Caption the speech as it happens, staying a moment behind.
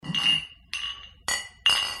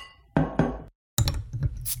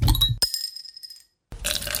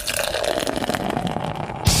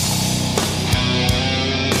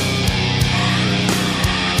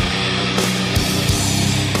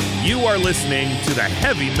are listening to the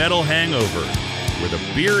Heavy Metal Hangover, where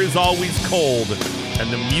the beer is always cold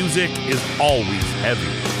and the music is always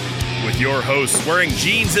heavy. With your hosts wearing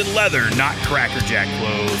jeans and leather, not Cracker Jack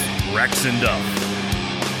clothes, Rex and Duff.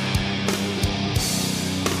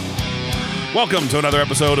 Welcome to another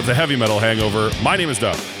episode of the Heavy Metal Hangover. My name is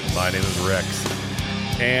Duff. My name is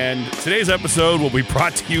Rex. And today's episode will be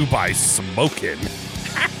brought to you by Smokin'.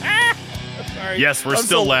 Yes, we're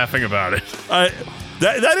still laughing about it.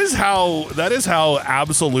 That is how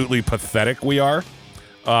absolutely pathetic we are.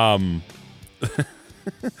 I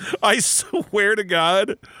swear to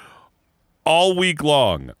God, all week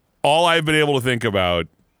long, all I've been able to think about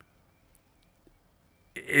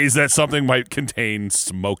is that something might contain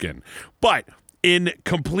smokin'. But in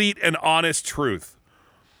complete and honest truth,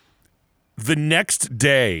 the next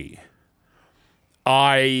day,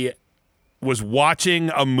 I was watching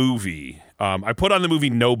a movie. I put on the movie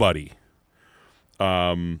Nobody,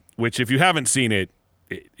 which if you haven't seen it,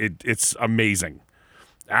 it's amazing.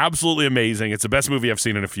 Absolutely amazing. It's the best movie I've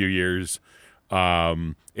seen in a few years.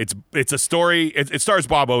 It's a story. It stars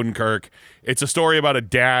Bob Odenkirk. It's a story about a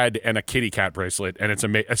dad and a kitty cat bracelet, and it's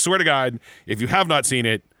amazing. I swear to God, if you have not seen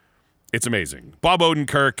it, it's amazing. Bob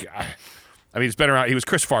Odenkirk. I mean, he's been around. He was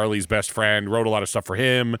Chris Farley's best friend. Wrote a lot of stuff for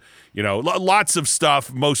him. You know, lots of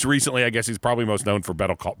stuff. Most recently, I guess he's probably most known for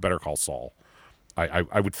Better Call Saul.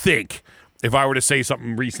 I would think if I were to say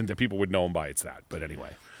something recent that people would know him by, it's that. But anyway.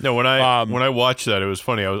 No, when I watched that, it was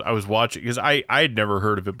funny. I was watching because I had never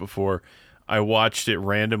heard of it before. I watched it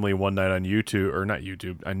randomly one night on YouTube, or not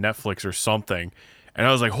YouTube, on Netflix or something. And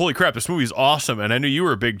I was like, holy crap, this movie's awesome. And I knew you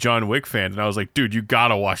were a big John Wick fan. And I was like, dude, you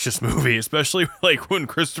gotta watch this movie, especially like when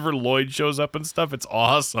Christopher Lloyd shows up and stuff. It's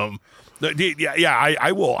awesome. Yeah,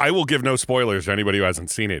 I will give no spoilers to anybody who hasn't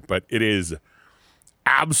seen it, but it is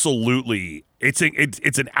absolutely, it's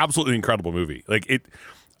an absolutely incredible movie. Like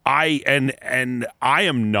I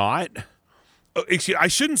am not, excuse, I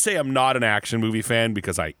shouldn't say I'm not an action movie fan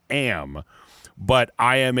because I am, but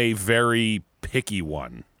I am a very picky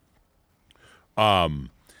one. You know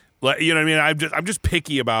what I mean? I'm just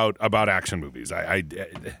picky about action movies. I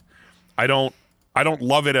don't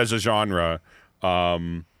love it as a genre.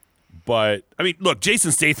 But I mean, look,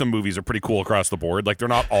 Jason Statham movies are pretty cool across the board. Like, they're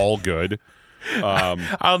not all good.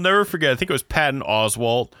 I'll never forget. I think it was Patton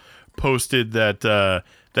Oswalt posted that the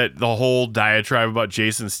whole diatribe about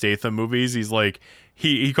Jason Statham movies. He's like,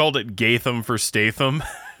 he called it Gatham for Statham.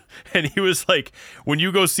 And he was like, when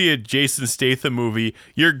you go see a Jason Statham movie,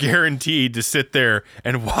 you're guaranteed to sit there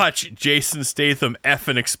and watch Jason Statham F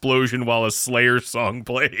an explosion while a Slayer song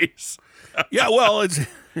plays. Yeah, well, it's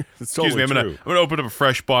Excuse totally me, I'm gonna open up a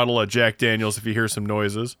fresh bottle of Jack Daniels if you hear some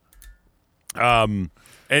noises. And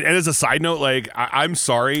as a side note, like, I'm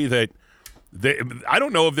sorry that I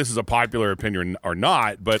don't know if this is a popular opinion or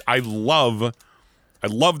not, but I love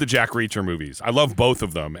the Jack Reacher movies. I love both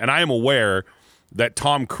of them, and I am aware that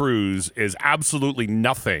Tom Cruise is absolutely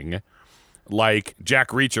nothing like Jack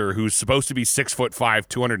Reacher, who's supposed to be 6'5",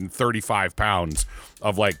 235 pounds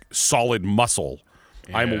of like solid muscle.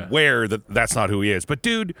 Yeah. I'm aware that that's not who he is. But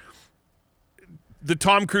dude, the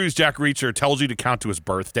Tom Cruise Jack Reacher tells you to count to his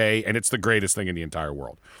birthday, and it's the greatest thing in the entire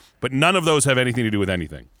world. But none of those have anything to do with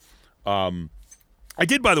anything. I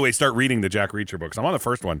did, by the way, start reading the Jack Reacher books. I'm on the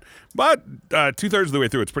first one, but 2/3 of the way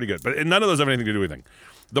through, it's pretty good. But none of those have anything to do with anything.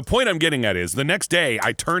 The point I'm getting at is the next day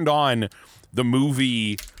I turned on the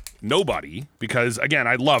movie Nobody because, again,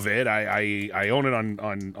 I love it. I own it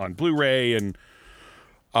on Blu-ray, and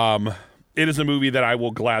it is a movie that I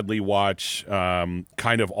will gladly watch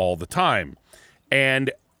kind of all the time.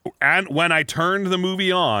 And when I turned the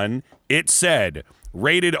movie on, it said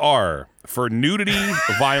rated R for nudity,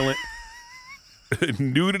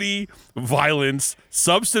 violence,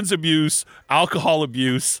 substance abuse, alcohol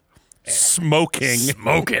abuse, smoking,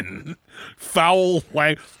 foul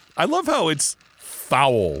language. I love how it's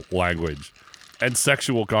foul language and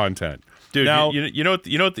sexual content. Dude, now, you know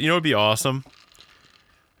what would be awesome?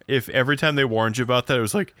 If every time they warned you about that, it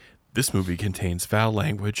was like, this movie contains foul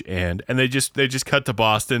language and they just cut to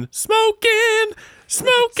Boston, smoking.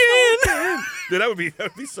 Dude, that would be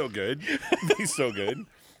so good. That'd be so good.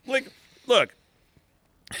 Like, look,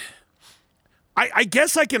 I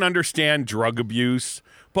guess I can understand drug abuse,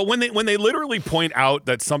 but when they literally point out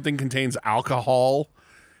that something contains alcohol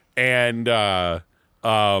and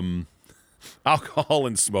alcohol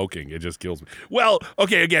and smoking, it just kills me. Well,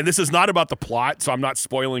 okay, again, this is not about the plot, so I'm not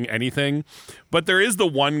spoiling anything, but there is the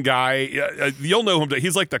one guy, you'll know him,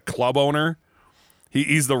 he's like the club owner.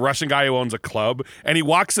 He's the Russian guy who owns a club, and he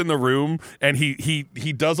walks in the room and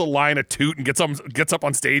he does a line of toot and gets up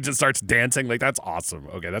on stage and starts dancing. Like, that's awesome.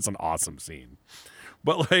 Okay, that's an awesome scene.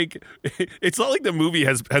 but like, it's not like the movie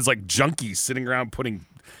has like junkies sitting around putting,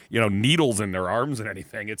 needles in their arms and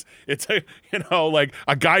anything. It's a, like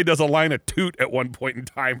a guy does a line of toot at one point in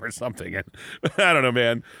time or something. And I don't know,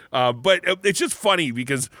 man. But it's just funny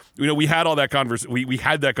because, we had all that we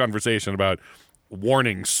had that conversation about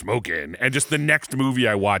warning smoking, and just the next movie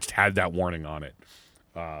I watched had that warning on it.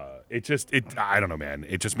 I don't know, man.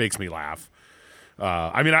 It just makes me laugh.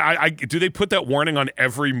 I mean, do they put that warning on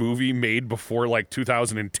every movie made before like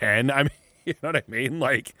 2010? I mean, you know what I mean?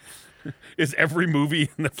 Like, is every movie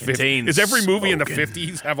in the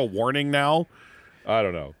 50s have a warning now? I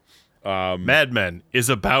don't know. Mad Men is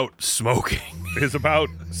about smoking. Is about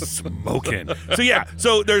smoking. So yeah.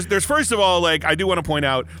 So there's first of all, like, I do want to point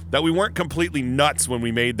out that we weren't completely nuts when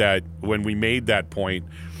we made that point.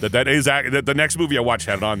 That the next movie I watched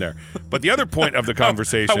had it on there. But the other point of the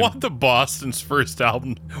conversation, I want the Boston's first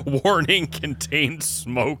album warning contains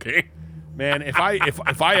smoking. Man, if I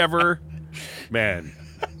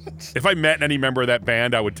met any member of that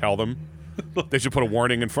band, I would tell them they should put a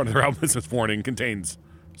warning in front of their album that says warning contains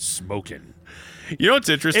smoking. You know what's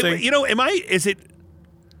interesting?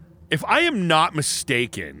 If I am not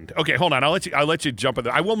mistaken, okay, hold on. I'll let you jump in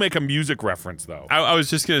there. I will make a music reference though. I was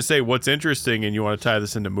just gonna say what's interesting, and you want to tie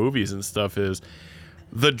this into movies and stuff, is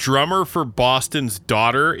the drummer for Boston's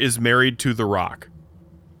daughter is married to The Rock.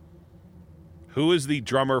 Who is the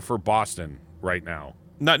drummer for Boston right now?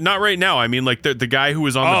 Not right now. I mean, like the guy who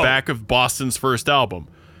was on the back of Boston's first album.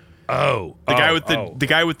 The guy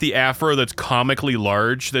with the afro that's comically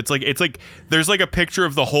large. That's like, it's like there's like a picture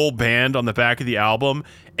of the whole band on the back of the album,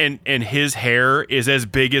 and his hair is as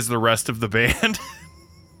big as the rest of the band.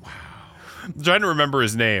 Wow. I'm trying to remember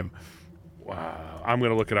his name. Wow. I'm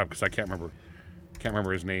gonna look it up because I can't remember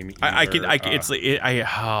his name either. Let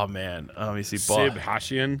me see. Sib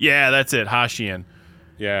Hashian. Yeah, that's it. Hashian.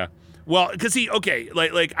 Yeah. Well, because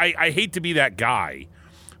I hate to be that guy,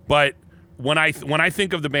 but when I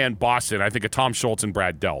think of the band Boston, I think of Tom Schultz and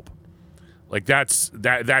Brad Delp. Like that's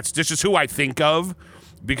just who I think of,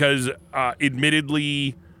 because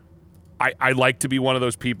admittedly, I like to be one of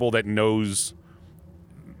those people that knows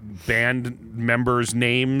band members'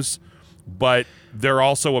 names, but they're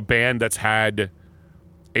also a band that's had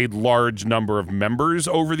a large number of members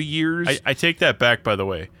over the years. I take that back, by the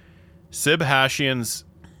way. Sib Hashian's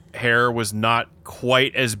hair was not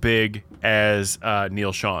quite as big as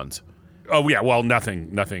Neil Sean's. Oh yeah, well,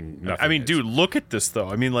 nothing. I mean, dude, look at this though.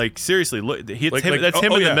 I mean, like, seriously, look. That's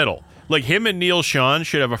him in the middle. Like, him and Neil Sean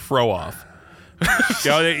should have a fro off.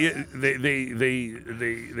 Yeah,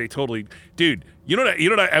 they totally, dude. You know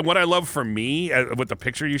what I love from me with the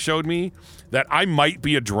picture you showed me, that I might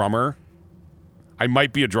be a drummer.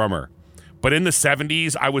 But in the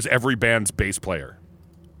 70s, I was every band's bass player.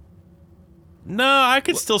 No, I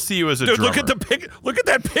could still see you as a drummer. Look at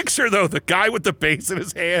that picture though. The guy with the bass in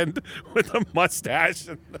his hand with the mustache.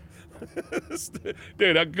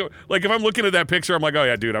 Dude, like, if I'm looking at that picture, I'm like, oh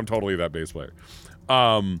yeah, dude, I'm totally that bass player.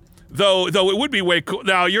 Though it would be way cool.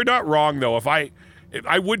 Now, you're not wrong though. If I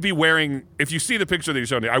would be wearing, if you see the picture that you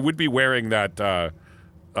showed me, I would be wearing that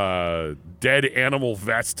dead animal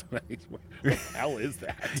vest. What the hell is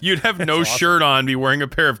that? You'd have no shirt on, be wearing a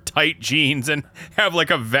pair of tight jeans, and have like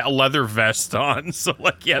a leather vest on. So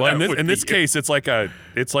like, yeah. Well, in this case, it's like a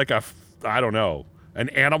I don't know, an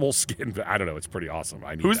animal skin. I don't know. It's pretty awesome.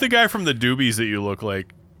 Who's the guy from the Doobies that you look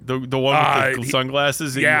like? The one with the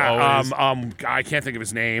sunglasses. That yeah. I can't think of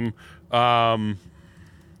his name. That's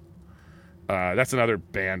another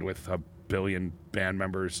band with a billion band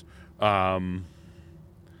members.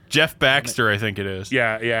 Jeff Baxter, I think it is.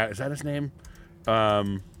 Yeah. Is that his name?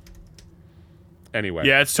 Anyway.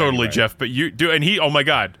 Yeah, it's totally Jeff. But you do, and he. Oh my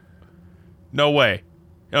God. No way.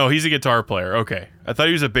 Oh, he's a guitar player. Okay, I thought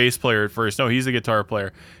he was a bass player at first. No, he's a guitar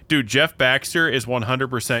player. Dude, Jeff Baxter is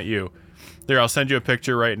 100% you. There, I'll send you a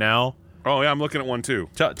picture right now. Oh yeah, I'm looking at one too.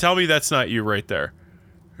 Tell me that's not you right there.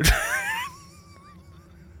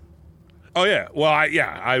 Oh yeah. Well,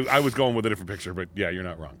 I was going with a different picture, but yeah, you're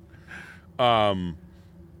not wrong.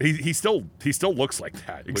 He still looks like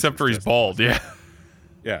that, except for he's bald. Yeah,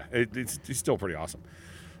 yeah. He's still pretty awesome.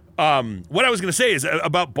 What I was going to say is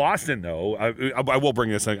about Boston, though. I will bring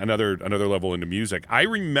this another level into music. I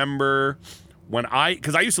remember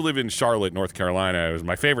because I used to live in Charlotte, North Carolina. It was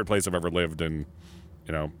my favorite place I've ever lived, and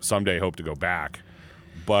someday hope to go back.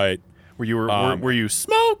 But were you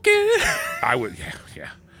smoking? I would. Yeah.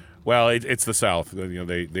 Well, it's the South.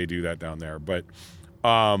 They do that down there, but.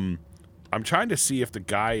 I'm trying to see if the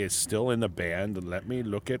guy is still in the band. Let me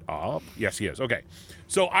look it up. Yes, he is. Okay.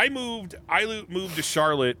 So I moved to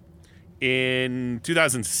Charlotte in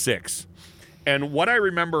 2006. And what I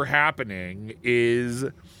remember happening is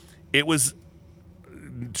it was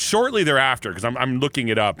shortly thereafter, because I'm looking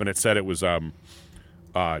it up, and it said it was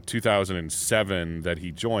 2007 that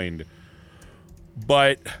he joined.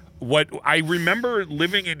 But what I remember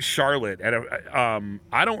living in Charlotte, and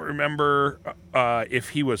I don't remember if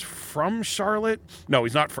he was from Charlotte. No,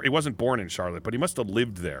 he's not. He wasn't born in Charlotte, but he must have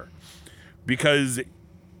lived there. Because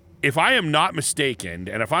if I am not mistaken,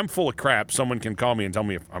 and if I'm full of crap, someone can call me and tell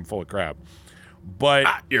me if I'm full of crap. But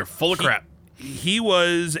you're full of crap. He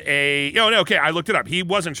was okay, I looked it up. He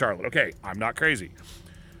was in Charlotte. Okay, I'm not crazy.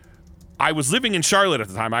 I was living in Charlotte at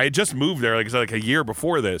the time. I had just moved there, like I said, like a year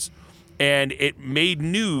before this. And it made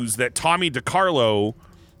news that Tommy DiCarlo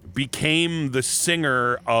became the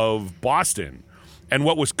singer of Boston. And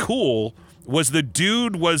what was cool was the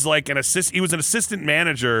dude was like he was an assistant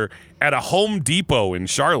manager at a Home Depot in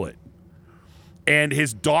Charlotte. And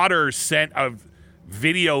his daughter sent a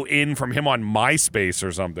video in from him on MySpace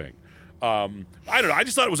or something. I don't know. I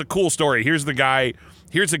just thought it was a cool story. Here's a guy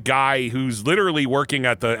who's literally working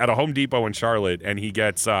at a Home Depot in Charlotte, and he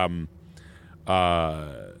gets because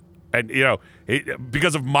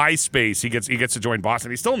of MySpace, he gets to join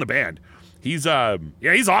Boston. He's still in the band. He's awesome.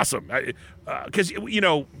 Because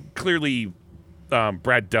clearly,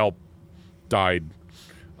 Brad Delp died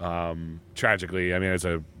tragically. I mean, it's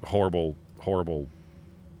a horrible, horrible,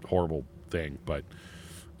 horrible thing. But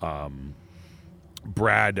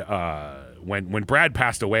Brad, when Brad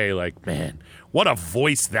passed away, like, man, what a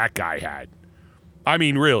voice that guy had. I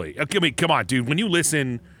mean, really. I mean, come on, dude. When you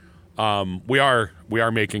listen. We are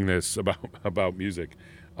making this about music.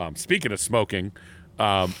 Speaking of smoking,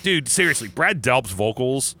 dude, seriously, Brad Delp's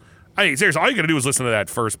vocals. I mean, seriously, all you gotta do is listen to that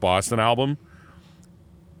first Boston album.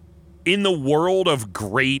 In the world of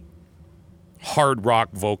great hard rock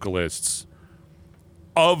vocalists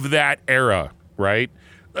of that era, right?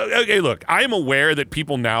 Okay, look, I am aware that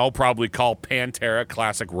people now probably call Pantera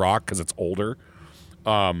classic rock because it's older.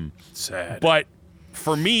 Sad. But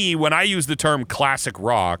for me, when I use the term classic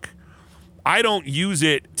rock, I don't use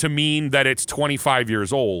it to mean that it's 25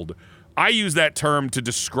 years old. I use that term in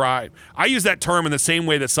the same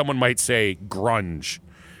way that someone might say grunge,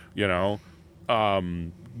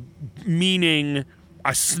 meaning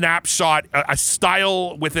a snapshot, a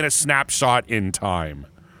style within a snapshot in time,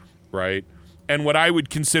 right? And what I would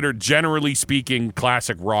consider, generally speaking,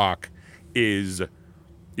 classic rock is,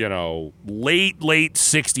 late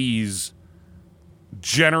 60s,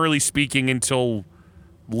 generally speaking, until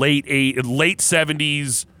late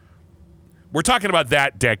 70s. We're talking about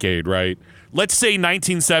that decade, right? Let's say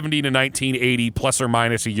 1970 to 1980, plus or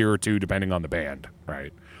minus a year or two, depending on the band,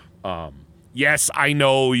 right? Yes, I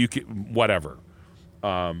know you can, whatever.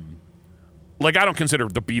 Like, I don't consider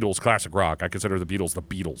the Beatles classic rock. I consider the Beatles the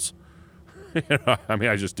Beatles. I mean,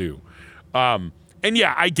 I just do. And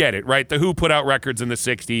yeah, I get it, right? The Who put out records in the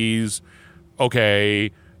 60s.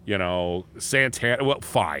 Okay, Santana, well,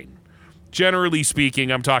 fine. Generally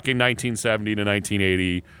speaking, I'm talking 1970 to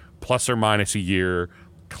 1980, plus or minus a year.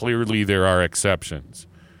 Clearly, there are exceptions.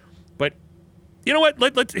 But you know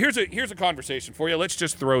what? Here's a conversation for you. Let's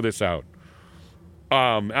just throw this out.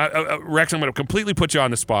 Rex, I'm going to completely put you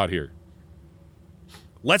on the spot here.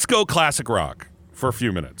 Let's go classic rock for a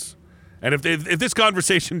few minutes. And if this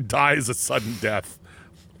conversation dies a sudden death,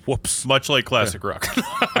 whoops. Much like classic rock.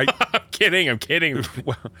 I'm kidding.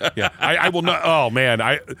 Well, yeah, I will not. Oh man,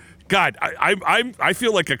 I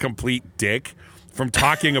feel like a complete dick from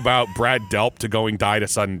talking about Brad Delp to going died a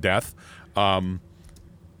sudden death,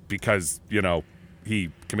 because he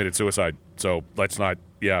committed suicide. So let's not.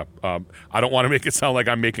 Yeah, I don't want to make it sound like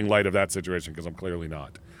I'm making light of that situation because I'm clearly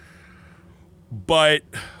not. But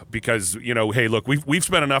because hey, look, we've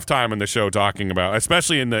spent enough time on the show talking about,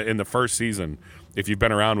 especially in the first season. If you've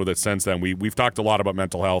been around with it since then, we've talked a lot about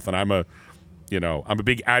mental health, and I'm a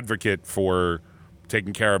big advocate for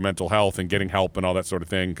taking care of mental health and getting help and all that sort of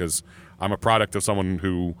thing, because I'm a product of someone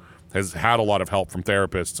who has had a lot of help from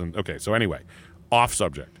therapists. And okay, so anyway, off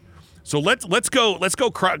subject. So let's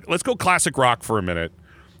go classic rock for a minute,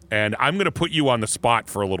 and I'm going to put you on the spot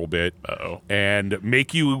for a little bit. Uh-oh. And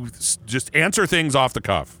make you just answer things off the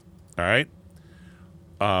cuff. All right.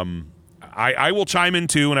 I will chime in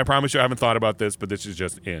too, and I promise you I haven't thought about this, but this is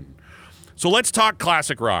just in. So let's talk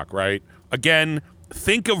classic rock, right? Again,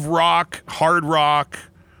 think of rock, hard rock.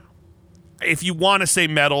 If you want to say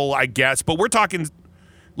metal, I guess, but we're talking,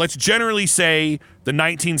 let's generally say the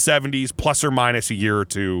 1970s plus or minus a year or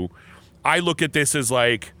two. I look at this as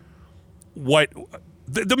like what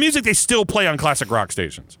the music they still play on classic rock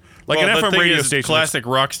stations. Like an FM radio station. Classic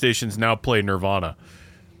rock stations now play Nirvana.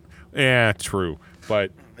 Yeah, true.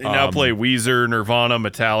 But They now play Weezer, Nirvana,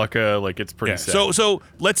 Metallica. Like, it's pretty sad. So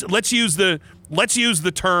let's use the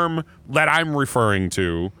term that I'm referring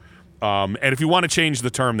to. And if you want to change the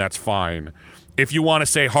term, that's fine. If you want to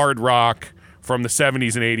say hard rock from the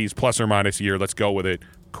 70s and 80s plus or minus a year, let's go with it.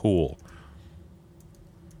 Cool.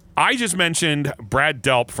 I just mentioned Brad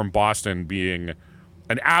Delp from Boston being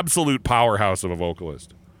an absolute powerhouse of a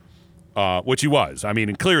vocalist, which he was. I mean,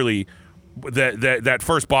 and clearly, that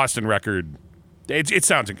first Boston record, it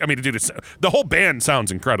sounds. I mean, dude, the whole band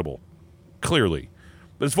sounds incredible, clearly,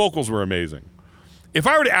 but his vocals were amazing. If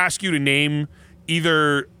I were to ask you to name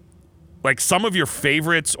either like some of your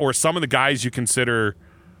favorites or some of the guys you consider,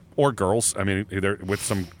 or girls, I mean, with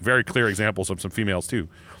some very clear examples of some females too.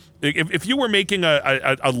 If you were making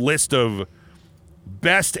a list of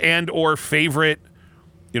best and or favorite,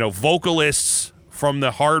 vocalists from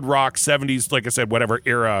the hard rock 70s, like I said, whatever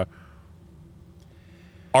era,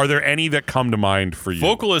 are there any that come to mind for you?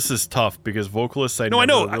 Vocalists is tough because vocalists I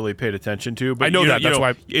never really paid attention to. But I know that. That's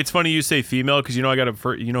why it's funny you say female because I got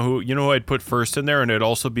who I'd put first in there, and it'd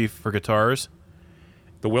also be for guitars.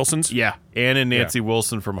 The Wilsons. Yeah, Ann and Nancy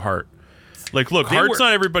Wilson from Heart. Like, look, Heart's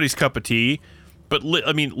not everybody's cup of tea. But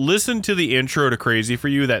listen to the intro to "Crazy for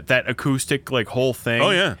You," that acoustic like whole thing. Oh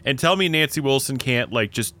yeah, and tell me Nancy Wilson can't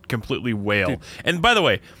like just completely wail. Dude. And by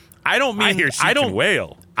the I don't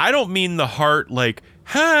wail. I don't mean the Heart like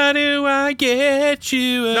 "How do I get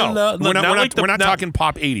you?" No, we're not talking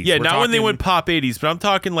pop 80s. Yeah, not when they went pop 80s, but I'm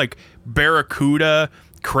talking like Barracuda,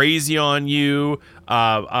 "Crazy on You."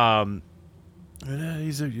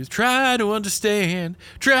 Try to understand.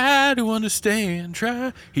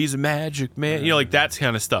 He's a magic man. Like that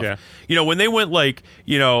kind of stuff. Yeah. When they went like,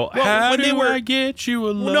 how do I get you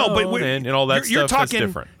alone? No, but and all that stuff. That's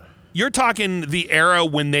different. You're talking the era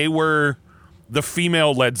when they were the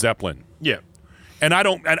female Led Zeppelin. Yeah, and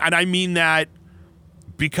I mean that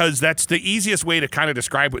because that's the easiest way to kind of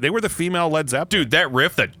describe it. They were the female Led Zeppelin. Dude, that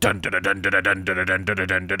riff, dude,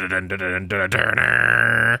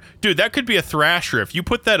 that could be a thrash riff. You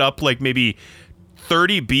put that up like maybe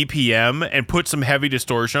 30 BPM and put some heavy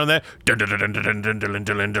distortion on that. Dude,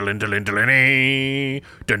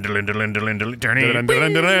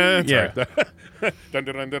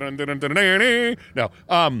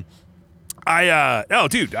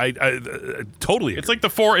 I totally. It's like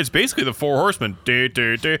it's basically the Four Horsemen.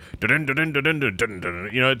 It's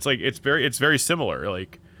like it's very similar.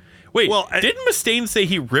 Like, wait, didn't Mustaine say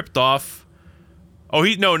he ripped off? Oh,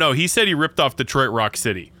 he said he ripped off Detroit Rock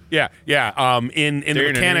City. Yeah. In the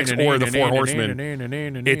Mechanics or the Four Horsemen,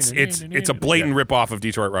 it's a blatant ripoff of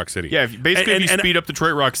Detroit Rock City. Yeah, basically, if you speed up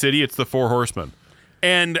Detroit Rock City, it's the Four Horsemen.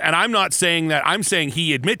 And I'm not saying that. I'm saying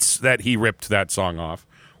he admits that he ripped that song off,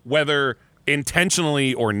 whether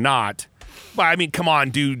intentionally or not. But I mean, come on,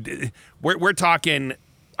 dude. We're talking.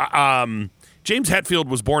 James Hetfield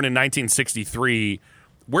was born in 1963.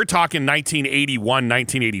 We're talking 1981,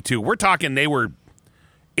 1982. We're talking they were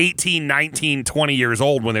 18, 19, 20 years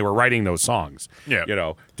old when they were writing those songs.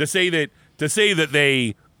 Yeah. To say that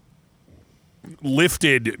they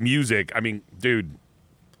lifted music. I mean, dude,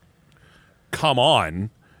 come on.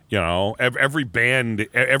 Every band,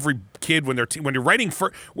 every kid when you're writing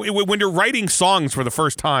songs for the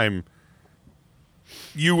first time,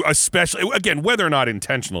 you especially, again, whether or not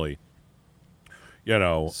intentionally,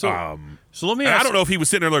 So let me ask. I don't know if he was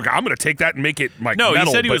sitting there like, I'm going to take that and make it my No, metal,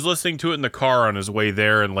 he said he was listening to it in the car on his way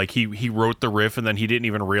there, and like he wrote the riff, and then he didn't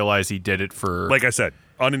even realize he did it for. Like I said,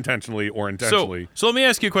 unintentionally or intentionally. So let me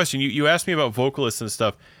ask you a question. You asked me about vocalists and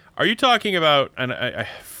stuff. Are you talking about a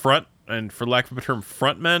front, and for lack of a term,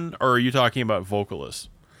 frontmen, or are you talking about vocalists?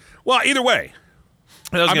 Well, either way.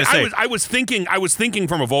 I was thinking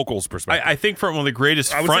from a vocals perspective. I think from one of the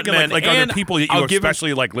greatest frontmen, like other people that you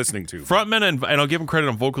especially like listening to. Frontmen, and I'll give him credit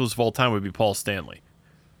on vocalists of all time would be Paul Stanley.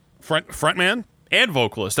 Frontman and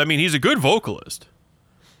vocalist. I mean, he's a good vocalist.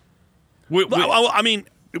 I mean,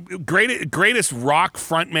 greatest rock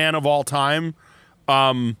frontman of all time.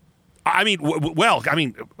 Think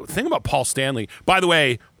about Paul Stanley. By the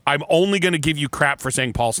way, I'm only going to give you crap for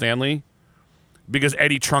saying Paul Stanley because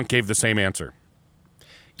Eddie Trunk gave the same answer.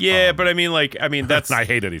 Yeah, but that's. I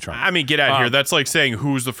hate Eddie Trunk. I mean, get out of here. That's like saying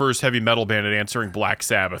who's the first heavy metal band at answering Black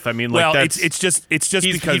Sabbath. I mean, like it's just because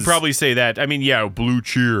he'd probably say that. I mean, yeah, Blue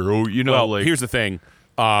Cheer. Oh, here's the thing.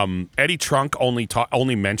 Eddie Trunk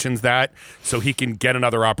only mentions that so he can get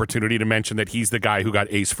another opportunity to mention that he's the guy who got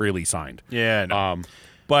Ace Frehley signed. Yeah, no.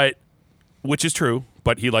 But which is true.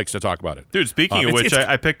 But he likes to talk about it. Dude, speaking of which,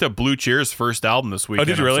 I picked up Blue Cheer's first album this week. Oh,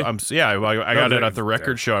 did you really? I got it at the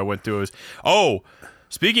record show I went to.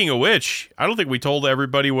 Speaking of which, I don't think we told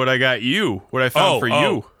everybody what I found for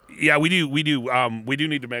you. Yeah, we do. We do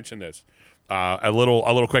need to mention this a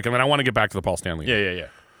little quick, and then I want to get back to the Paul Stanley. Yeah.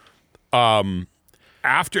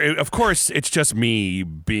 After, of course, it's just me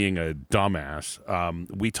being a dumbass.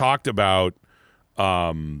 We talked about,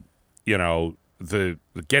 the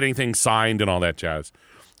getting things signed and all that jazz.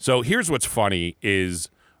 So here's what's funny is,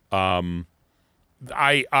 I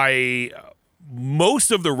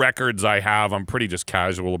most of the records I have, I'm pretty just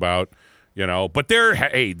casual about, but there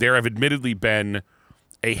have admittedly been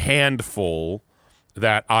a handful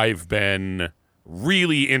that I've been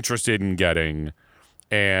really interested in getting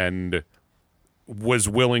and was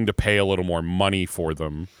willing to pay a little more money for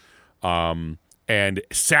them. And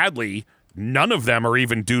sadly, none of them are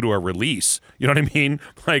even due to a release. You know what I mean?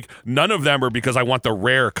 Like, none of them are because I want the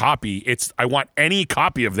rare copy. I want any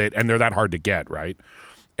copy of it, and they're that hard to get, right?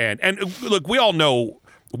 And look, we all know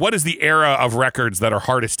what is the era of records that are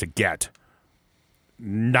hardest to get.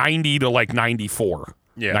 90 to like 94,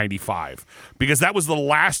 95. Because that was the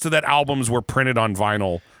last that albums were printed on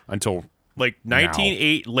vinyl until like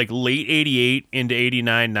 1980, like late 88 into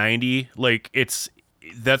 89, 90. Like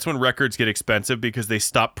that's when records get expensive because they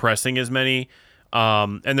stop pressing as many.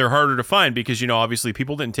 And they're harder to find because, obviously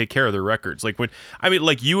people didn't take care of their records. Like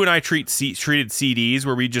like you and I treated CDs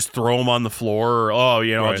where we just throw them on the floor or,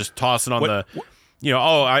 right. just toss it on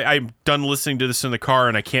I'm done listening to this in the car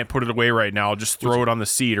and I can't put it away right now. I'll just throw it on the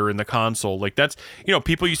seat or in the console. Like that's,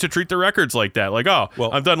 people used to treat their records like that. Like,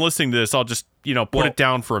 I'm done listening to this. I'll just, put it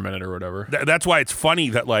down for a minute or whatever. That's why it's funny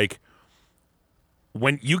that like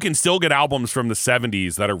when you can still get albums from the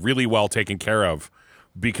 70s that are really well taken care of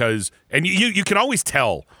because, and you can always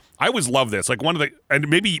tell. I always love this. Like and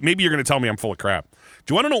maybe you're going to tell me I'm full of crap.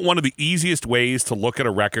 Do you want to know one of the easiest ways to look at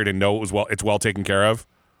a record and know it's well taken care of?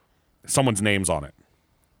 Someone's name's on it.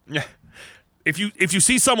 Yeah. If you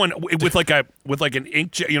see someone with like an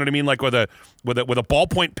ink, you know what I mean, like with a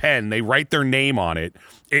ballpoint pen, they write their name on it.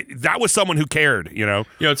 That was someone who cared,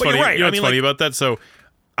 It's funny. Right. What's funny about that? So,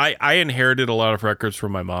 I inherited a lot of records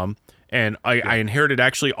from my mom, and I inherited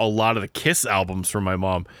actually a lot of the Kiss albums from my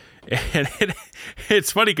mom. And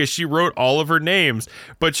it's funny because she wrote all of her names,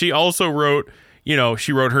 but she also wrote.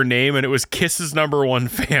 She wrote her name, and it was Kiss's #1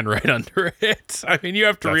 fan right under it. I mean, you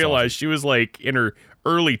have to realize awesome. She was like in her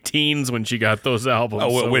early teens when she got those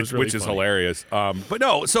albums. Which is hilarious. But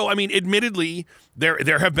no, so I mean, admittedly,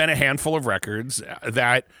 there have been a handful of records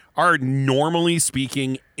that are normally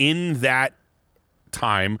speaking in that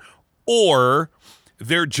time, or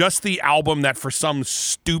they're just the album that for some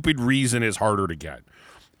stupid reason is harder to get.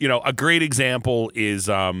 A great example is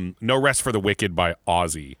No Rest for the Wicked by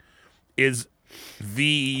Ozzy is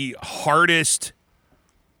the hardest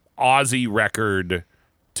Ozzy record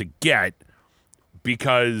to get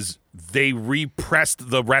because they repressed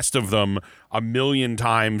the rest of them a million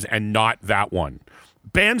times and not that one.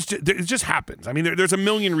 Bands, it just happens. I mean, there's a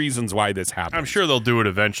million reasons why this happens. I'm sure they'll do it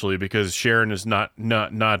eventually because Sharon is not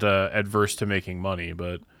adverse to making money,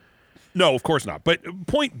 but no, of course not. But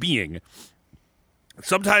point being,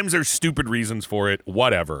 sometimes there's stupid reasons for it.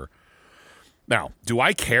 Whatever. Now, do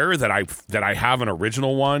I care that I have an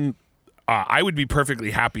original one? I would be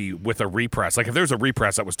perfectly happy with a repress. Like if there's a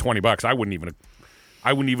repress that was $20, I wouldn't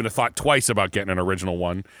even have thought twice about getting an original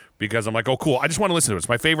one because I'm like, oh, cool. I just want to listen to it. It's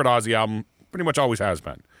my favorite Ozzy album. Pretty much always has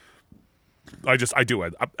been. I do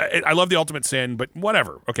it. I love The Ultimate Sin, but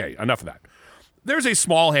whatever. Okay, enough of that. There's a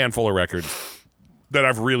small handful of records that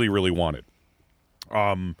I've really, really wanted.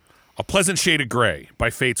 A Pleasant Shade of Grey by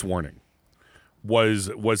Fate's Warning was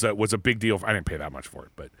a big deal. I didn't pay that much for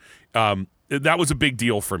it, but that was a big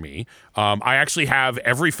deal for me. I actually have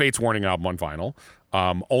every Fate's Warning album on vinyl.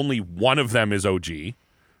 Only one of them is OG.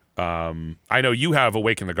 I know you have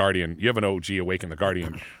Awaken the Guardian. You have an OG Awaken the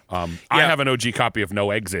Guardian. I have an OG copy of No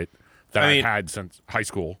Exit that I've had since high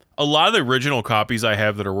school. A lot of the original copies I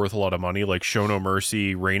have that are worth a lot of money, like Show No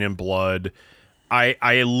Mercy, Rain and Blood,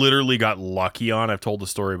 I literally got lucky on. I've told the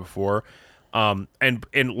story before. And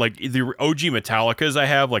like the OG Metallicas I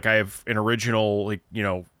have an original,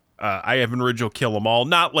 I have an original Kill 'Em All,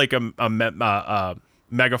 not like a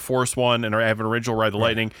Mega Force one, and I have an original Ride the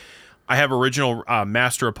Lightning. I have original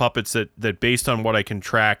Master of Puppets that based on what I can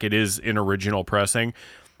track, it is in original pressing.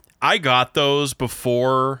 I got those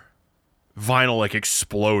before vinyl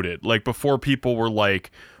exploded, before people were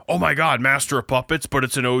like, oh my God, Master of Puppets, but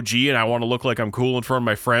it's an OG and I want to look like I'm cool in front of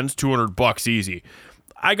my friends, $200 easy.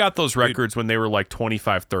 I got those records when they were like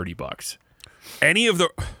 $25, $30.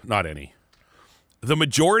 The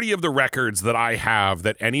majority of the records that I have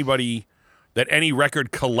that any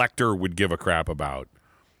record collector would give a crap about,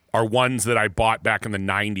 are ones that I bought back in the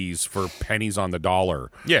 90s for pennies on the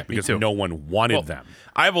dollar. Yeah, me because too. no one wanted them.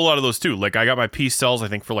 I have a lot of those too. Like I got my Peace Cells, I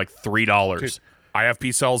think, for like $3. I have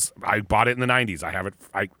Peace Cells. I bought it in the 90s. I have it.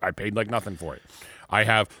 I paid like nothing for it. I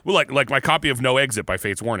have like my copy of No Exit by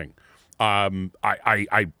Fate's Warning.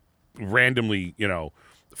 I randomly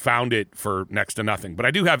found it for next to nothing, but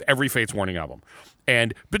I do have every Fate's Warning album.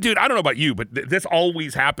 But dude, I don't know about you, but this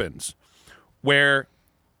always happens where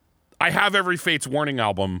I have every Fate's Warning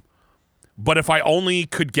album, but if I only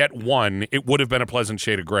could get one, it would have been A Pleasant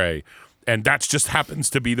Shade of Grey, and that just happens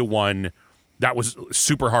to be the one that was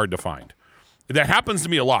super hard to find. That happens to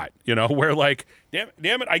me a lot, where like,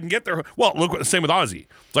 damn it, I can get their. Well, look, the same with Ozzy.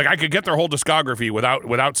 It's like I could get their whole discography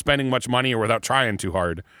without spending much money or without trying too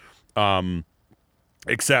hard.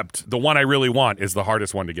 Except the one I really want is the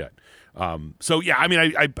hardest one to get. So yeah, I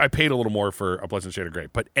mean, I paid a little more for A Pleasant Shade of Grey,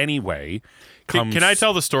 but anyway, can I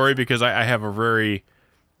tell the story because I have a very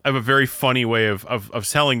funny way of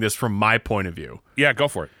selling this from my point of view. Yeah, go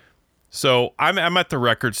for it. So I'm at the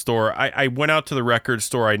record store. I went out to the record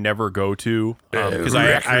store I never go to because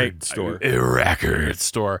A record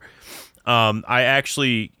store. I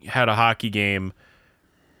actually had a hockey game,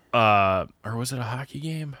 or was it a hockey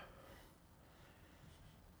game?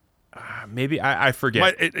 Maybe I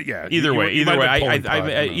forget. Either way, I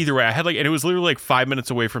had and it was literally like 5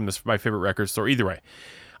 minutes away from my favorite record store. Either way,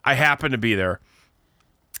 I happened to be there.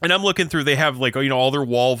 And I'm looking through, they have all their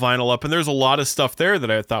wall vinyl up, and there's a lot of stuff there that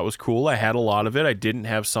I thought was cool. I had a lot of it. I didn't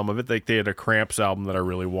have some of it. Like they had a Cramps album that I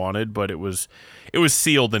really wanted, but it was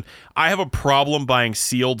sealed. And I have a problem buying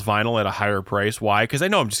sealed vinyl at a higher price. Why? Because I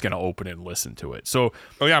know I'm just going to open it and listen to it. So,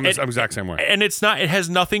 I'm the exact same way. And it has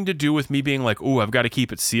nothing to do with me being like, ooh, I've got to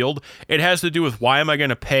keep it sealed. It has to do with why am I going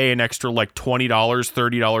to pay an extra like $20,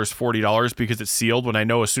 $30, $40 because it's sealed when I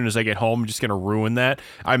know as soon as I get home I'm just going to ruin that.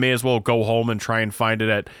 I may as well go home and try and find it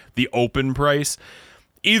at the open price.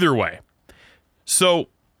 Either way. So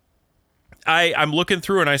I'm looking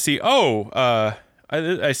through and I see,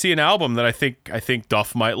 I see an album that I think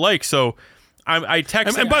Duff might like. So I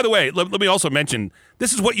text. And by the way, let me also mention,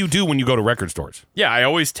 this is what you do when you go to record stores. Yeah, I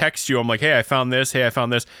always text you. I'm like, hey, I found this. Hey, I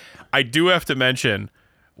found this. I do have to mention,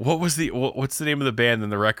 what's the name of the band?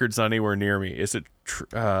 And the record's not anywhere near me. Is it?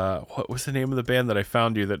 What was the name of the band that I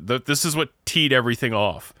found you? This is what teed everything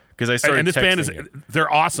off because I started. And this texting band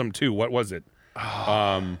they're awesome too. What was it?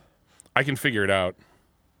 I can figure it out.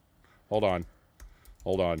 Hold on.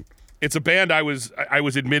 It's a band I was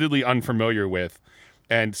admittedly unfamiliar with,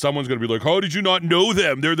 and someone's going to be like, "How did you not know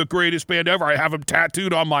them? They're the greatest band ever. I have them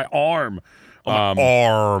tattooed on my arm."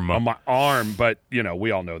 On my arm, but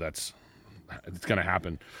we all know it's going to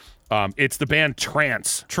happen. It's the band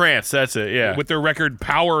Trance. That's it, yeah. With their record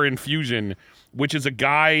Power Infusion, which is a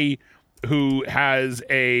guy who has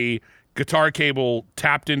a guitar cable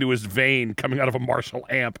tapped into his vein coming out of a Marshall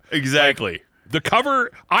amp. Exactly. Like, the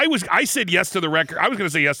cover, I said yes to the record. I was going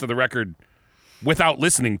to say yes to the record without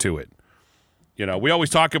listening to it. We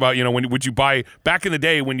always talk about, when would you buy, back in the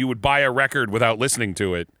day when you would buy a record without listening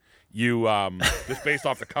to it, you, just based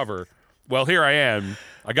off the cover. Well, here I am,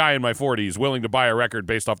 a guy in my 40s willing to buy a record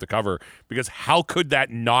based off the cover, because how could that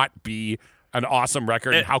not be an awesome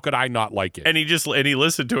record, and how could I not like it? And he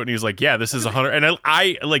listened to it and he's like, yeah, this is 100. And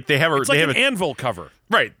I like they have it's like an Anvil cover.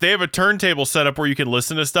 Right. They have a turntable set up where you can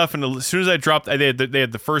listen to stuff, and as soon as I dropped, they had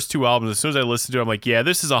the first two albums. As soon as I listened to it, I'm like, yeah,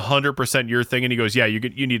 this is 100% your thing. And he goes, yeah,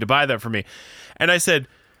 you need to buy that for me. And I said,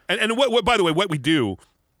 and what by the way, what we do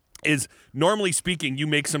is, normally speaking, you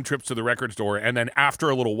make some trips to the record store, and then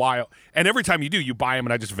after a little while, and every time you do, you buy them,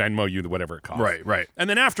 and I just Venmo you whatever it costs. Right. And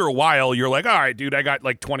then after a while, you're like, all right, dude, I got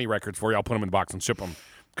like 20 records for you. I'll put them in a box and ship them,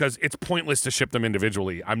 because it's pointless to ship them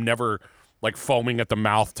individually. I'm never like foaming at the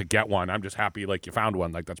mouth to get one. I'm just happy like you found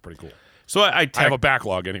one. Like, that's pretty cool. So I have a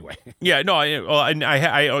backlog anyway. Yeah, no,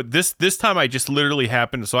 I this time I just literally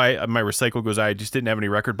happened. So my recycle goes. I just didn't have any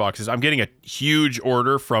record boxes. I'm getting a huge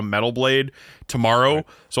order from Metal Blade tomorrow, right.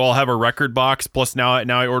 So I'll have a record box. Plus now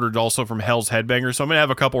I ordered also from Hell's Headbanger, so I'm gonna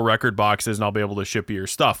have a couple record boxes and I'll be able to ship you your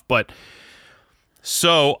stuff. But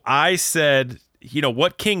so I said,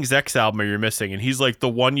 what King's X album are you missing? And he's like, the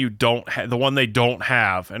one you don't the one they don't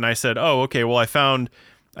have. And I said, oh, okay. Well, I think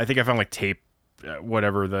I found like Tape.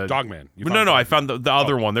 Whatever the Dogman. I found the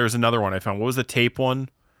other one. There's another one I found. What was the Tape one?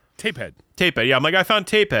 Tapehead. Yeah, I'm like, I found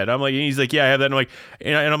Tapehead. I'm like, and he's like, yeah, I have that. And I'm like,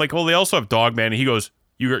 and I'm like, well, they also have Dogman. And he goes,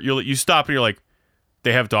 you stop and you're like,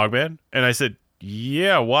 they have Dogman? And I said,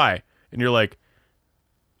 yeah, why? And you're like,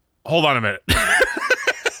 hold on a minute.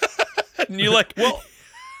 And you're like, well,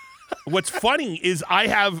 what's funny is I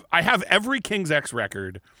have every King's X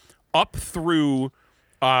record up through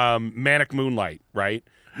Manic Moonlight, right?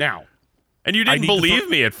 Now, And you didn't believe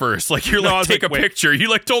me at first. Like, you're like, take a picture. You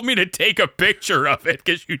like told me to take a picture of it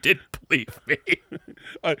because you didn't believe me.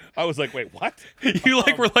 I was like, wait, what? You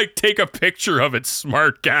like were like, take a picture of it,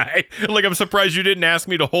 smart guy. Like, I'm surprised you didn't ask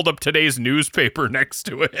me to hold up today's newspaper next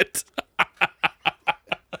to it.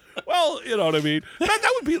 Well, you know what I mean.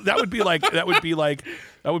 That would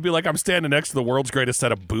be like I'm standing next to the world's greatest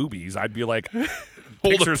set of boobies. I'd be like,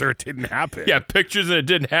 pictures or it didn't happen. Yeah, pictures and it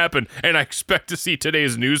didn't happen, and I expect to see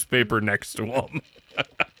today's newspaper next to them.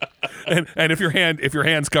 and if your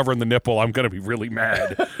hand's covering the nipple, I'm gonna be really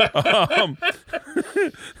mad. But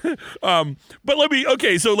let me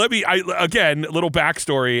again, little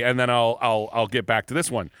backstory, and then I'll get back to this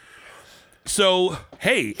one. So,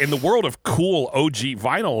 hey, in the world of cool OG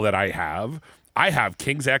vinyl that I have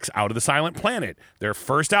King's X Out of the Silent Planet. Their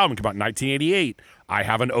first album came out in 1988. I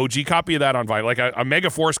have an OG copy of that on vinyl, like a Mega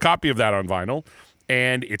Force copy of that on vinyl.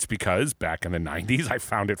 And it's because back in the 90s, I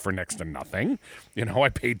found it for next to nothing. You know, I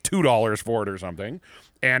paid $2 for it or something.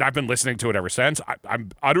 And I've been listening to it ever since. I'm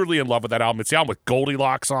utterly in love with that album. It's the album with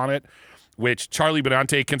Goldilocks on it, which Charlie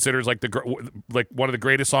Benante considers like one of the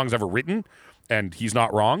greatest songs ever written. And he's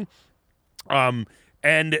not wrong. So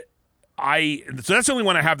that's the only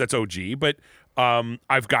one I have that's OG, but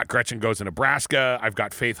I've got Gretchen Goes to Nebraska, I've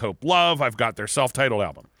got Faith, Hope, Love, I've got their self-titled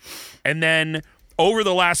album. And then over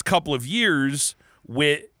the last couple of years,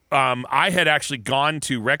 I had actually gone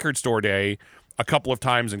to Record Store Day a couple of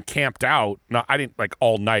times and camped out. No, I didn't like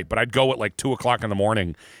all night, but I'd go at like 2:00 in the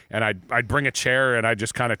morning, and I'd bring a chair and I'd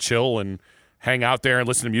just kind of chill and hang out there and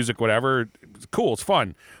listen to music, whatever. It's cool, it's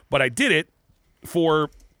fun. But I did it for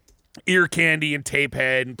Ear Candy and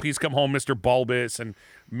Tapehead and Please Come Home, Mr. Bulbous and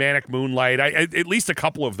Manic Moonlight. I at least a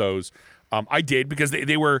couple of those I did because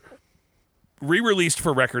they were re-released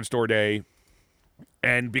for Record Store Day,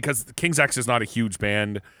 and because King's X is not a huge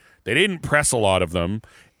band, they didn't press a lot of them.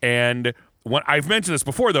 And when I've mentioned this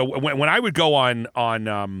before, though, when I would go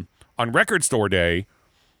on Record Store Day,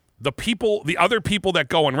 the other people that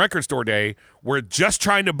go on Record Store Day were just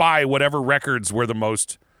trying to buy whatever records were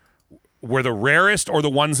the rarest or the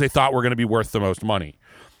ones they thought were going to be worth the most money.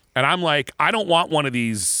 And I'm like, I don't want one of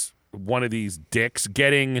these dicks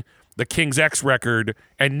getting the King's X record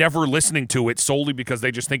and never listening to it solely because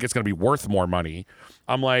they just think it's going to be worth more money.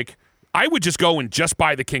 I'm like, I would just go and just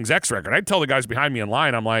buy the King's X record. I'd tell the guys behind me in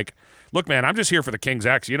line, I'm like, look, man, I'm just here for the King's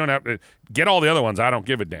X. You don't have to get all the other ones. I don't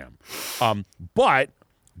give a damn. But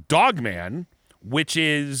Dogman, which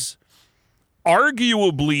is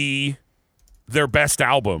arguably their best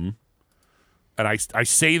album, and I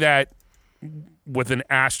say that with an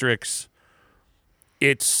asterisk,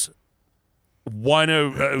 it's one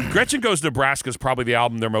of Gretchen Goes to Nebraska is probably the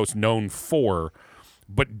album they're most known for,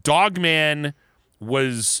 but Dogman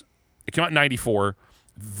it came out in 94.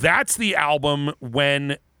 That's the album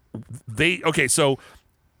when so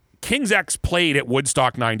King's X played at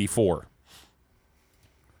Woodstock 94.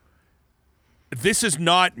 This is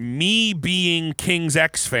not me being King's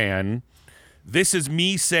X fan. This is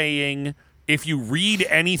me saying, if you read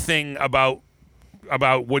anything about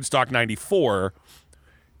Woodstock 94,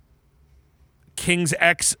 King's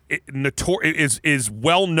X is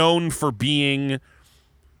well known for being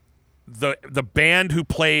the band who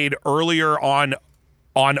played earlier on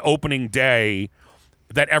opening day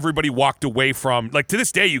that everybody walked away from. Like, to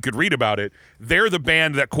this day, you could read about it. They're the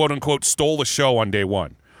band that, quote unquote, stole the show on day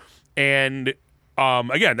one. And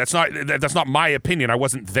again, that's not my opinion. I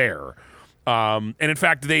wasn't there. And in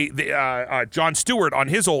fact, Jon Stewart on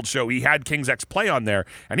his old show, he had King's X play on there,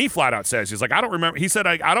 and he flat out says, he's like, I don't remember. He said,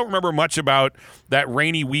 I don't remember much about that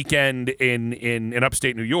rainy weekend in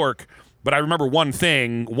upstate New York, but I remember one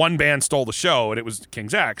thing: one band stole the show, and it was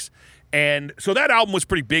King's X. And so that album was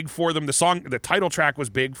pretty big for them. The title track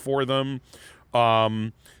was big for them.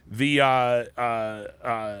 The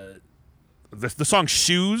song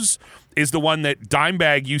 "Shoes" is the one that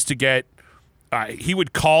Dimebag used to get. He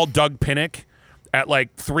would call Doug Pinnick at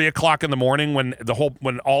like 3:00 in the morning when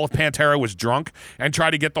all of Pantera was drunk and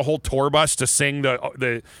try to get the whole tour bus to sing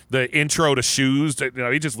the intro to "Shoes."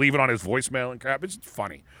 He'd just leave it on his voicemail and crap. It's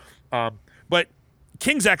funny. But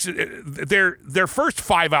King's X, their first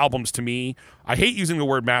 5 albums to me, I hate using the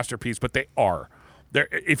word masterpiece, but they are.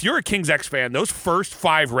 If you're a King's X fan, those first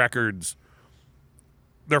 5 records,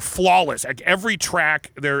 they're flawless. Like every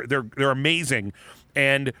track, they're amazing,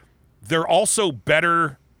 and they're also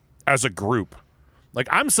better as a group. Like,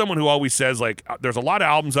 I'm someone who always says, like, there's a lot of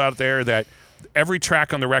albums out there that every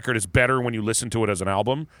track on the record is better when you listen to it as an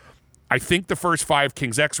album. I think the first 5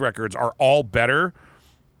 King's X records are all better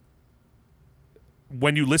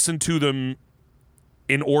when you listen to them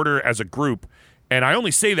in order as a group. And I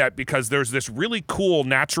only say that because there's this really cool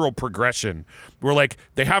natural progression where like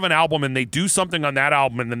they have an album and they do something on that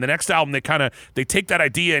album, and then the next album they take that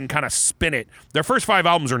idea and kind of spin it. Their first 5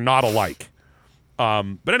 albums are not alike.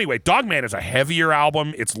 But anyway, Dogman is a heavier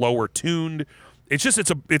album. It's lower tuned. It's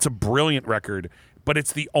a brilliant record, but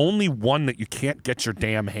it's the only one that you can't get your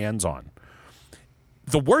damn hands on.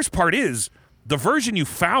 The worst part is the version you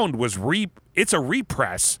found was it's a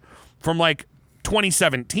repress from like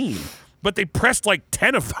 2017. But they pressed like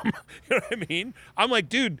 10 of them. You know what I mean? I'm like,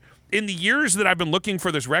 dude, in the years that I've been looking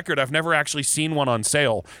for this record, I've never actually seen one on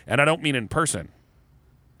sale. And I don't mean in person.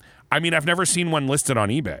 I mean, I've never seen one listed on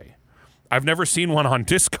eBay. I've never seen one on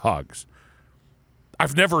Discogs.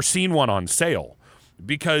 I've never seen one on sale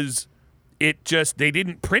because they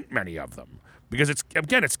didn't print many of them. Because it's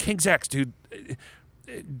King's X, dude.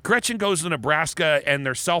 Gretchen Goes to Nebraska and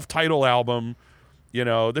their self-titled album,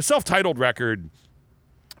 the self-titled record.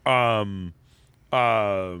 Faith,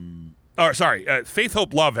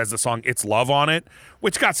 Hope, Love has the song It's Love on it,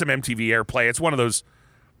 which got some MTV airplay. It's one of those,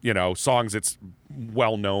 songs that's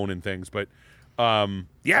well known and things. But,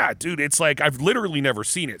 yeah, dude, it's like I've literally never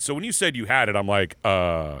seen it. So when you said you had it, I'm like,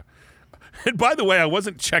 And by the way, I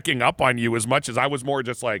wasn't checking up on you as much as I was more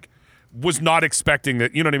just like, was not expecting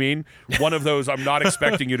that, you know what I mean? One of those, I'm not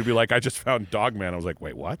expecting you to be like, I just found Dogman. I was like,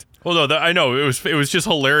 wait, what? Well, no, I know it was just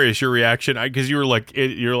hilarious, your reaction, because you were like,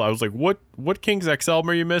 I was like, what King's X album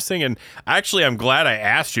are you missing? And actually, I'm glad I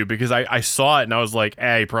asked you because I saw it and I was like,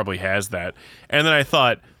 he probably has that. And then I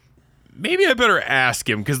thought maybe I better ask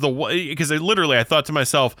him because I thought to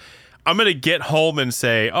myself, I'm gonna get home and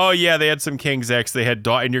say, oh yeah, they had some King's X, they had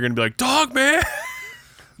and you're gonna be like, Dogman.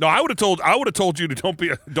 No, I would have told you to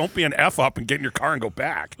don't be an F up and get in your car and go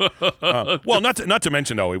back. Well, not to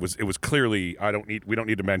mention though, it was clearly we don't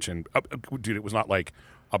need to mention, dude. It was not like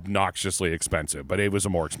obnoxiously expensive, but it was a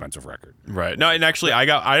more expensive record. Right. No, and actually, I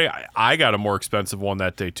got a more expensive one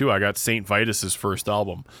that day too. I got Saint Vitus's first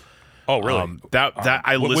album. Oh, really?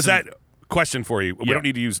 I listened. Was that? Question for you. We don't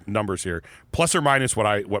need to use numbers here. Plus or minus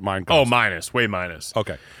what mine cost. Oh, minus. Way minus.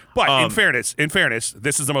 Okay. But in fairness,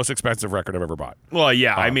 this is the most expensive record I've ever bought. Well,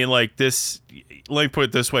 yeah. I mean, like this, let me put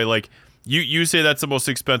it this way. Like you say that's the most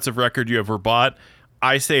expensive record you ever bought.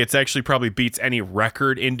 I say it's actually probably beats any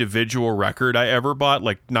individual record I ever bought,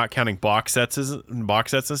 like not counting box sets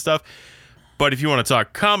and stuff. But if you want to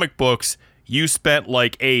talk comic books, you spent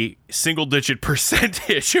like a single-digit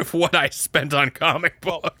percentage of what I spent on comic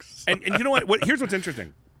books. And you know what? Here's what's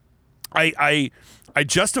interesting. I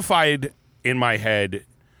justified in my head,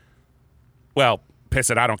 well, piss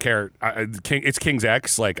it, I don't care. It's King's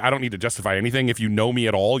X. Like, I don't need to justify anything. If you know me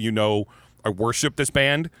at all, I worship this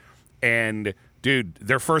band. And, dude,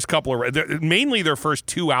 their first mainly their first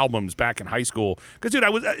 2 albums back in high school. Because, dude,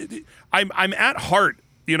 I'm at heart,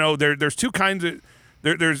 there's two kinds of...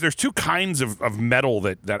 There's 2 kinds of metal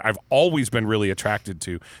that I've always been really attracted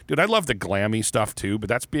to. Dude, I love the glammy stuff too, but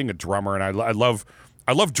that's being a drummer, and I love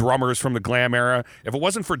drummers from the glam era. If it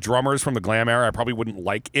wasn't for drummers from the glam era, I probably wouldn't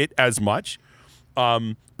like it as much.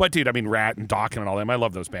 But dude, I mean Rat and Dokken and all them, I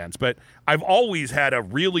love those bands. But I've always had a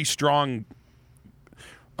really strong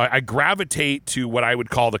I gravitate to what I would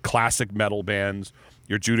call the classic metal bands.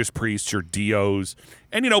 Your Judas Priest, your Dios,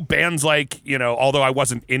 and bands like, although I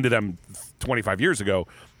wasn't into them 25 years ago,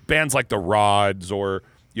 bands like the Rods or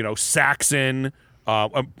Saxon.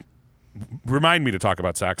 Remind me to talk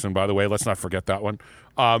about Saxon, by the way. Let's not forget that one.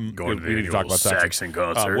 Going to the annual Saxon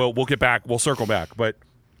concert. We'll get back. We'll circle back. But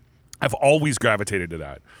I've always gravitated to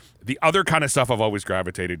that. The other kind of stuff I've always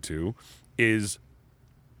gravitated to is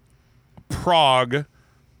prog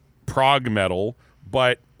metal,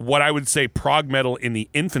 but what I would say prog metal in the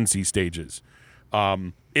infancy stages.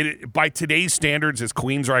 By today's standards, is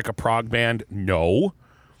Queensryche a prog band? No.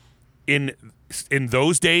 In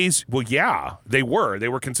those days, well, yeah, they were. They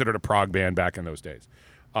were considered a prog band back in those days.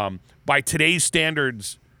 By today's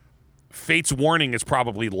standards, Fate's Warning is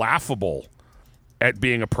probably laughable at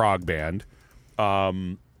being a prog band,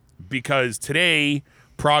 because today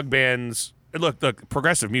prog bands look.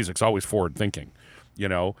 Progressive music's always forward thinking.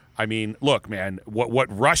 I mean, look, man, what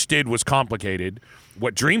Rush did was complicated.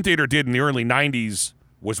 What Dream Theater did in the early 90s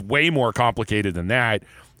was way more complicated than that.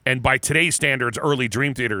 And by today's standards, early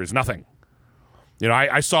Dream Theater is nothing.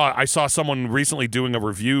 I saw someone recently doing a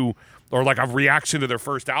review or like a reaction to their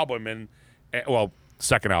first album and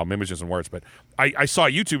second album, Images and Words. But I saw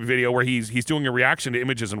a YouTube video where he's doing a reaction to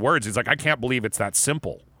Images and Words. He's like, I can't believe it's that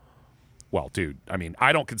simple. Well, dude, I mean,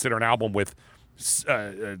 I don't consider an album with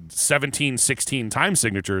 17, 16 time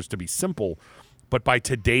signatures to be simple, but by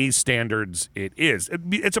today's standards, it is.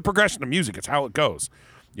 It's a progression of music. It's how it goes,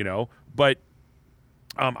 But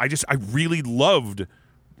I really loved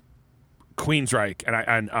Queensryche, and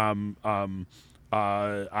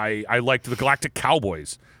I liked the Galactic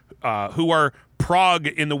Cowboys, who are prog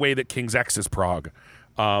in the way that King's X is prog.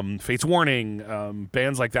 Fates Warning,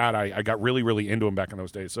 bands like that. I got really, really into them back in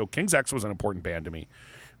those days. So King's X was an important band to me.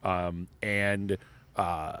 But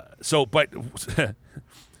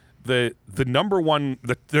the number one,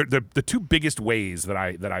 the two biggest ways that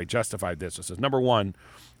I justified this is, number one,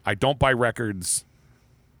 I don't buy records,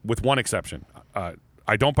 with one exception.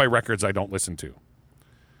 I don't buy records I don't listen to.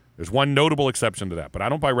 There's one notable exception to that, but I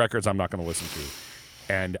don't buy records I'm not going to listen to.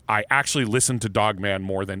 And I actually listen to Dogman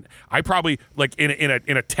more than I probably, like, in a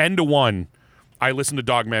 10-to-1, I listen to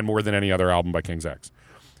Dogman more than any other album by King's X.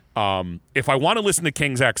 If I want to listen to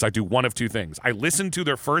King's X, I do one of two things. I listen to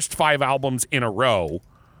their first 5 albums in a row,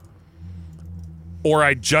 or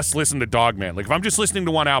I just listen to Dogman. Like, if I'm just listening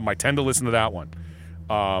to one album, I tend to listen to that one.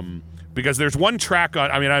 Because there's one track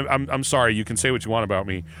on, I mean, I'm sorry, you can say what you want about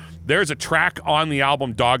me. There's a track on the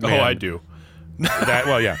album Dogman. Oh, I do.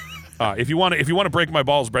 Well, yeah. If you want to break my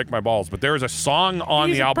balls, break my balls. But there is a song on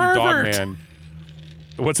He's the a album pervert. Dogman.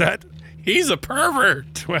 What's that? He's a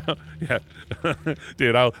pervert. Well, yeah,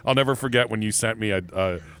 dude, I'll never forget when you sent me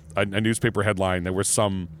a newspaper headline. There was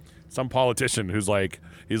some politician he's like,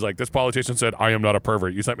 this politician said, "I am not a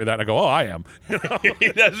pervert." You sent me that, and I go, "Oh, I am."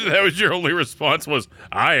 That was your only response was,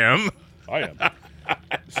 "I am." I am.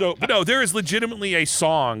 So, but no, there is legitimately a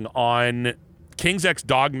song on King's X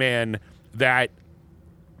Dogman that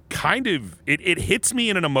kind of it hits me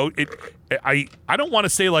in an I don't want to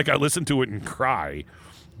say like I listen to it and cry,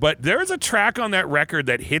 but there is a track on that record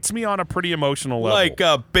that hits me on a pretty emotional level. Like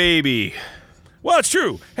a baby. Well, it's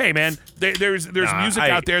true. Hey, man, there's music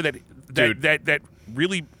out there that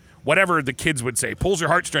really, whatever the kids would say, pulls your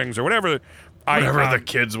heartstrings or whatever. Whatever the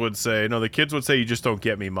kids would say. No, the kids would say, "You just don't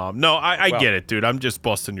get me, Mom." No, I get it, dude. I'm just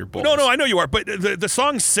busting your balls. No, I know you are. But the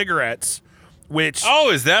song "Cigarettes," which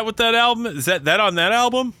is that what that album is? That on that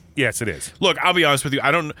album? Yes, it is. Look, I'll be honest with you.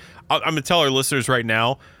 I'm gonna tell our listeners right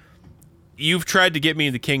now. You've tried to get me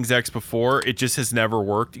into King's X before. It just has never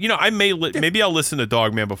worked. You know, maybe I'll listen to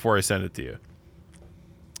Dogman before I send it to you.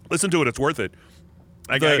 Listen to it; it's worth it.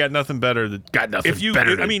 I got nothing better to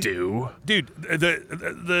do, dude.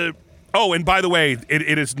 The oh, and by the way,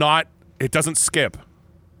 it is not. It doesn't skip.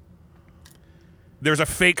 There's a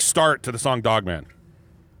fake start to the song Dogman.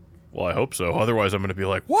 Well, I hope so. Otherwise, I'm going to be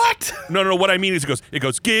like, what? No. What I mean is, it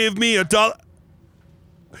goes, "Give me $1,"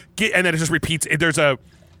 and then it just repeats. There's a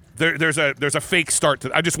fake start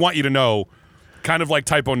to. I just want you to know, kind of like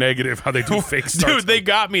Typo Negative, how they do fake starts. Dude, they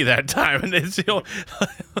got me that time, and it's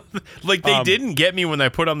like they didn't get me when I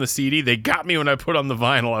put on the CD. They got me when I put on the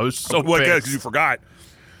vinyl. I was so pissed because you forgot.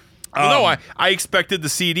 Well, no, I expected the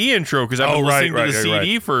CD intro because I've been listening to the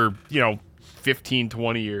CD for 15,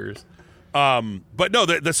 20 years. But no,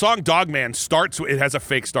 the song Dogman starts. It has a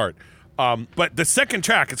fake start. But the second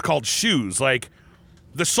track, it's called Shoes. Like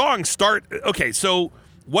the song start. Okay, so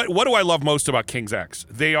what do I love most about King's X?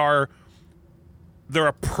 They're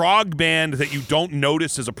a prog band that you don't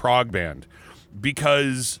notice as a prog band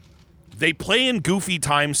because they play in goofy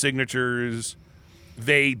time signatures.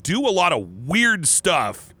 They do a lot of weird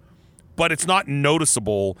stuff. But it's not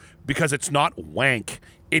noticeable because it's not wank.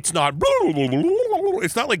 It's not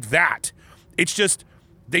like that. It's just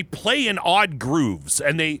they play in odd grooves,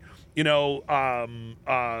 and they,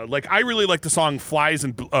 like I really like the song "Flies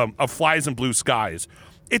and Blue Skies."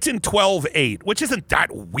 It's in 12/8, which isn't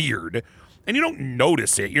that weird, and you don't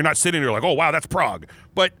notice it. You're not sitting there like, "Oh wow, that's prog."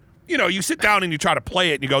 But you sit down and you try to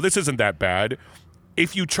play it, and you go, "This isn't that bad."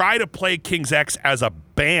 If you try to play King's X as a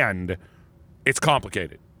band, it's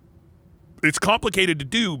complicated. It's complicated to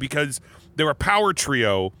do because they're a power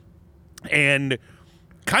trio, and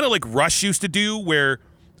kind of like Rush used to do, where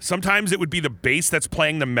sometimes it would be the bass that's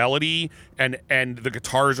playing the melody and the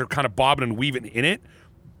guitars are kind of bobbing and weaving in it.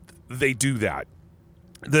 They do that.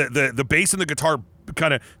 The bass and the guitar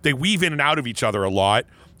kind of, they weave in and out of each other a lot,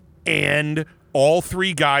 and all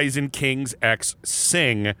 3 guys in King's X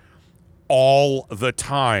sing all the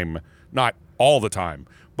time. Not all the time,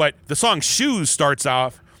 but the song Shoes starts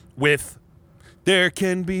off with "There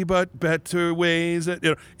can be but better ways."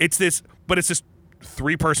 It's this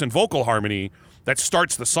 3-person vocal harmony that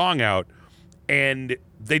starts the song out, and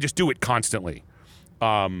they just do it constantly.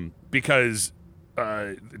 Because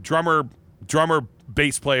drummer,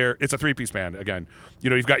 bass player, it's a 3-piece band again.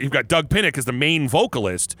 You've got Doug Pinnick as the main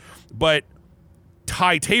vocalist, but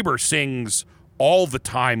Ty Tabor sings all the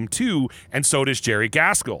time too, and so does Jerry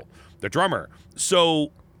Gaskell, the drummer.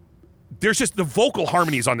 So there's just the vocal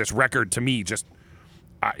harmonies on this record to me just,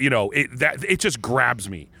 it just grabs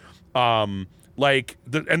me. Like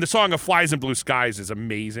the song of Flies in Blue Skies is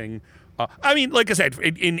amazing. I mean, like I said,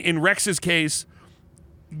 in Rex's case,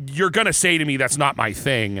 you're gonna say to me that's not my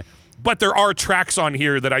thing, but there are tracks on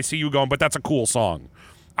here that I see you going, but that's a cool song.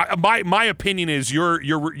 My opinion is your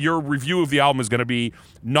review of the album is gonna be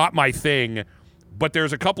not my thing, but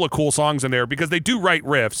there's a couple of cool songs in there because they do write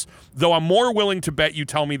riffs. Though I'm more willing to bet you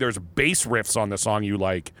tell me there's bass riffs on the song you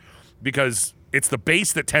like, because it's the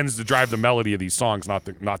bass that tends to drive the melody of these songs, not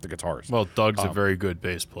the guitars. Well, Doug's a very good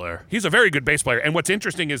bass player. He's a very good bass player, and what's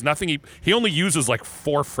interesting is he only uses like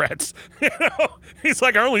 4 frets. He's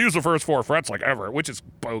like, I only use the first 4 frets like ever, which is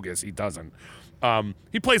bogus. He doesn't.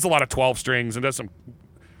 He plays a lot of 12 strings and does some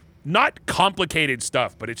not complicated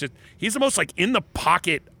stuff, but it's just he's the most like in the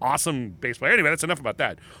pocket awesome bass player. Anyway, that's enough about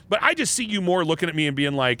that. But I just see you more looking at me and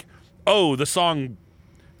being like, oh, the song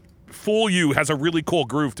Fool You has a really cool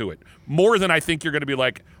groove to it, more than I think you're going to be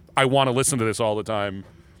like, I want to listen to this all the time.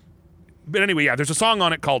 But anyway, yeah, there's a song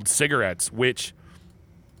on it called Cigarettes, which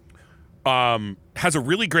has a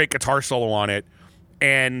really great guitar solo on it.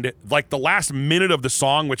 And like the last minute of the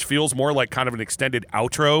song, which feels more like kind of an extended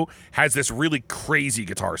outro, has this really crazy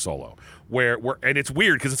guitar solo and it's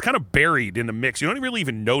weird because it's kind of buried in the mix. You don't really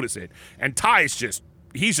even notice it. And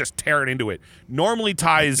he's just tearing into it. Normally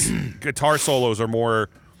Ty's guitar solos are more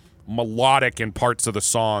melodic in parts of the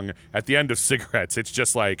song. At the end of Cigarettes, it's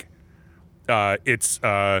just like it's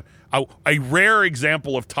a rare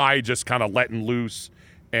example of Ty just kind of letting loose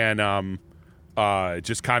and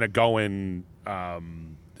just kind of going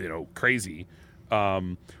crazy.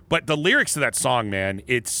 But the lyrics to that song, man,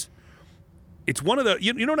 it's one of the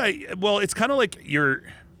you know what it's kind of like your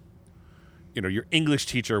English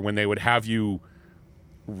teacher when they would have you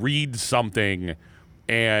read something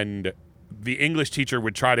and the English teacher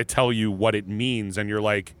would try to tell you what it means, and you're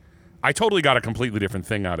like, I totally got a completely different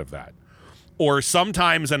thing out of that. Or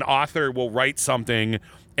sometimes an author will write something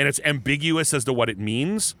and it's ambiguous as to what it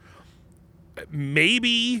means.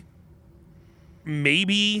 Maybe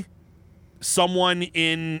someone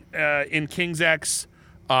in King's X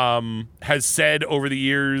has said over the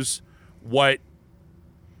years what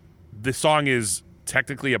the song is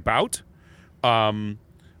technically about.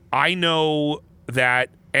 I know that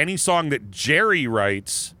any song that Jerry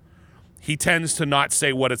writes, he tends to not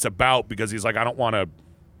say what it's about because he's like, I don't want to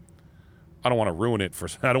ruin it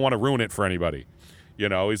for anybody.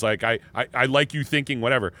 He's like, I like you thinking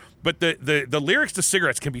whatever. But the lyrics to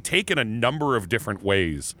Cigarettes can be taken a number of different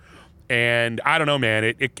ways. And I don't know, man,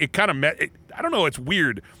 it kind of I don't know, it's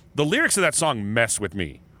weird. The lyrics of that song mess with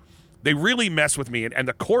me. They really mess with me. And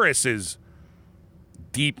the chorus is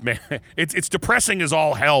deep, man. It's depressing as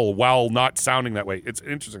all hell while not sounding that way. It's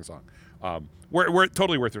an interesting song. We're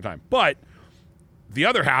totally worth your time. But the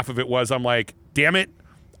other half of it was, I'm like, damn it,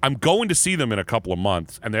 I'm going to see them in a couple of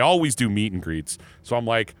months, and they always do meet and greets. So I'm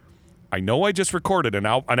like, I know I just recorded an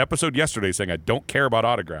episode yesterday saying I don't care about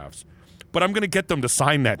autographs, but I'm going to get them to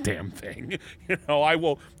sign that damn thing. I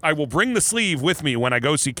will bring the sleeve with me when I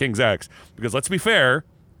go see King's X, because let's be fair,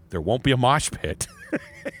 there won't be a mosh pit.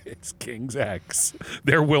 It's King's X.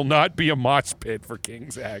 There will not be a mosh pit for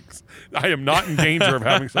King's X. I am not in danger of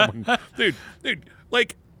having someone, dude,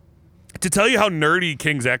 like, to tell you how nerdy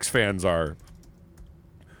King's X fans are.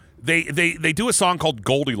 They do a song called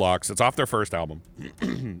Goldilocks. It's off their first album.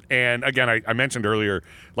 And again, I mentioned earlier,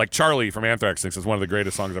 like Charlie from Anthrax thinks it's one of the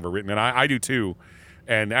greatest songs ever written, and I do too.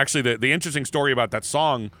 And actually, the interesting story about that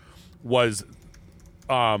song was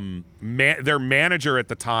their manager at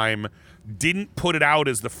the time didn't put it out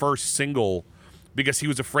as the first single because he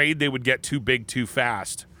was afraid they would get too big too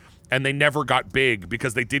fast. And they never got big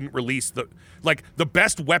because they didn't release the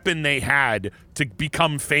best weapon they had to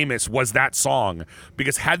become famous was that song.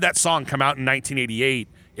 Because had that song come out in 1988,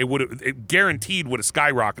 it guaranteed would have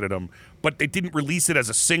skyrocketed them. But they didn't release it as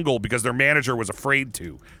a single because their manager was afraid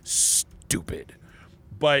to. Stupid.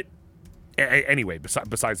 But anyway,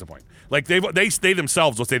 besides the point. Like they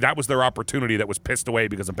themselves will say that was their opportunity that was pissed away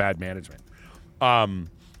because of bad management.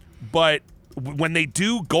 But when they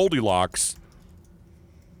do Goldilocks,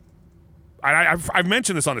 I've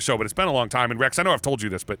mentioned this on the show, but it's been a long time. And Rex, I know I've told you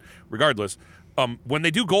this, but regardless, when they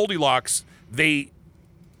do Goldilocks,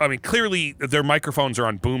 clearly their microphones are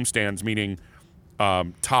on boom stands, meaning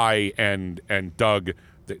Ty and Doug,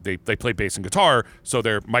 they play bass and guitar, so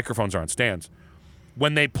their microphones are on stands.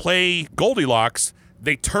 When they play Goldilocks,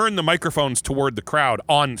 they turn the microphones toward the crowd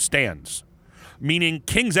on stands, meaning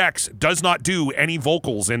King's X does not do any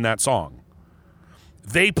vocals in that song.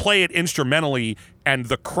 They play it instrumentally, and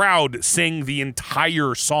the crowd sing the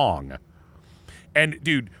entire song. And,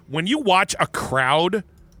 dude, when you watch a crowd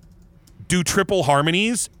do triple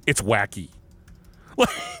harmonies, it's wacky. Like,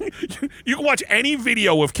 you can watch any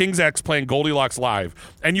video of King's X playing Goldilocks live,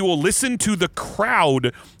 and you will listen to the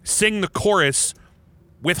crowd sing the chorus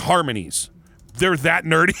with harmonies. They're that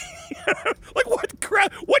nerdy. Like,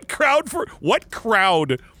 what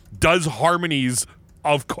crowd does harmonies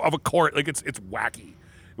of a chorus? Like, it's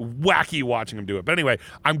wacky watching them do it. But anyway,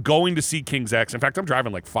 I'm going to see King's X. In fact, I'm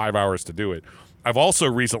driving like 5 hours to do it. I've also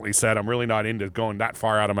recently said I'm really not into going that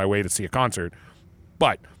far out of my way to see a concert,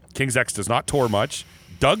 but King's X does not tour much.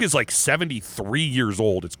 Doug is like 73 years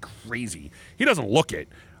old. It's crazy. He doesn't look it.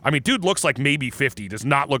 I mean, dude looks like maybe 50. Does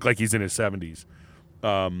not look like he's in his 70s.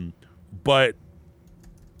 But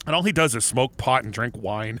and all he does is smoke pot and drink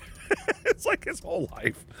wine. It's like his whole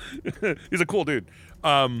life. He's a cool dude.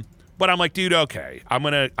 But I'm like, dude, okay. I'm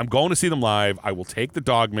going to see them live. I will take the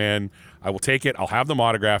Dogman. I will take it. I'll have them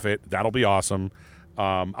autograph it. That'll be awesome.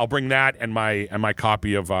 I'll bring that and my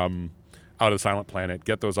copy of Out of the Silent Planet.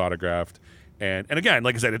 Get those autographed. And again,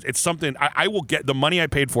 like I said, it's something I will get the money I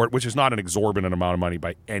paid for it, which is not an exorbitant amount of money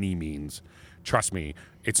by any means. Trust me,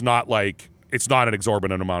 it's not an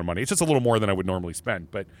exorbitant amount of money. It's just a little more than I would normally spend.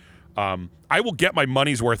 But I will get my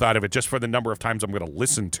money's worth out of it just for the number of times I'm going to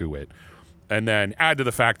listen to it. And then add to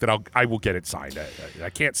the fact that I will get it signed. I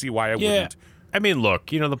can't see why I wouldn't. I mean, look,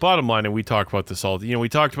 the bottom line, and we talk about this all, we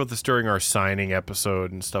talked about this during our signing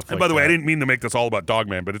episode and stuff like that. And by the way, I didn't mean to make this all about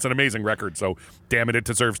Dogman, but it's an amazing record, so damn it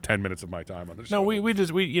deserves 10 minutes of my time on this show. No,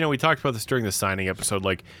 we talked about this during the signing episode.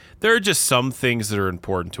 Like, there are just some things that are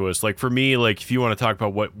important to us. Like, for me, like, if you want to talk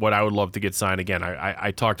about what I would love to get signed again,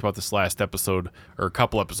 I talked about this last episode, or a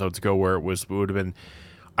couple episodes ago, where it would have been,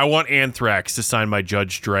 I want Anthrax to sign my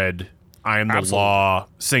Judge Dredd I Am the Law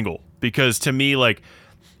single, because to me, like,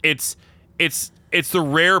 it's the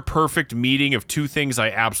rare perfect meeting of two things I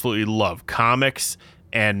absolutely love: comics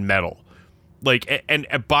and metal. Like, and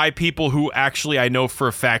by people who actually I know for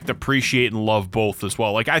a fact appreciate and love both as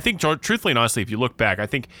well. Like, I think, truthfully and honestly, if you look back, I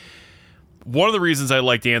think one of the reasons I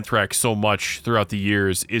liked Anthrax so much throughout the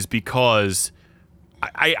years is because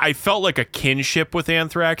I felt like a kinship with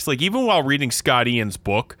Anthrax. Like, even while reading Scott Ian's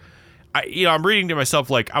book, I'm reading to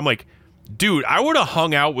myself, like, I'm like, dude, I would have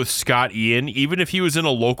hung out with Scott Ian even if he was in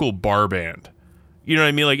a local bar band. You know what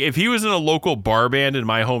I mean? Like, if he was in a local bar band in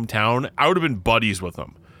my hometown, I would have been buddies with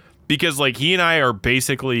him, because, like, he and I are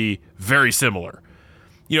basically very similar.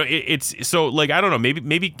 It's so, like, I don't know,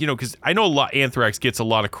 maybe because I know Anthrax gets a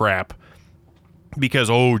lot of crap because,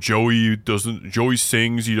 Joey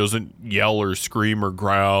sings, he doesn't yell or scream or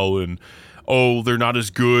growl, and they're not as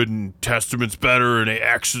good, and Testament's better, and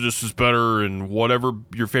Exodus is better, and whatever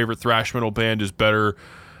your favorite thrash metal band is better.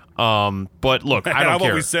 But look, I don't I've care.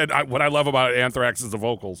 always said what I love about Anthrax is the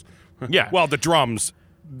vocals. Yeah. Well, the drums.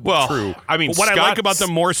 Well, true. I mean, but what I like about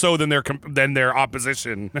them more so than their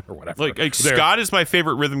opposition or whatever. Like Scott is my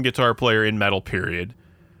favorite rhythm guitar player in metal, period.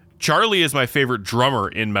 Charlie is my favorite drummer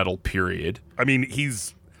in metal, period. I mean,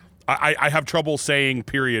 I have trouble saying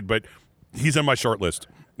period, but he's on my short list.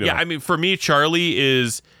 Yeah, I mean, for me, Charlie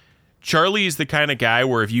is the kind of guy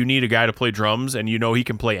where if you need a guy to play drums and he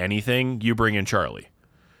can play anything, you bring in Charlie.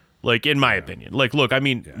 Like, in my opinion. Like, look, I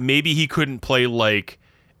mean, maybe he couldn't play, like,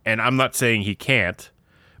 and I'm not saying he can't,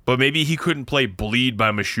 but maybe he couldn't play Bleed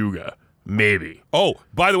by Meshuggah. Maybe. Oh,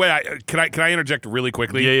 by the way, can I interject really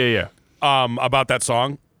quickly? Yeah. About that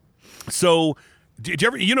song. So, did you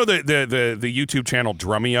ever, the YouTube channel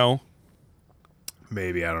Drumeo?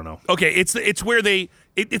 Maybe, I don't know. Okay, it's where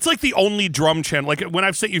it's like the only drum channel. Like, when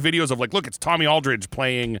I've sent you videos of, like, look, it's Tommy Aldridge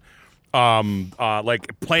playing, Probably.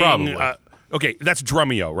 Okay, that's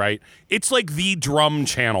Drumeo, right? It's like the drum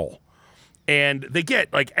channel. And they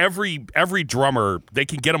get, like, every drummer, they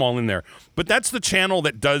can get them all in there. But that's the channel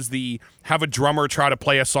that does have a drummer try to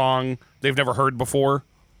play a song they've never heard before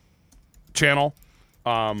channel.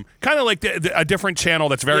 Kind of like a different channel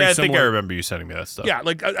that's very similar. I think I remember you sending me that stuff. Yeah,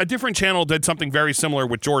 like a different channel did something very similar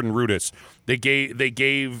with Jordan Rudess. They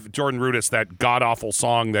gave Jordan Rudess that god-awful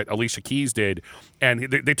song that Alicia Keys did, and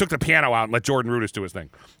they took the piano out and let Jordan Rudess do his thing.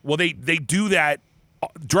 Well, they do that.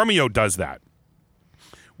 Drumeo does that.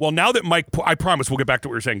 Well, now that I promise we'll get back to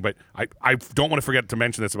what we were saying, but I don't want to forget to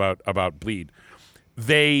mention this about Bleed.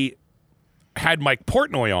 They had Mike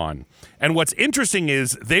Portnoy on, and what's interesting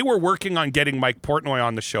is they were working on getting Mike Portnoy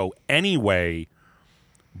on the show anyway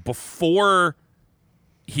before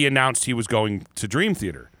he announced he was going to Dream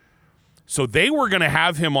Theater. So they were going to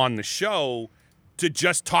have him on the show to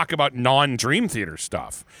just talk about non-Dream Theater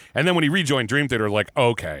stuff. And then when he rejoined Dream Theater, like,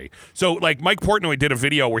 okay. So, like, Mike Portnoy did a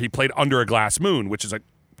video where he played Under a Glass Moon, which is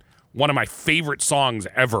one of my favorite songs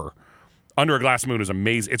ever. Under a Glass Moon is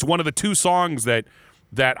amazing. It's one of the two songs that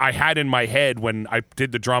I had in my head when I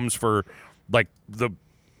did the drums for, like, the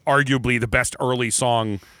arguably the best early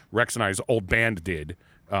song Rex and I's old band did.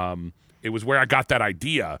 It was where I got that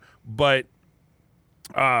idea. But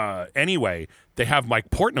anyway, they have Mike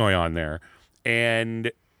Portnoy on there,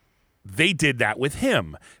 and they did that with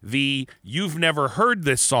him. You've never heard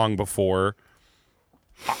this song before.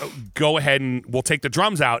 Go ahead and we'll take the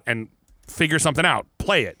drums out and figure something out.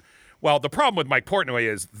 Play it. Well, the problem with Mike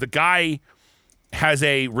Portnoy is the guy has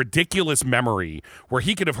a ridiculous memory where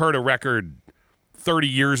he could have heard a record 30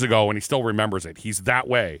 years ago and he still remembers it. He's that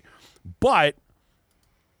way. But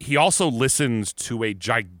he also listens to a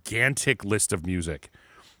gigantic list of music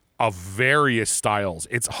of various styles.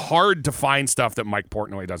 It's hard to find stuff that Mike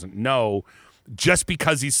Portnoy doesn't know just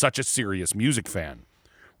because he's such a serious music fan.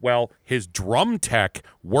 Well, his drum tech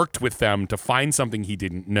worked with them to find something he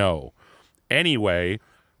didn't know. Anyway,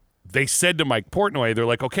 they said to Mike Portnoy, they're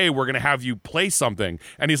like, okay, we're gonna have you play something,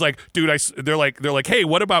 and he's like, dude, they're like, hey,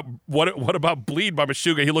 what about Bleed by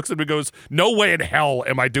Meshuggah? He looks at him and goes, no way in hell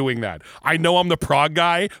am I doing that. I know I'm the prog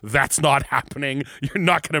guy. That's not happening. You're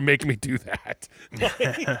not gonna make me do that.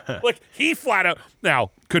 like he flat out. Now,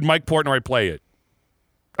 could Mike Portnoy play it?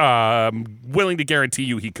 Willing to guarantee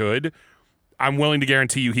you he could. I'm willing to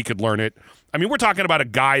guarantee you he could learn it. I mean, we're talking about a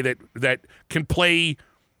guy that can play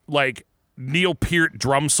like Neil Peart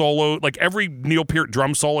drum solo, like every Neil Peart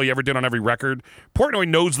drum solo he ever did on every record. Portnoy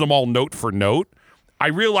knows them all note for note. I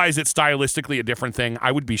realize it's stylistically a different thing.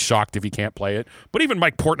 I would be shocked if he can't play it. But even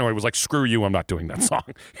Mike Portnoy was like, screw you, I'm not doing that song.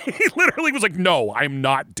 He literally was like, no, I'm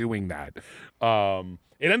not doing that.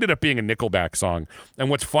 It ended up being a Nickelback song. And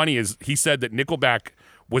what's funny is he said that Nickelback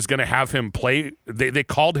was going to have him play. They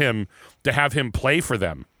called him to have him play for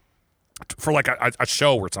them for like a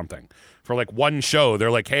show or something. For like one show,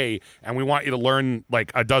 they're like, hey, and we want you to learn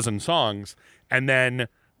like a dozen songs. And then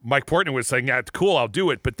Mike Portnoy was saying, yeah, it's cool, I'll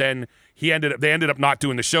do it. But then they ended up not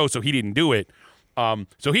doing the show, so he didn't do it.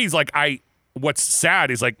 So he's like, what's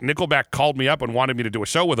sad is like Nickelback called me up and wanted me to do a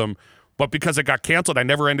show with him, but because it got canceled, I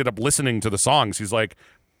never ended up listening to the songs. He's like,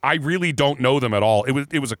 I really don't know them at all.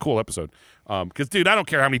 It was a cool episode. Because, dude, I don't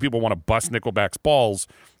care how many people want to bust Nickelback's balls.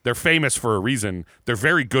 They're famous for a reason. They're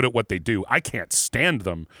very good at what they do. I can't stand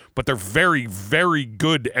them, but they're very, very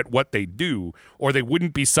good at what they do, or they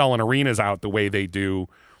wouldn't be selling arenas out the way they do,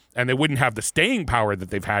 and they wouldn't have the staying power that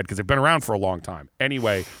they've had because they've been around for a long time.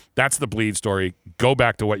 Anyway, that's the Bleed story. Go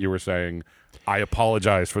back to what you were saying. I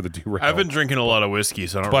apologize for the derail. I've been drinking a lot of whiskey,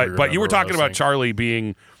 so I don't really But you were talking about saying. Charlie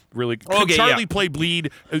being really... Could Charlie play Bleed?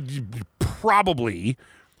 Probably.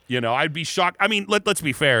 You know, I'd be shocked. I mean, let's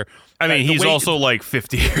be fair. I mean, he's also like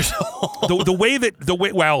 50 years old. the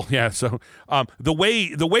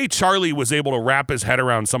way Charlie was able to wrap his head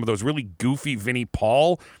around some of those really goofy Vinnie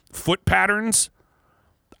Paul foot patterns,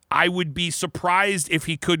 I would be surprised if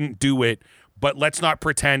he couldn't do it. But let's not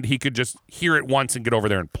pretend he could just hear it once and get over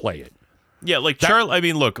there and play it. Yeah, like Charlie. I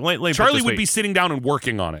mean, look, Charlie would be sitting down and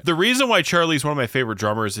working on it. The reason why Charlie's one of my favorite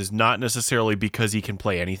drummers is not necessarily because he can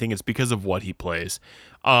play anything; it's because of what he plays.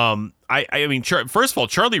 I mean, first of all,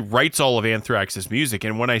 Charlie writes all of Anthrax's music,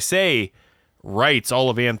 and when I say writes all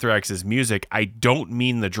of Anthrax's music, I don't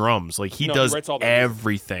mean the drums. Like he does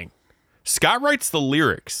everything. Scott writes the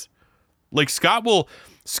lyrics. Like Scott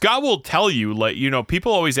will tell you, like, you know,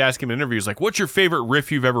 people always ask him in interviews, like, "What's your favorite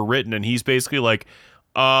riff you've ever written?" And he's basically like,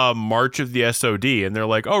 March of the SOD, and they're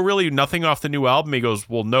like, oh, really, nothing off the new album? He goes,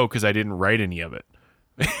 well, no, because I didn't write any of it.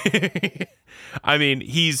 I mean,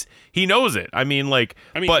 he knows it. I mean,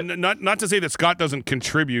 but not to say that Scott doesn't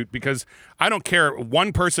contribute, because I don't care.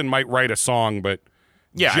 One person might write a song, but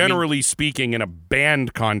generally speaking, in a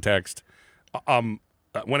band context, when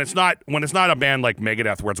it's not a band like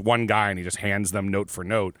Megadeth where it's one guy and he just hands them note for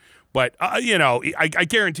note. But, you know, I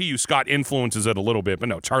guarantee you Scott influences it a little bit. But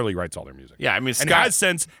no, Charlie writes all their music. Yeah, I mean, Scott...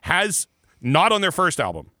 And has not on their first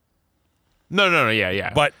album. No,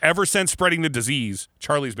 yeah. But ever since Spreading the Disease,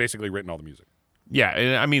 Charlie's basically written all the music. Yeah,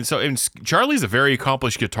 and I mean, Charlie's a very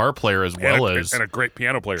accomplished guitar player as well as... And a great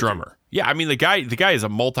piano player. Drummer. Too. Yeah, I mean, the guy is a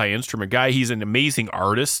multi-instrument guy. He's an amazing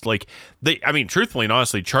artist. I mean, truthfully and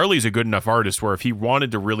honestly, Charlie's a good enough artist where if he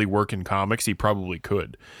wanted to really work in comics, he probably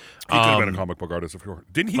could. He could have been a comic book artist if he were.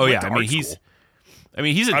 Didn't he? Oh yeah, he's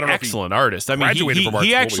an excellent artist. I mean,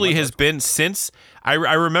 he actually has been since. I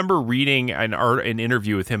remember reading an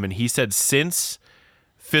interview with him, and he said since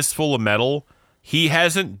Fistful of Metal, he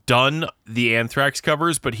hasn't done the Anthrax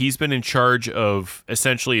covers, but he's been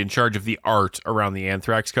essentially in charge of the art around the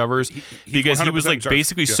Anthrax covers because he was like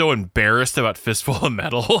basically so embarrassed about Fistful of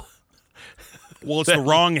Metal. Well, it's the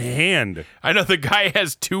wrong hand. I know the guy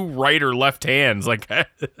has two right or left hands. Like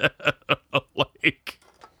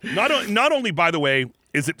not only, by the way,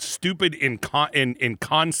 is it stupid in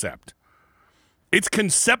concept. It's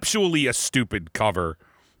conceptually a stupid cover,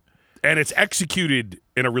 and it's executed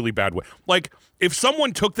in a really bad way. Like, if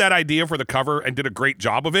someone took that idea for the cover and did a great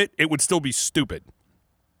job of it, it would still be stupid.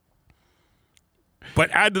 But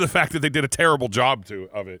add to the fact that they did a terrible job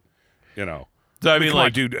of it, you know. So, I mean,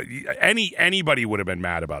 like, dude, anybody would have been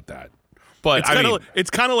mad about that. But it's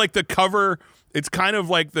kind of like the cover. It's kind of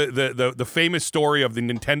like the famous story of the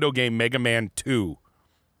Nintendo game Mega Man 2.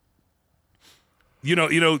 You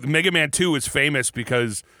know, Mega Man 2 is famous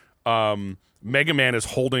because Mega Man is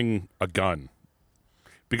holding a gun.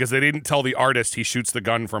 Because they didn't tell the artist he shoots the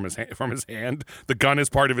gun from his hand. The gun is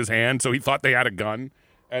part of his hand, so he thought they had a gun.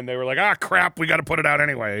 And they were like, crap, we got to put it out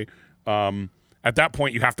anyway. At that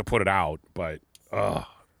point, you have to put it out. But,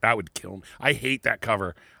 that would kill me. I hate that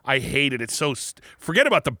cover. I hate it. It's so... forget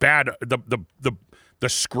about the bad... The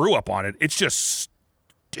screw-up on it. It's just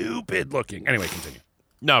stupid looking. Anyway, continue.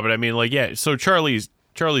 No, but I mean, like, yeah, so Charlie's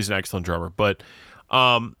an excellent drummer. But,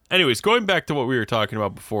 anyways, going back to what we were talking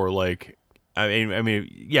about before, like... I mean,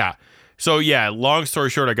 yeah. So, yeah, long story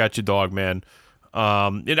short, I got you, dog, man.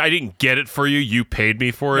 I didn't get it for you. You paid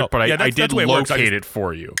me for it, but I did locate it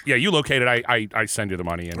for you. Yeah, you located it. I send you the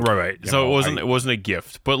money. And, right. So it wasn't a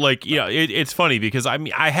gift. But, like, you know, it's funny because, I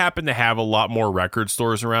mean, I happen to have a lot more record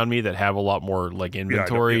stores around me that have a lot more, like,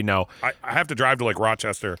 inventory. Yeah, now, I have to drive to, like,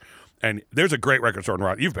 Rochester. And there's a great record store in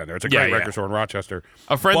Rochester. You've been there. It's a great record store in Rochester.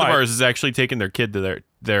 A friend of ours is actually taking their kid to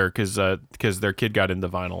there because their kid got into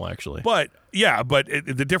vinyl, actually. But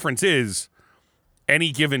the difference is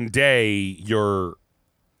any given day you've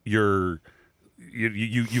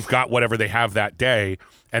got whatever they have that day,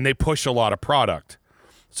 and they push a lot of product.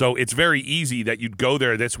 So it's very easy that you'd go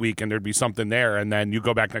there this week and there'd be something there, and then you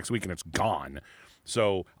go back next week and it's gone.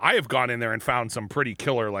 So I have gone in there and found some pretty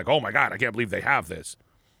killer, like, oh my God, I can't believe they have this.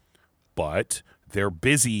 But they're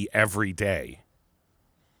busy every day.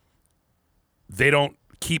 They don't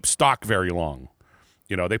keep stock very long.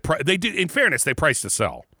 You know, they do. In fairness, they price to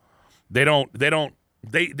sell. They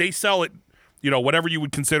sell it. You know, whatever you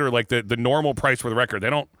would consider like the normal price for the record.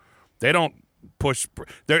 They don't push.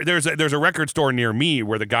 There's a record store near me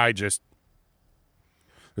where the guy just.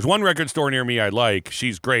 There's one record store near me I like.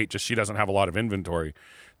 She's great. Just she doesn't have a lot of inventory.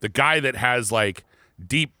 The guy that has like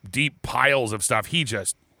deep piles of stuff.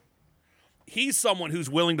 He's someone who's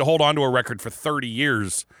willing to hold on to a record for 30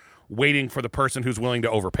 years, waiting for the person who's willing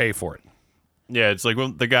to overpay for it. Yeah, it's like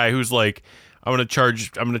the guy who's like, I'm gonna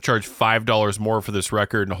charge $5 more for this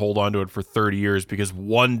record and hold on to it for 30 years because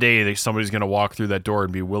one day somebody's gonna walk through that door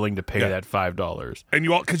and be willing to pay that $5. And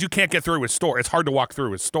because you can't get through his store, it's hard to walk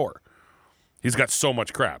through his store. He's got so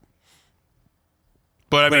much crap.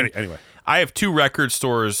 But anyway, I have two record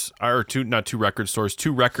stores, two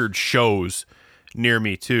record shows near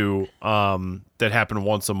me too, that happen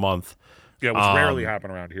once a month. Yeah, which rarely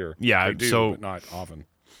happen around here. Yeah, they do, but not often.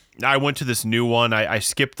 I went to this new one. I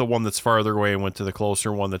skipped the one that's farther away and went to the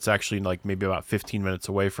closer one that's actually like maybe about 15 minutes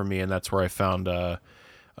away from me, and that's where I found a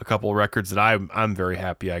couple of records that I'm very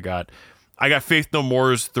happy I got. I got Faith No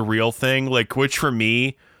More's The Real Thing, like, which for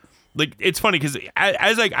me, like, it's funny because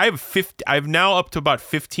I've now up to about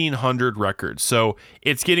 1,500 records, so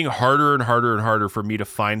it's getting harder and harder and harder for me to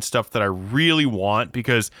find stuff that I really want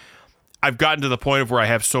because I've gotten to the point of where I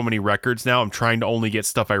have so many records now. I'm trying to only get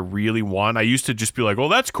stuff I really want. I used to just be like, "Oh,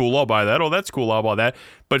 that's cool, I'll buy that. Oh, that's cool, I'll buy that."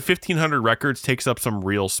 But 1,500 records takes up some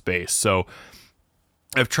real space, so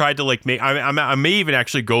I've tried to like I may even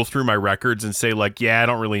actually go through my records and say like, yeah, I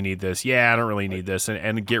don't really need this. Yeah, I don't really need this,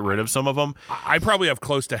 and get rid of some of them. I probably have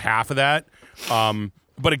close to half of that.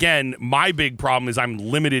 But again, my big problem is I'm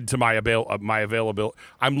limited to my availability.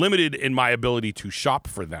 I'm limited in my ability to shop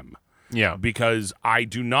for them. Yeah, because I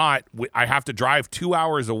do not. I have to drive 2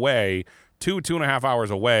 hours away, 2.5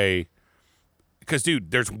 hours away. Because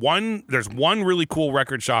dude, there's one really cool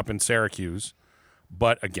record shop in Syracuse,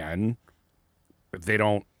 but again, they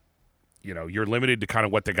don't, you know, you're limited to kind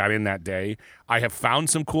of what they got in that day. I have found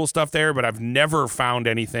some cool stuff there, but I've never found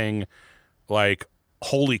anything like,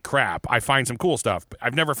 holy crap. I find some cool stuff, but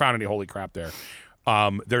I've never found any holy crap there.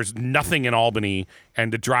 There's nothing in Albany,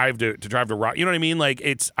 and to drive to Rock, you know what I mean? Like,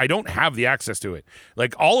 I don't have the access to it.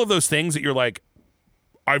 Like, all of those things that you're like,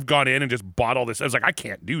 I've gone in and just bought all this. I was like, I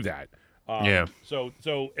can't do that. Yeah. So,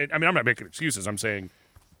 I mean, I'm not making excuses. I'm saying,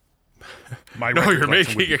 no, you're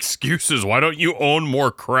making excuses. Why don't you own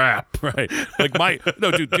more crap? Right. Like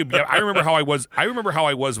dude. Yeah, I remember how I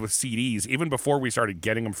was with CDs even before we started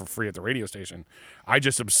getting them for free at the radio station. I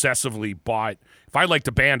just obsessively bought. If I liked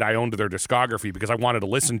a band, I owned their discography because I wanted to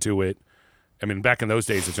listen to it. I mean, back in those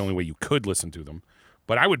days, it's the only way you could listen to them.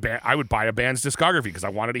 but I would buy a band's discography because I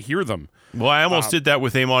wanted to hear them. Well, I almost did that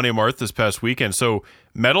with Amon Amarth this past weekend. So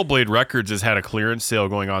Metal Blade Records has had a clearance sale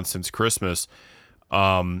going on since Christmas.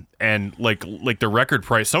 And like the record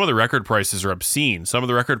price, some of the record prices are obscene. Some of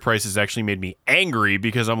the record prices actually made me angry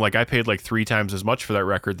because I'm like, I paid like 3 times as much for that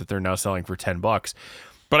record that they're now selling for $10.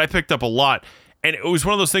 But I picked up a lot. And it was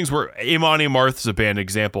one of those things where Amon Amarth is a band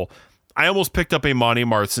example. I almost picked up Amon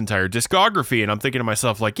Amarth's entire discography, and I'm thinking to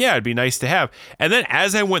myself, like, yeah, it'd be nice to have. And then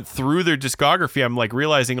as I went through their discography, I'm like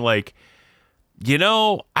realizing, like, you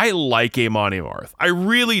know, I like Amon Amarth. I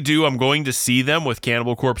really do. I'm going to see them with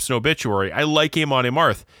Cannibal Corpse and Obituary. I like Amon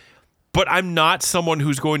Amarth. But I'm not someone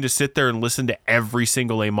who's going to sit there and listen to every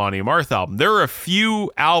single Amon Amarth album. There are a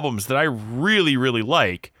few albums that I really, really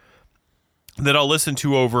like that I'll listen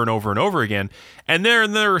to over and over and over again. And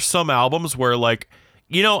there are some albums where, like,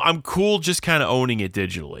 you know, I'm cool just kind of owning it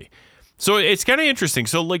digitally. So it's kind of interesting.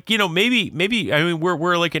 So, like, you know, maybe I mean,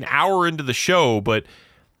 we're like an hour into the show, but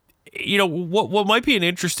you know, what might be an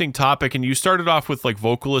interesting topic, and you started off with like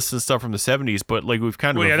vocalists and stuff from the 70s, but like we've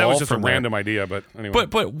kind of that was just a from random idea, but anyway.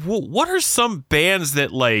 But what are some bands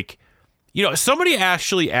that, like, you know, somebody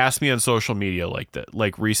actually asked me on social media like that,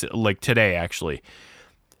 like recent, like today actually.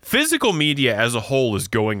 Physical media as a whole is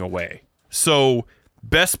going away. So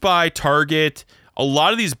Best Buy, Target, a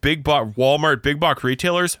lot of these Walmart, big box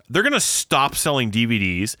retailers, they're going to stop selling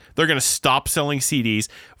DVDs. They're going to stop selling CDs.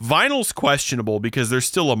 Vinyl's questionable because there's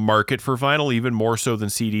still a market for vinyl, even more so than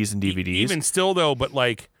CDs and DVDs. Even still, though, but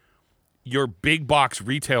like your big box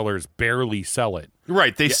retailers barely sell it.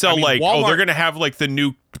 Right. They sell Walmart, they're going to have like the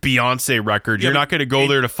new Beyonce record. You're not going to go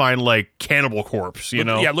there to find like Cannibal Corpse, you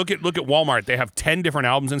know? Yeah, look at Walmart. They have 10 different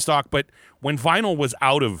albums in stock, but when vinyl was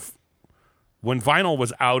out of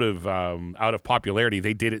popularity,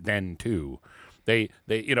 they did it then too. They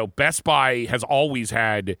you know, Best Buy has always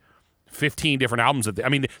had 15 different albums I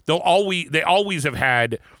mean, they always have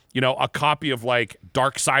had, you know, a copy of like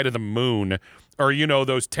Dark Side of the Moon, or, you know,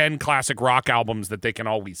 those 10 classic rock albums that they can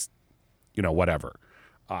always, you know, whatever.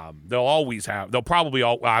 They'll probably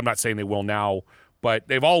I'm not saying they will now, but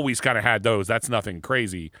they've always kind of had those. That's nothing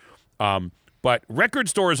crazy. But record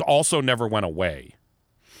stores also never went away.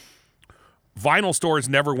 Vinyl stores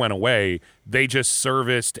never went away. They just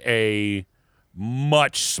serviced a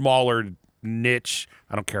much smaller niche.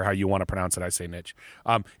 I don't care how you want to pronounce it. I say niche.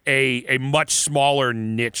 A much smaller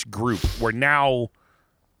niche group where now,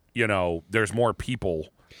 you know, there's more people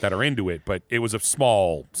that are into it, but it was a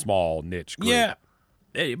small niche group. Yeah.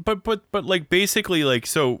 But like basically like,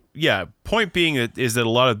 so yeah, point being is that a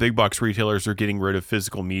lot of big box retailers are getting rid of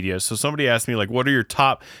physical media. So somebody asked me like, what are your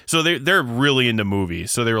top, so they're really into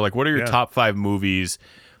movies. So they were like, what are your top 5 movies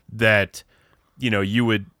that, you know, you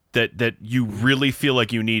would, that you really feel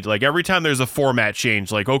like you need, like every time there's a format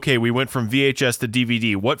change, like, okay, we went from VHS to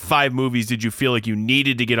DVD. What 5 movies did you feel like you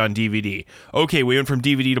needed to get on DVD? Okay, we went from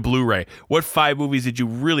DVD to Blu-ray. What 5 movies did you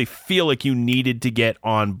really feel like you needed to get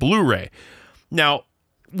on Blu-ray? Now,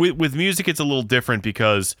 with music, it's a little different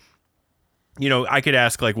because, you know, I could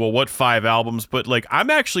ask like, well, what 5 albums? But like, I'm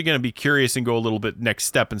actually going to be curious and go a little bit next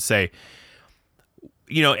step and say,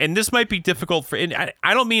 you know, and this might be difficult for, and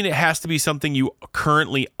I don't mean it has to be something you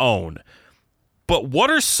currently own, but what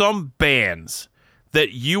are some bands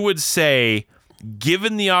that you would say,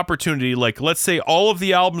 given the opportunity, like let's say all of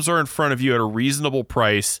the albums are in front of you at a reasonable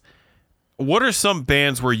price, what are some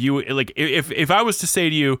bands where you, like, if I was to say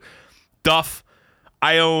to you, Duff,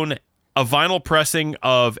 I own a vinyl pressing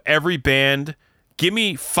of every band. Give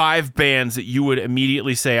me 5 bands that you would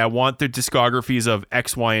immediately say, I want their discographies of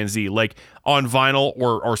X, Y, and Z, like on vinyl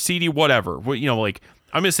or CD, whatever. You know, like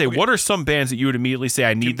I'm going to say, what are some bands that you would immediately say,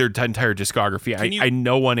 I need their entire discography? I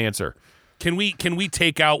know one answer. Can we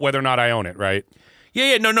take out whether or not I own it, right?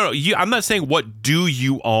 Yeah, no. I'm not saying what do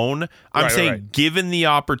you own. I'm saying given the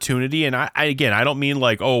opportunity, and I don't mean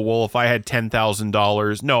like, oh, well, if I had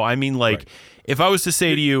 $10,000. No, I mean like, if I was to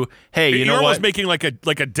say to you, hey, you know what? You're almost making like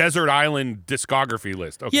a desert island discography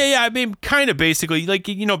list. Okay. Yeah. I mean, kind of basically, like,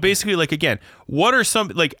 you know, basically like, again, what are some,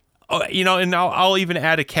 like, you know, and I'll even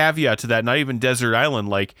add a caveat to that, not even desert island.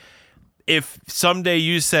 Like, if someday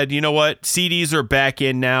you said, you know what, CDs are back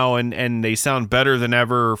in now and they sound better than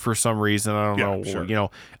ever for some reason, I don't know, sure. You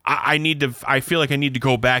know, I feel like I need to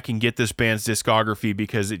go back and get this band's discography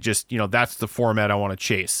because it just, you know, that's the format I want to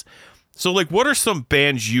chase. So, like, what are some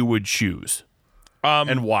bands you would choose?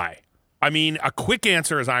 And why? I mean, a quick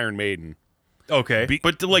answer is Iron Maiden. Okay.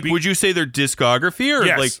 But, like, would you say their discography or,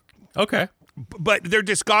 yes. like, okay. But their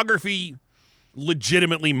discography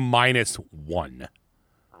legitimately -1.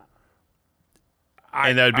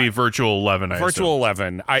 And that would be Virtual 11, Virtual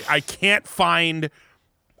 11. I can't find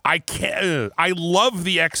I can't. I love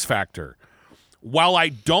the X Factor. While I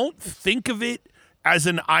don't think of it as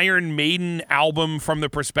an Iron Maiden album from the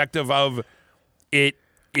perspective of it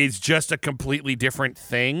is just a completely different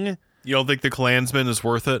thing. You don't think the Klansman is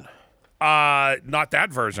worth it? Not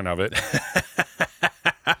that version of it.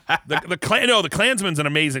 the Klansman's an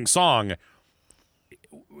amazing song.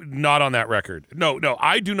 Not on that record. No,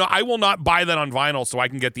 I do not. I will not buy that on vinyl so I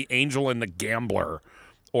can get The Angel and the Gambler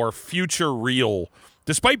or Future Real.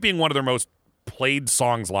 Despite being one of their most played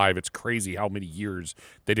songs live, it's crazy how many years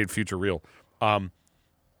they did Future Real.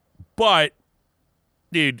 But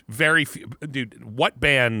dude, very few. Dude, what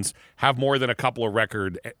bands have more than a couple of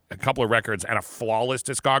records and a flawless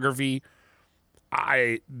discography?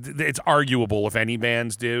 It's arguable if any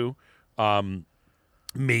bands do.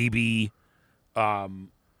 Maybe.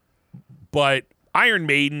 But Iron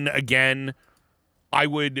Maiden, again, I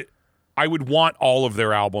would want all of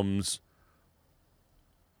their albums.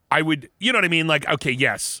 I would, you know what I mean? Like, okay,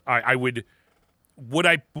 yes, I would. Would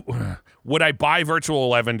I buy Virtual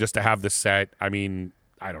 11 just to have the set? I mean,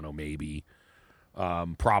 I don't know, maybe,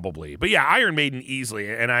 probably. But yeah, Iron Maiden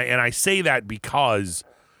easily, and I say that because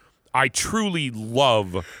I truly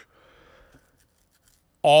love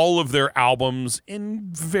all of their albums in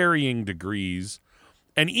varying degrees,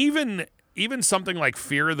 and even something like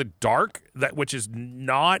Fear of the Dark, which is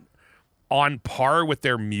not on par with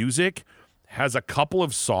their music, has a couple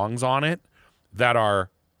of songs on it that are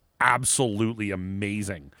absolutely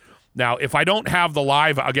amazing. Now, if I don't have the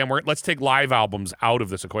live, again, let's take live albums out of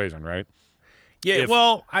this equation, right? Yeah,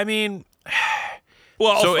 I mean,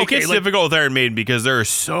 so it gets difficult with Iron Maiden because there are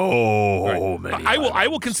so many. I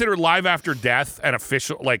will consider Live After Death an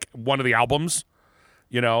official, like, one of the albums,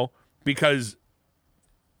 because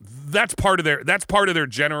that's part of their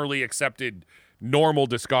generally accepted normal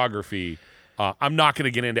discography. I'm not going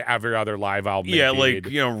to get into every other live album. Yeah, like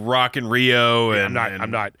Rock in Rio, and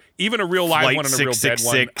I'm not even a real live Flight one and a real dead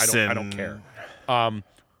one. I don't care.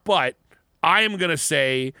 But I am going to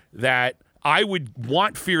say that I would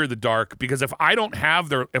want Fear of the Dark because if I don't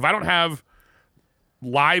have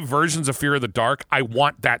live versions of Fear of the Dark, I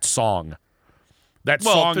want that song.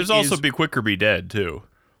 There's also Be Quick or Be Dead too.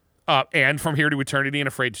 And From Here to Eternity and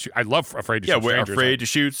Afraid to Shoot. I love Afraid to Shoot Strangers. We're afraid to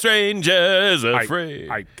shoot strangers.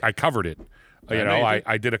 Afraid. I covered it.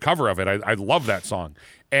 I did a cover of it. I love that song.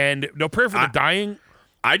 And No Prayer for the Dying.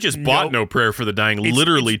 I just bought No Prayer for the Dying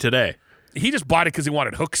literally today. He just bought it because he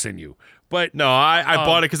wanted hooks in you. But no, I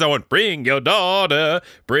bought it because I went, bring your daughter,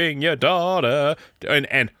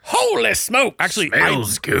 and holy smoke, actually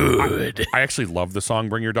smells good. I actually love the song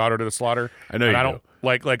 "Bring Your Daughter to the Slaughter." I know you don't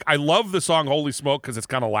like. I love the song "Holy Smoke" because it's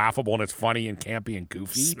kind of laughable and it's funny and campy and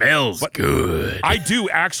goofy. Smells good. I do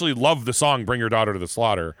actually love the song "Bring Your Daughter to the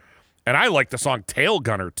Slaughter," and I like the song "Tail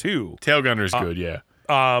Gunner" too. Tail Gunner's good, yeah.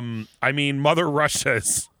 I mean, Mother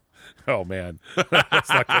Russia's. Oh man, let's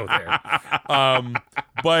not go there.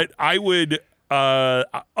 But I would.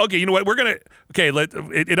 Okay, you know what?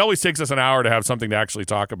 It always takes us an hour to have something to actually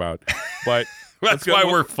talk about, but that's why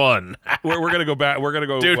we're fun. We're gonna go back. We're gonna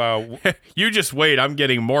go. Dude, you just wait. I'm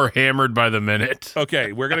getting more hammered by the minute.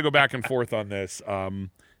 Okay, we're gonna go back and forth on this. Hey,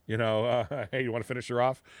 you want to finish her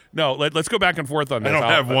off? No, let's go back and forth on this. I don't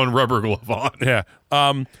have one rubber glove on. Yeah.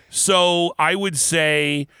 So I would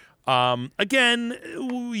say. Again,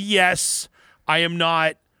 yes, I am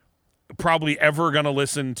not probably ever going to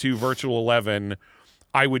listen to Virtual 11.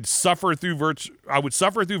 I would suffer through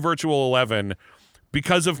Virtual 11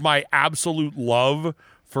 because of my absolute love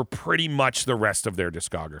for pretty much the rest of their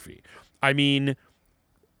discography. I mean,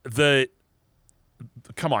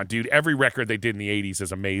 come on, dude, every record they did in the 80s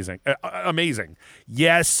is amazing. Amazing.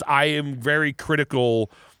 Yes, I am very critical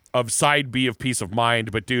of side B of Peace of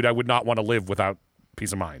Mind, but dude, I would not want to live without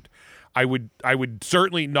Peace of Mind. I would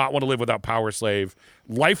certainly not want to live without Power Slave.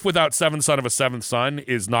 Life without Seventh Son of a Seventh Son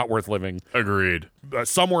is not worth living. Agreed.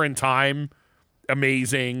 Somewhere in Time,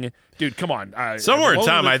 amazing. Dude, come on. Somewhere in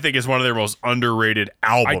Time, I think, is one of their most underrated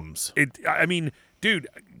albums. I mean, dude,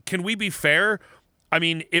 can we be fair? I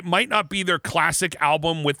mean, it might not be their classic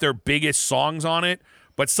album with their biggest songs on it,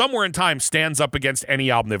 but Somewhere in Time stands up against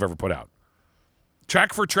any album they've ever put out.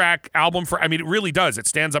 Track for track, it really does. It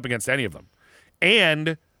stands up against any of them.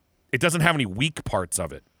 And it doesn't have any weak parts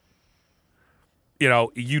of it.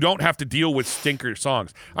 You don't have to deal with stinker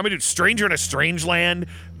songs. I mean, dude, Stranger in a Strange Land,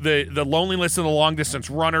 the Loneliness of the Long Distance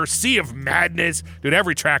Runner, Sea of Madness. Dude,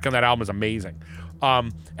 every track on that album is amazing.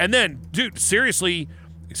 And then, dude, seriously,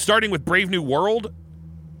 starting with Brave New World,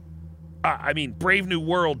 Brave New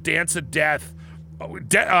World, Dance of Death, A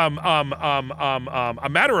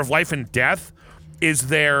Matter of Life and Death is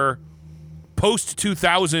their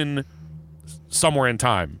post-2000 Somewhere in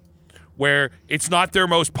Time, where it's not their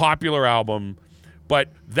most popular album, but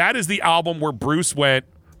that is the album where Bruce went,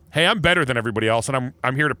 hey, I'm better than everybody else, and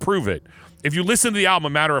I'm here to prove it. If you listen to the album A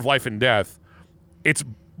Matter of Life and Death, it's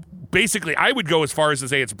basically, I would go as far as to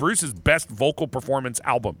say it's Bruce's best vocal performance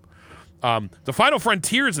album. The Final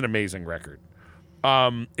Frontier is an amazing record.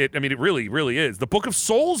 It really, really is. The Book of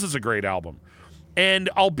Souls is a great album. And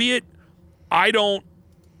albeit I don't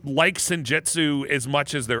like Senjutsu as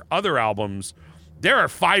much as their other albums, there are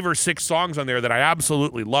 5 or 6 songs on there that I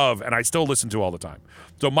absolutely love and I still listen to all the time.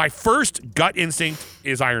 So my first gut instinct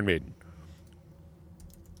is Iron Maiden.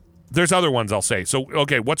 There's other ones I'll say. So,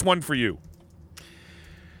 okay, what's one for you?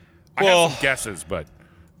 I have some guesses, but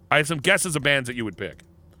I have some guesses of bands that you would pick.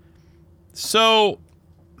 So,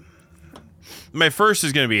 my first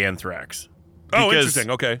is going to be Anthrax.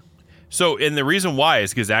 Interesting. Okay. So, and the reason why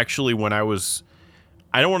is because actually when I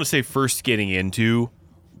don't want to say first getting into,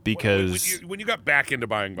 because when you got back into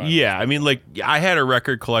buying vinyl. Yeah, I mean, like, I had a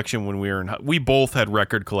record collection when we both had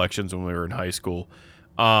record collections when we were in high school.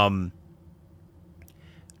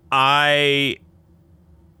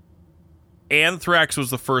 Anthrax was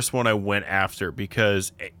the first one I went after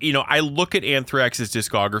because, I look at Anthrax's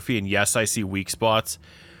discography and yes, I see weak spots.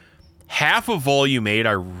 Half of Volume 8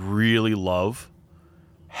 I really love.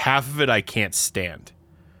 Half of it I can't stand.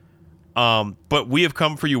 But We Have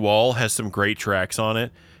Come For You All has some great tracks on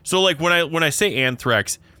it. So like when I say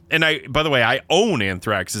Anthrax, and by the way, I own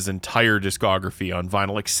Anthrax's entire discography on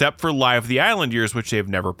vinyl except for Live the Island Years, which they've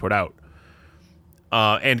never put out.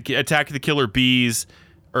 And Attack of the Killer Bees,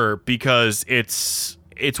 because it's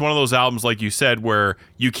one of those albums, like you said, where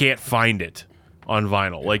you can't find it on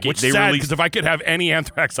vinyl. Like which is sad, because if I could have any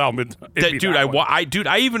Anthrax album, I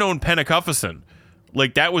even own Pentacufficin.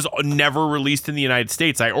 Like, that was never released in the United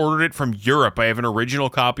States. I ordered it from Europe. I have an original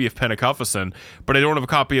copy of Pentacufficin, but I don't have a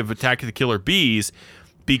copy of Attack of the Killer Bees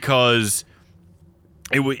because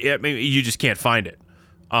you just can't find it.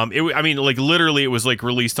 Literally, it was like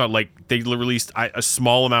released on, like, they released a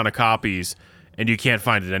small amount of copies, and you can't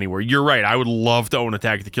find it anywhere. You're right. I would love to own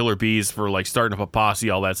Attack of the Killer Bees for, like, starting up a posse,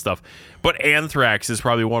 all that stuff. But Anthrax is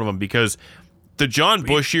probably one of them because the John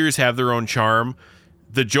Bush years have their own charm.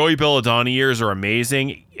 The Joey Belladonna years are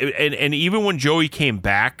amazing. And even when Joey came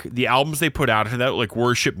back, the albums they put out after that, like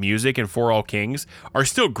Worship Music and For All Kings, are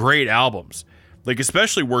still great albums. Like,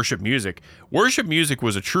 especially Worship Music. Worship Music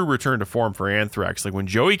was a true return to form for Anthrax. Like, when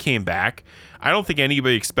Joey came back, I don't think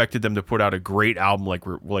anybody expected them to put out a great album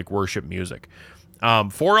like Worship Music.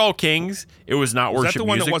 For All Kings, it was not Worship Music. Was that the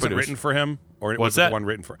one that wasn't written for him? Or what's that? The one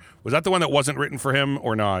written for? Was that the one that wasn't written for him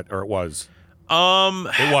or not? Or it was? It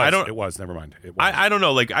was. It was. Never mind. It was. I don't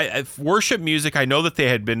know. Like, Worship Music, I know that they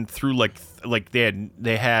had been through like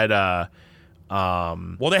they had.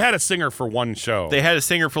 Well, they had a singer for one show. They had a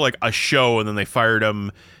singer for like a show, and then they fired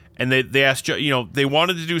him. And they asked, they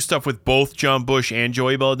wanted to do stuff with both John Bush and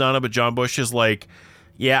Joey Belladonna, but John Bush is like,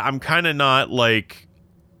 yeah, I'm kind of not like.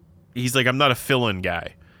 He's like, I'm not a fill-in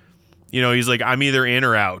guy. He's like, I'm either in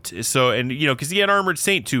or out. So, and because he had Armored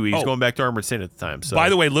Saint too. He's going back to Armored Saint at the time. So, by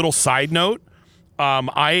the way, little side note.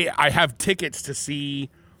 I have tickets to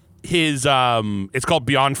see his it's called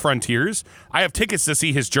Beyond Frontiers. I have tickets to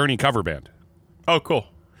see his Journey cover band. Oh, cool.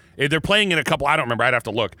 They're playing in a couple, I don't remember, I'd have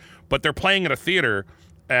to look, but they're playing at a theater,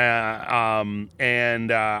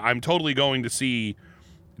 and I'm totally going to see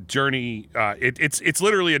Journey. It's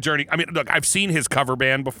literally a Journey. I mean, look, I've seen his cover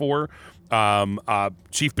band before.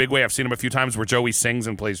 Chief Bigway, I've seen him a few times where Joey sings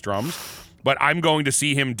and plays drums, but I'm going to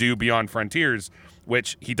see him do Beyond Frontiers,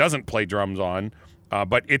 which he doesn't play drums on.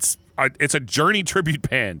 But it's a Journey tribute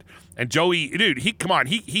band, and Joey, dude,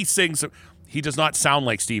 he sings. He does not sound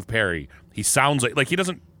like Steve Perry. He sounds like he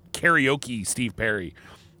doesn't karaoke Steve Perry,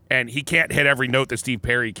 and he can't hit every note that Steve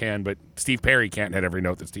Perry can. But Steve Perry can't hit every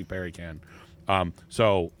note that Steve Perry can.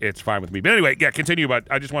 So it's fine with me. But anyway, yeah, continue. But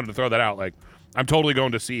I just wanted to throw that out. Like, I'm totally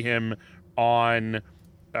going to see him on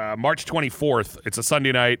March 24th. It's a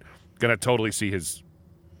Sunday night. Gonna totally see his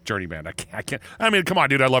Journey band. I can't. I mean, come on,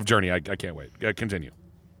 dude. I love Journey. I can't wait. Continue.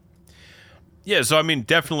 Yeah. So I mean,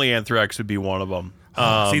 definitely Anthrax would be one of them.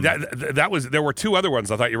 See, there were 2 other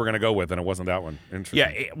ones I thought you were going to go with, and it wasn't that one. Interesting.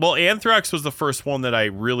 Yeah. Well, Anthrax was the first one that I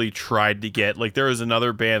really tried to get. Like, there was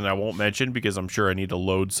another band that I won't mention because I'm sure I need to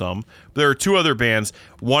load some. But there are 2 other bands.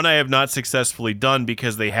 One I have not successfully done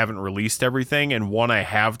because they haven't released everything, and one I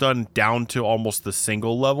have done down to almost the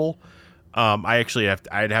single level.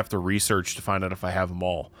 I'd have to research to find out if I have them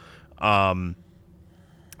all.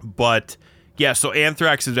 But yeah, so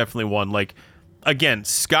Anthrax is definitely one. Like, again,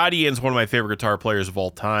 Scott Ian's one of my favorite guitar players of all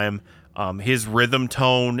time. His rhythm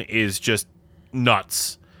tone is just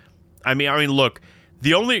nuts. I mean, look,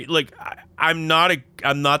 the only, like, I'm not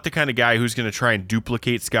the kind of guy who's going to try and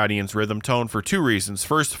duplicate Scott Ian's rhythm tone for two reasons.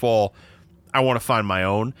 First of all, I want to find my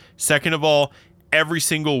own. Second of all, every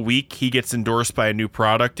single week he gets endorsed by a new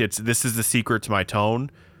product. This is the secret to my tone.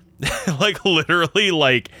 Like literally,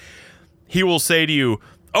 like he will say to you,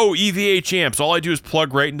 "Oh, EVH amps. All I do is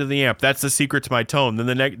plug right into the amp. That's the secret to my tone."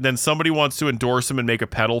 Then somebody wants to endorse him and make a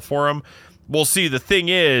pedal for him. Well, see, the thing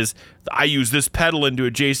is, I use this pedal into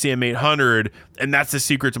a JCM 800, and that's the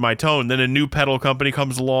secret to my tone. Then a new pedal company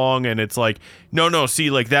comes along, and it's like, no, see,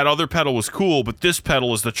 like, that other pedal was cool, but this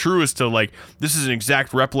pedal is the truest to, like, this is an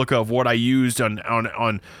exact replica of what I used on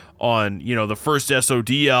the first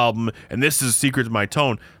SOD album, and this is the secret to my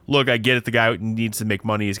tone. Look, I get it. The guy needs to make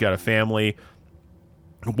money. He's got a family.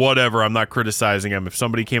 Whatever, I'm not criticizing him. If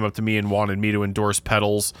somebody came up to me and wanted me to endorse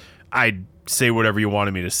pedals, I'd say whatever you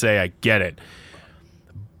wanted me to say. I get it.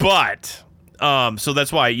 But, so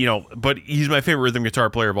that's why, but he's my favorite rhythm guitar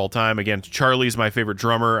player of all time. Again, Charlie's my favorite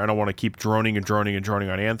drummer. I don't want to keep droning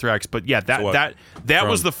on Anthrax. But yeah, that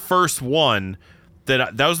was the first one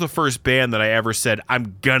that was the first band that I ever said,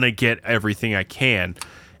 I'm gonna get everything I can.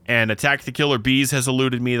 And Attack the Killer Bees has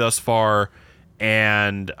eluded me thus far.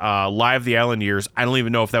 And Live the Island Years, I don't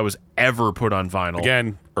even know if that was ever put on vinyl.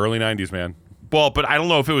 Again, early 90s, man. Well, but I don't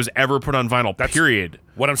know if it was ever put on vinyl, period.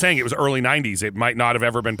 What I'm saying, it was early 90s. It might not have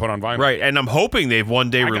ever been put on vinyl. Right, and I'm hoping they've one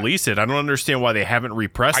day released it. I don't understand why they haven't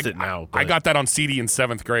repressed it now. I got that on CD in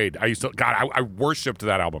 7th grade. I worshipped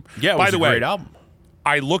that album. Yeah, it was a great album.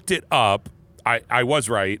 I looked it up. I was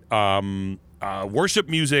right. Worship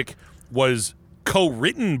Music was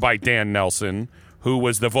co-written by Dan Nelson, who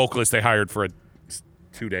was the vocalist they hired for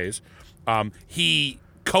 2 days. He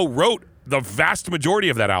co-wrote the vast majority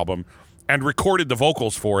of that album and recorded the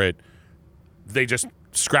vocals for it. They just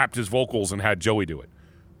scrapped his vocals and had Joey do it.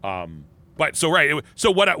 So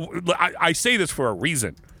what I say this for a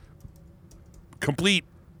reason. Complete.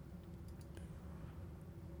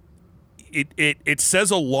 It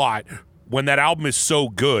says a lot when that album is so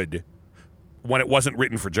good when it wasn't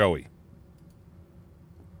written for Joey.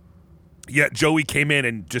 Yet Joey came in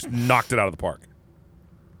and just knocked it out of the park.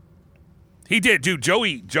 He did, dude.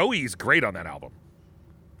 Joey's great on that album.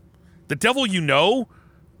 The Devil You Know,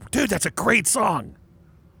 dude, that's a great song.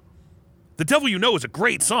 The Devil You Know is a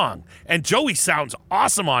great song, and Joey sounds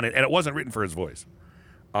awesome on it, and it wasn't written for his voice.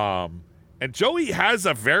 And Joey has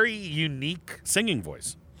a very unique singing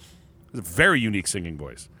voice. It's a very unique singing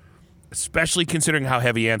voice, especially considering how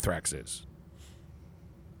heavy Anthrax is.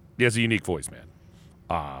 He has a unique voice, man.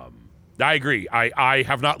 I agree. I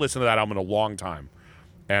have not listened to that album in a long time,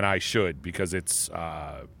 and I should because it's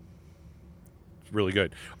really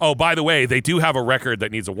good. Oh, by the way, they do have a record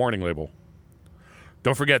that needs a warning label.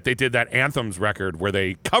 Don't forget, they did that Anthems record where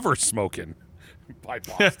they cover Smokin' by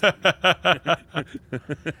Boston.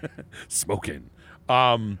 Smokin'.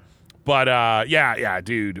 Yeah,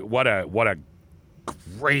 dude, what a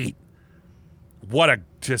great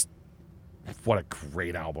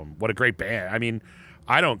album. What a great band. I mean,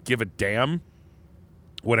 I don't give a damn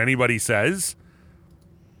what anybody says.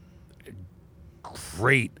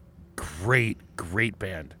 Great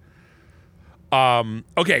band.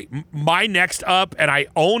 Okay, my next up, and I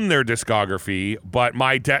own their discography, but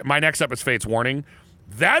my next up is Fate's Warning.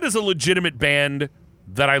 That is a legitimate band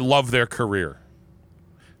that I love their career.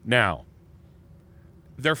 Now,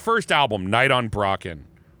 their first album, Night on Brocken,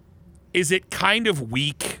 is it kind of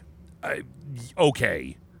weak?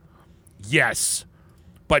 Okay. Yes.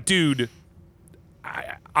 But dude,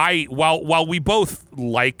 while we both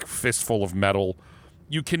like Fistful of Metal,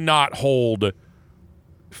 you cannot hold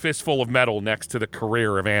Fistful of Metal next to the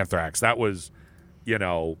career of Anthrax. That was,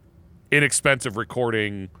 inexpensive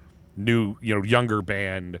recording, new, younger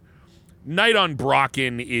band. Night on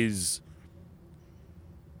Brocken is,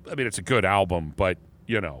 it's a good album, but,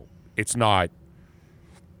 it's not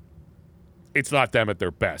them at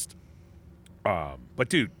their best. But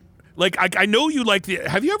dude, I know you like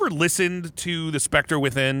have you ever listened to The Spectre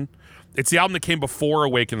Within? It's the album that came before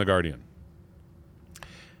Awaken the Guardian.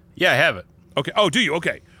 Yeah, I have it. Okay. Oh, do you?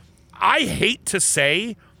 Okay. I hate to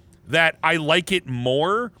say that I like it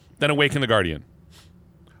more than Awaken the Guardian.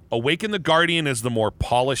 Awaken the Guardian is the more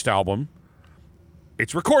polished album.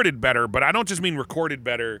 It's recorded better, but I don't just mean recorded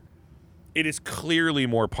better. It is clearly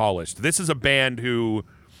more polished. This is a band who,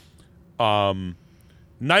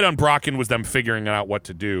 Night on Brocken was them figuring out what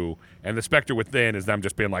to do, and The Spectre Within is them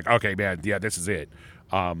just being like, okay, man, yeah, this is it.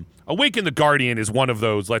 Awaken the Guardian is one of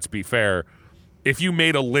those, let's be fair, if you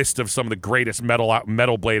made a list of some of the greatest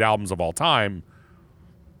Metal Blade albums of all time,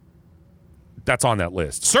 that's on that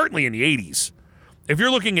list. Certainly in the 80s. If you're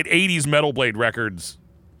looking at 80s Metal Blade records,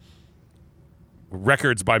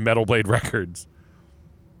 records by Metal Blade Records.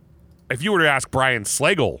 If you were to ask Brian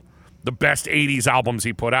Slagle the best 80s albums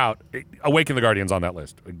he put out, Awaken the Guardian's on that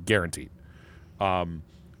list, guaranteed.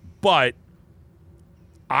 But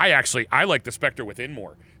I like The Spectre Within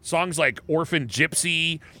more. Songs like Orphan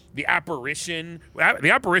Gypsy, The Apparition.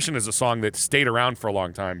 The Apparition is a song that stayed around for a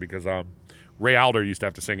long time because Ray Alder used to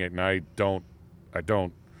have to sing it, and I don't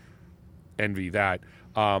envy that.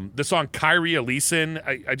 The song Kyrie Eleison,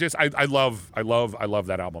 I love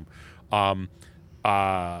that album.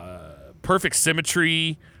 Perfect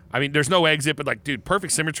Symmetry. I mean, there's no exit, but like, dude,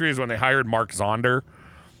 Perfect Symmetry is when they hired Mark Zonder.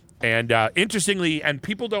 And interestingly, and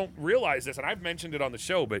people don't realize this, and I've mentioned it on the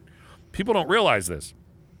show, but people don't realize this.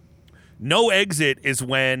 No Exit is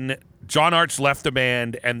when John Arch left the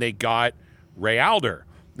band and they got Ray Alder.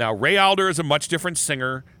 Now, Ray Alder is a much different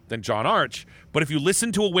singer than John Arch, but if you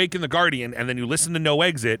listen to Awaken the Guardian and then you listen to No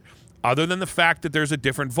Exit, other than the fact that there's a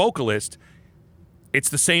different vocalist, it's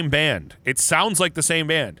the same band. It sounds like the same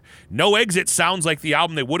band. No Exit sounds like the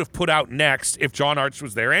album they would have put out next if John Arch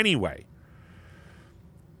was there anyway.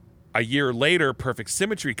 A year later, Perfect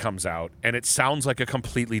Symmetry comes out, and it sounds like a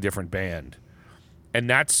completely different band. And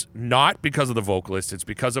that's not because of the vocalist. It's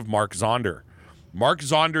because of Mark Zonder. Mark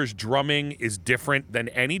Zonder's drumming is different than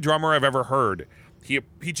any drummer I've ever heard. He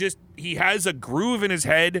has a groove in his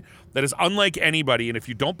head that is unlike anybody, and if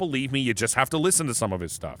you don't believe me, you just have to listen to some of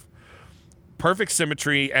his stuff. Perfect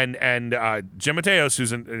Symmetry and Jim Mateos,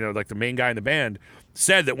 who's like the main guy in the band,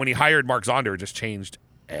 said that when he hired Mark Zonder, it just changed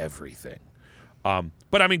everything.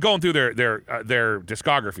 But I mean, going through their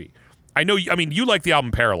discography, you like the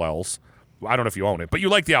album Parallels. I don't know if you own it, but you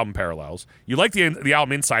like the album Parallels. You like the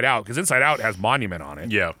album Inside Out because Inside Out has Monument on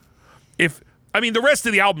it. Yeah. The rest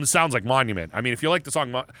of the album sounds like Monument. I mean, if you like the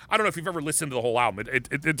song, I don't know if you've ever listened to the whole album.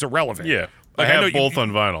 It's irrelevant. Yeah. Like, I have both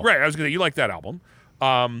on vinyl. Right. I was going to say, you like that album.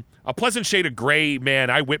 A Pleasant Shade of Gray, man,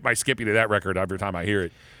 I whip my Skippy to that record every time I hear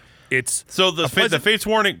it. It's so the Fates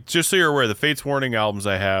Warning, just so you're aware, the Fates Warning albums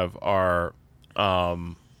I have are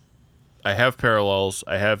I have Parallels,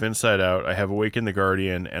 I have Inside Out, I have Awaken the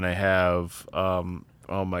Guardian, and I have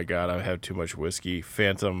oh my god, I have too much whiskey.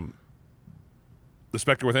 Phantom. The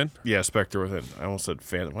Spectre Within? Yeah, Spectre Within. I almost said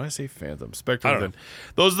Phantom. Why did I say Phantom? Spectre Within.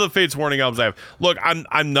 Those are the Fates Warning albums I have. Look,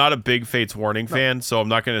 I'm not a big Fates Warning fan, so I'm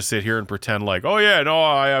not going to sit here and pretend like, oh yeah, no,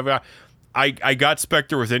 I got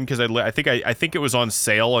Spectre Within because I think it was on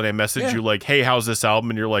sale, and I messaged you like, hey, how's this album?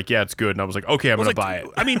 And you're like, yeah, it's good. And I was like, okay, I'm going to buy it.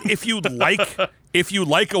 I mean, if you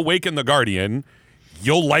like Awaken the Guardian,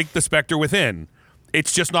 you'll like the Spectre Within.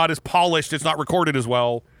 It's just not as polished. It's not recorded as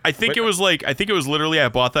well. I think it was literally I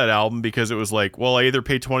bought that album because it was like, well, I either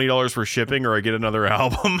pay $20 for shipping or I get another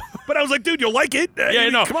album. But I was like, dude, you'll like it. Yeah,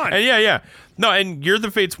 no, come on. And yeah. No, and you're the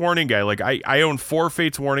Fates Warning guy. Like I own 4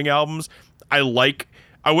 Fates Warning albums. I like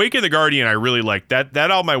Awaken the Guardian. I really like that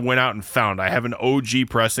album. I went out and found. I have an OG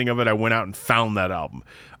pressing of it. I went out and found that album.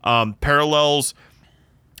 Parallels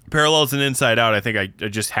and Inside Out, I think I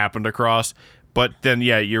just happened across. But then,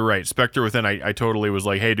 yeah, you're right. Spectre Within, I totally was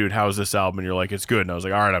like, hey, dude, how's this album? And you're like, it's good. And I was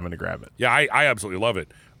like, all right, I'm going to grab it. Yeah, I absolutely love it.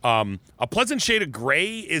 A Pleasant Shade of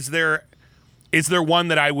Gray, is there one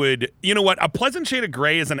that I would... You know what? A Pleasant Shade of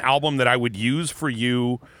Gray is an album that I would use for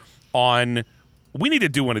you on... We need to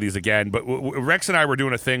do one of these again, but Rex and I were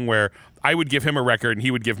doing a thing where I would give him a record and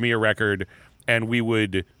he would give me a record, and we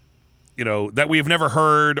would, that we've never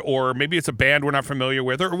heard, or maybe it's a band we're not familiar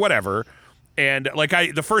with, or whatever. And like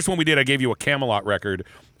the first one we did, I gave you a Camelot record,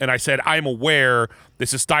 and I said, I'm aware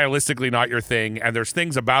this is stylistically not your thing, and there's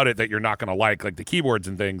things about it that you're not going to like the keyboards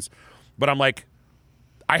and things. But I'm like,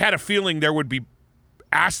 I had a feeling there would be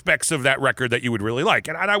aspects of that record that you would really like,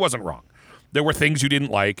 and I wasn't wrong. There were things you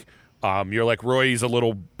didn't like. You're like, Roy's a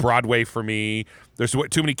little Broadway for me. There's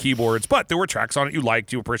too many keyboards, but there were tracks on it you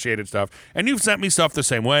liked, you appreciated stuff, and you've sent me stuff the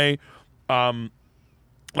same way.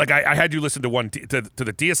 Like I had you listen to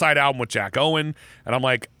the Deicide album with Jack Owen, and I'm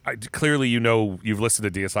like, clearly you've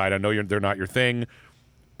listened to Deicide. I know they're not your thing,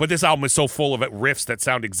 but this album is so full of riffs that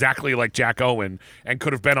sound exactly like Jack Owen and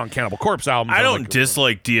could have been on Cannibal Corpse albums. I don't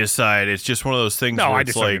dislike Deicide. It's just one of those things. No, where I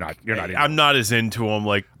it's just like you're not. I'm not as into them.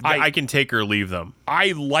 Like I can take or leave them.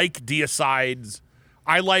 I like Deicide's.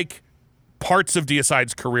 I like parts of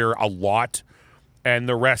Deicide's career a lot, and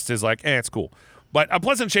the rest is like, it's cool. But A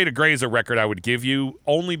Pleasant Shade of Gray is a record I would give you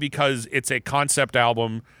only because it's a concept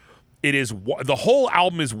album. It is the whole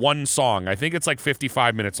album is one song. I think it's like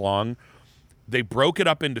 55 minutes long. They broke it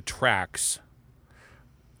up into tracks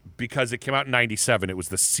because it came out in 97. It was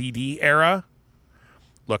the CD era.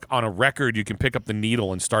 Look, on a record, you can pick up the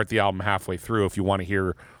needle and start the album halfway through if you want to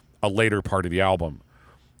hear a later part of the album.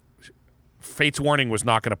 Fates Warning was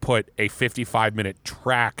not going to put a 55-minute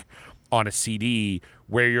track on a CD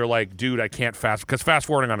where you're like, dude, I can't because fast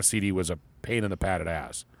forwarding on a CD was a pain in the padded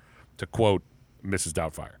ass, to quote Mrs.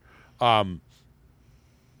 Doubtfire.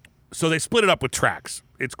 So they split it up with tracks.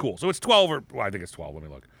 It's cool. So it's 12 I think it's 12. Let me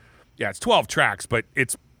look. Yeah, it's 12 tracks, but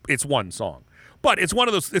it's one song. But it's one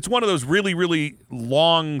of those really, really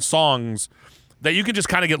long songs that you can just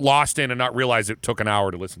kind of get lost in and not realize it took an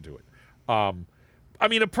hour to listen to it. I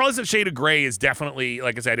mean, A Pleasant Shade of Grey is definitely,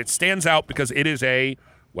 like I said, it stands out because it is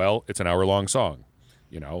it's an hour-long song.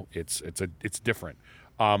 You know, it's different.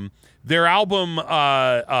 Their album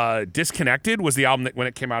Disconnected was the album that when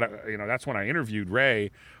it came out, that's when I interviewed Ray.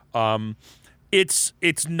 It's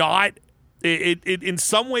not in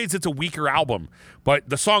some ways it's a weaker album, but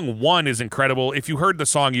the song One is incredible. If you heard the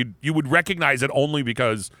song, you would recognize it only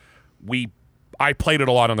because I played it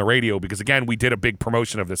a lot on the radio because, again, we did a big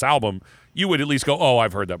promotion of this album. You would at least go, oh,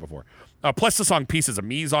 I've heard that before. Plus the song Pieces of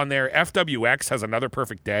Me's on there. FWX has Another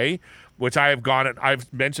Perfect Day, which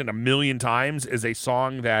I've mentioned a million times, is a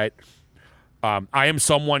song that I am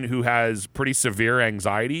someone who has pretty severe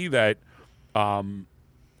anxiety that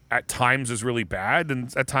at times is really bad,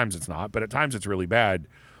 and at times it's not, but at times it's really bad.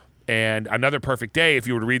 And Another Perfect Day, if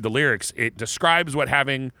you were to read the lyrics, it describes what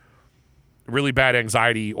having really bad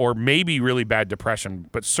anxiety, or maybe really bad depression,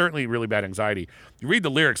 but certainly really bad anxiety. You read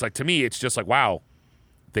the lyrics, like, to me, it's just like, wow,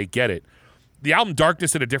 they get it. The album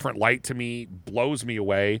Darkness in a Different Light, to me, blows me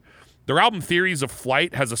away. Their album Theories of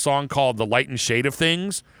Flight has a song called The Light and Shade of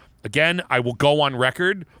Things. Again, I will go on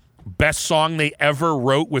record. Best song they ever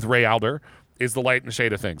wrote with Ray Alder is The Light and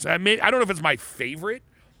Shade of Things. I don't know if it's my favorite,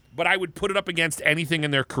 but I would put it up against anything in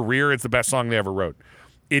their career. It's the best song they ever wrote.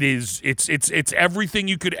 It's everything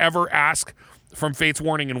you could ever ask from Fates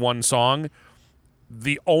Warning in one song.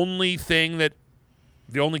 The only caveat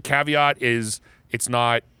is it's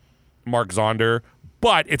not Mark Zonder,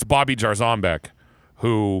 but it's Bobby Jarzambek,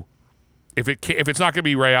 who, if it's not going to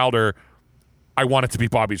be Ray Alder, I want it to be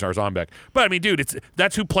Bobby Jarzambek. But I mean, dude,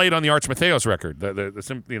 that's who played on the Arch Matheos record,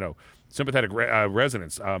 the Sympathetic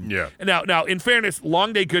Resonance. Yeah. And now, in fairness,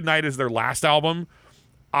 Long Day Goodnight is their last album.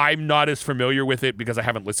 I'm not as familiar with it because I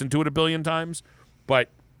haven't listened to it a billion times, but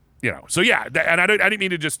so yeah. And I didn't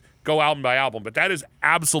mean to just go album by album, but that is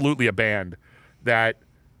absolutely a band that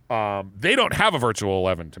they don't have a Virtual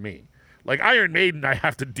 11 to me. Like Iron Maiden, I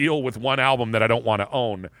have to deal with one album that I don't want to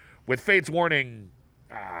own. With Fates Warning,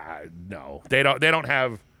 no, they don't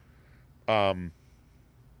have. I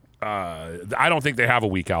don't think they have a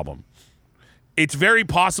weak album. It's very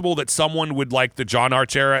possible that someone would like the John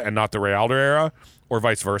Arch era and not the Ray Alder era, or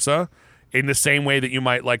vice versa, in the same way that you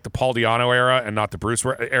might like the Paul Di'Anno era and not the Bruce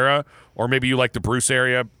era, or maybe you like the Bruce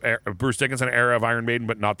Dickinson era of Iron Maiden,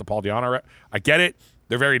 but not the Paul Di'Anno era. I get it.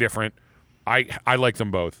 They're very different. I like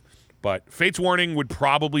them both. But Fates Warning would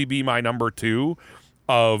probably be my number 2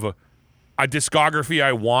 of a discography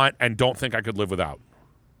I want and don't think I could live without.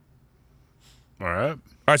 All right.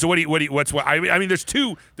 All right, so I mean, there's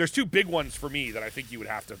two big ones for me that I think you would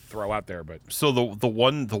have to throw out there, but so the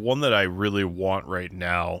one that I really want right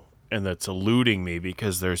now, and that's eluding me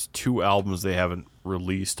because there's 2 albums they haven't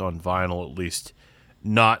released on vinyl, at least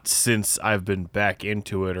not since I've been back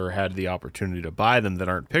into it or had the opportunity to buy them, that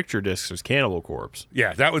aren't picture discs, is Cannibal Corpse.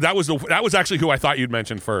 Yeah, that was actually who I thought you'd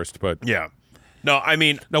mention first, but yeah. No, I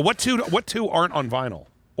mean, what two aren't on vinyl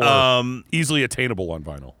or easily attainable on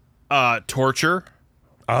vinyl? Torture.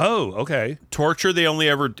 Oh, okay. Torture, they only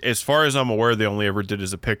ever, as far as I'm aware, they only ever did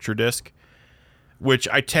as a picture disc, which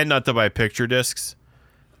I tend not to buy picture discs.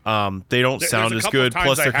 They don't sound as good,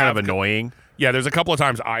 plus they're kind of annoying. Yeah, there's a couple of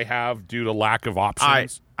times I have due to lack of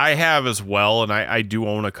options. I have as well, and I do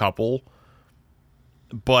own a couple.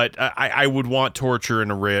 But I would want Torture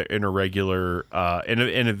in a regular,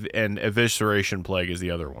 and Evisceration Plague is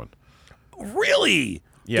the other one. Really?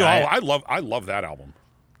 Yeah. Dude, I love that album.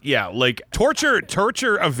 Yeah, like Torture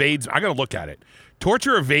evades. I gotta look at it.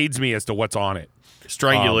 Torture evades me as to what's on it.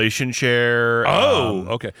 Strangulation Chair.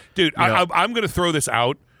 Okay, dude. I'm gonna throw this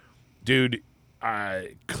out, dude.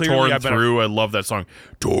 Clearly, Torn Through. I love that song.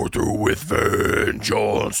 Tore through with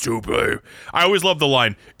vengeance to pay. I always love the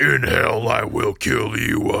line, "In hell I will kill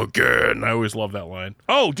you again." I always love that line.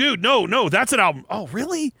 Oh, dude, no, that's an album. Oh,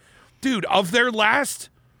 really, dude? Of their last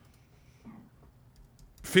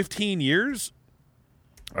 15 years.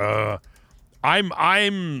 Man,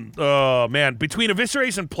 between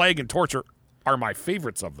Evisceration, Plague, and Torture are my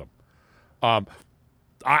favorites of them.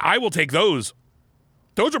 I will take those.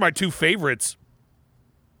 Those are my 2 favorites.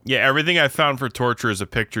 Yeah, everything I found for Torture is a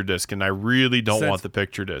picture disc, and I really don't want the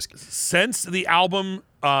picture disc. Since the album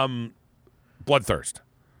Bloodthirst.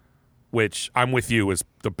 which I'm with you is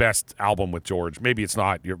the best album with George. Maybe it's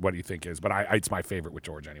not what you think is, but it's my favorite with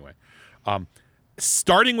George anyway.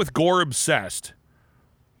 Starting with Gore Obsessed,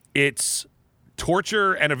 it's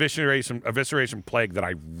Torture and Evisceration Plague that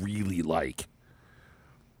I really like.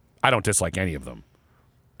 I don't dislike any of them.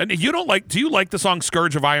 And do you like the song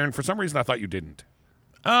Scourge of Iron? For some reason I thought you didn't.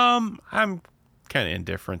 I'm kind of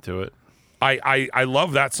indifferent to it. I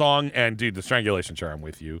love that song, and dude, the Strangulation Chair, I'm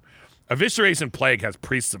with you. Evisceration Plague has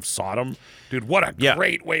Priests of Sodom. Dude, what a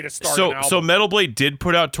great way to start an album. So Metal Blade did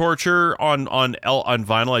put out Torture on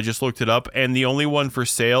vinyl. I just looked it up, and the only one for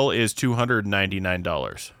sale is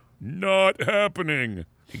 $299. Not happening.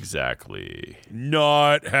 Exactly.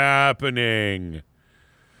 Not happening.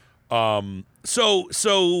 But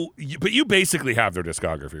you basically have their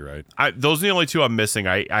discography, right? Those are the only two I'm missing.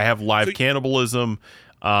 I have Live Cannibalism.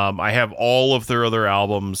 I have all of their other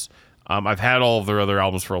albums. I've had all of their other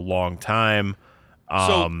albums for a long time.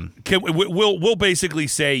 We'll basically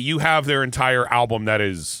say you have their entire album that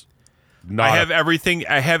is not. I have everything.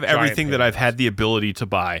 I have everything that I've had the ability to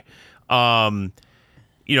buy.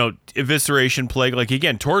 Evisceration Plague, like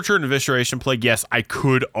again, Torture and Evisceration Plague. Yes, I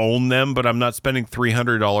could own them, but I'm not spending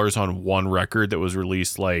 $300 on one record that was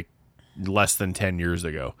released like less than 10 years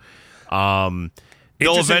ago.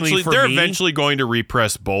 They're eventually going to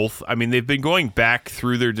repress both. I mean, they've been going back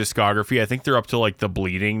through their discography. I think they're up to like The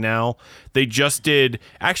Bleeding now. They just did.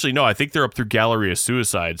 Actually, no, I think they're up through Gallery of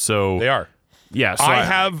Suicide. So they are. Yeah. So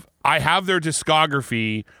I have their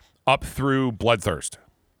discography up through Bloodthirst.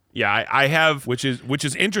 Yeah, I have, which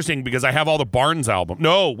is interesting because I have all the Barnes albums.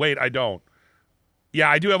 No, wait, I don't. Yeah,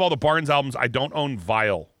 I do have all the Barnes albums. I don't own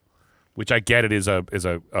Vile, which I get it is a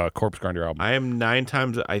Corpse Grinder album. I am I'm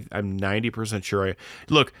 90% sure.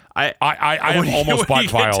 I have almost bought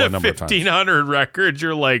Vile a number of times. 1,500 records.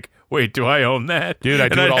 You're like, wait, do I own that, dude? I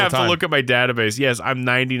do it all the time. I'd have to look at my database. Yes, I'm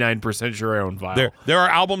 99% sure I own Vile. There are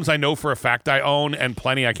albums I know for a fact I own, and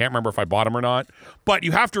plenty I can't remember if I bought them or not. But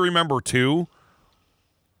you have to remember too,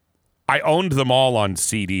 I owned them all on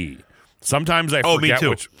CD. Sometimes I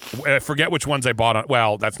forget which ones I bought on.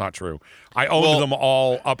 Well, that's not true. I owned them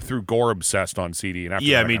all up through Gore Obsessed on CD, and after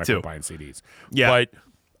that, me I too. quit buying CDs. Yeah, but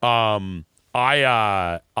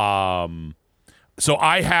so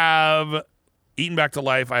I have Eaten Back to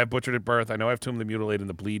Life. I have Butchered at Birth. I know I have Tomb of the Mutilated and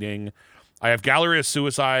The Bleeding. I have Gallery of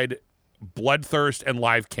Suicide, Bloodthirst, and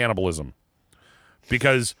Live Cannibalism.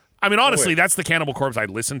 Because I mean, honestly, that's the Cannibal Corpse I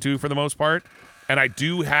listen to for the most part. And I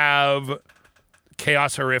do have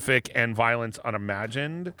Chaos Horrific and Violence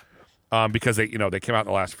Unimagined because they came out in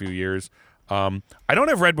the last few years. I don't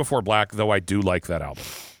have Red Before Black, though I do like that album.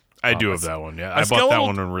 I do have that one, yeah. I bought that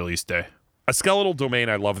one on release day. A Skeletal Domain,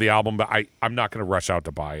 I love the album, but I'm not going to rush out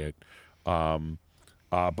to buy it. But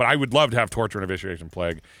I would love to have Torture and Evisceration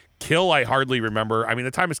Plague. Kill, I hardly remember. I mean,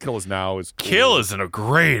 The Time Is Kill is Now. Cool. Kill is a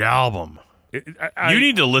great album. You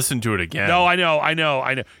need to listen to it again. No, I know.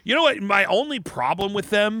 You know what? My only problem with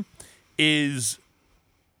them is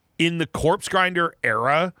in the Corpse Grinder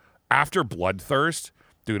era, after Bloodthirst,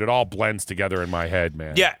 dude, it all blends together in my head,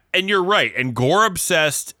 man. Yeah, and you're right. And Gore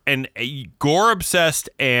Obsessed and Wretched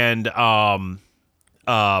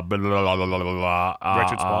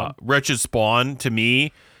Spawn. Wretched Spawn, to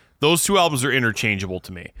me, those two albums are interchangeable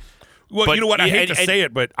to me. Well, you know what? I hate to say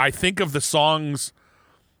it, but I think of the songs.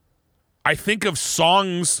 I think of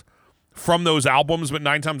songs from those albums, but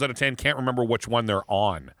 9 times out of 10 can't remember which one they're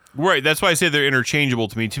on. Right, that's why I say they're interchangeable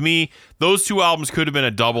to me. To me, those two albums could have been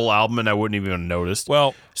a double album, and I wouldn't even have noticed.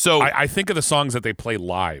 Well, so I think of the songs that they play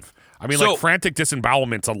live. I mean, like Frantic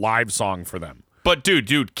Disembowelment's a live song for them. But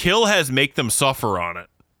dude, Kill has Make Them Suffer on it.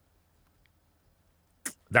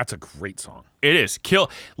 That's a great song. It is.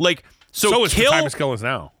 Kill, like, so is Time to Kill Is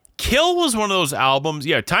Now. Kill was one of those albums.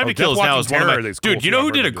 Yeah, Time to Kill Is Now is one of my... Dude, you know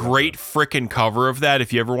who did a great freaking cover of that,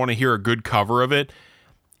 if you ever want to hear a good cover of it,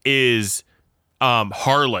 is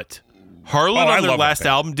Harlot. Harlot on their last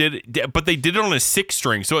album but they did it on a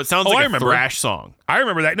 6-string, so it sounds like a thrash song. I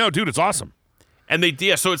remember that. No, dude, it's awesome. And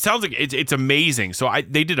so it sounds like it's amazing. So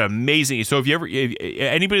they did amazing. So if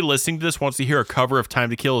anybody listening to this wants to hear a cover of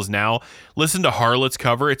Time to Kill Is Now, listen to Harlot's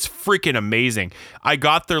cover. It's freaking amazing. I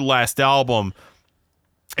got their last album,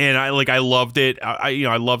 and I loved it.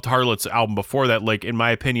 I loved Harlot's album before that. Like, in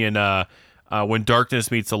my opinion, When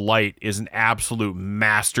Darkness Meets the Light is an absolute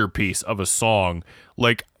masterpiece of a song.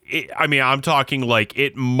 Like, I'm talking like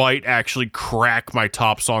it might actually crack my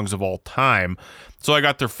top songs of all time. So I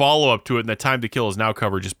got their follow-up to it, and the Time to Kill Is Now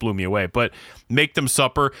cover just blew me away. But Make Them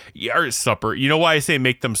Supper. You know why I say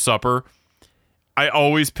Make Them Supper? I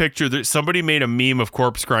always picture that somebody made a meme of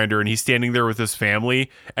Corpse Grinder, and he's standing there with his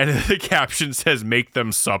family, and the caption says "Make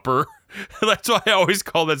them supper." That's why I always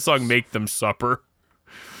call that song "Make Them Supper."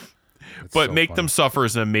 But so "Make funny. Them Suffer"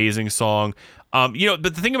 is an amazing song. But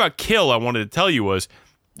the thing about "Kill" I wanted to tell you was,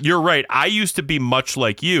 you're right. I used to be much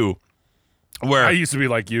like you, where I used to be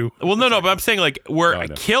like you. well, no, but I'm saying like where I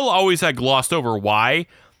know. "Kill" always had glossed over. Why?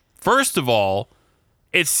 First of all,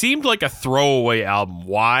 it seemed like a throwaway album.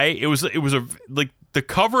 Why? It was like the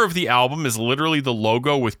cover of the album is literally the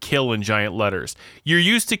logo with "Kill" in giant letters. You're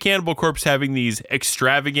used to Cannibal Corpse having these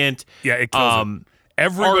extravagant, Yeah, it kills it.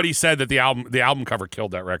 Everybody said that the album cover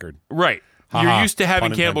killed that record. right. Ha-ha, You're used to having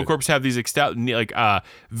pun Cannibal intended. Corpse have these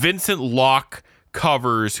Vincent Locke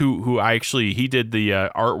covers. Who actually he did the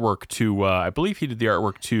artwork to. I believe he did the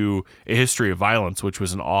artwork to A History of Violence, which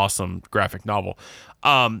was an awesome graphic novel.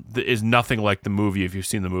 That is nothing like the movie if you've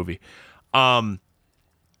seen the movie. And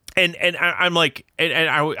I'm like, and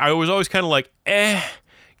I was always kind of like,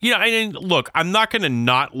 and look, I'm not going to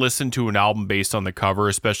not listen to an album based on the cover,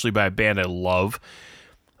 especially by a band I love.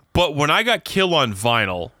 But when I got Kill on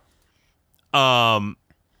vinyl, I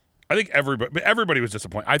think everybody was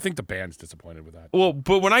disappointed. I think the band's disappointed with that. well,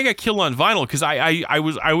 but when I got Kill on vinyl, because I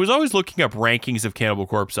was always looking up rankings of Cannibal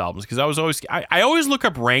Corpse albums, because I always look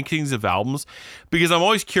up rankings of albums because I'm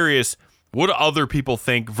always curious what do other people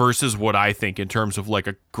think versus what I think in terms of like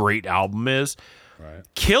a great album is. Right.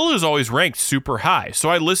 Kill is always ranked super high. So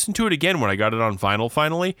I listened to it again when I got it on vinyl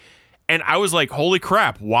finally, and I was like, holy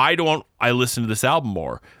crap, why don't I listen to this album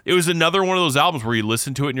more? It was another one of those albums where you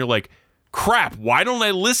listen to it and you're like, crap, why don't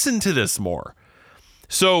I listen to this more?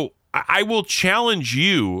 So I will challenge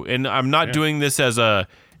you, and I'm not doing this as a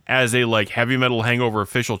like heavy metal hangover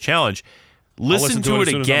official challenge. I'll Listen to as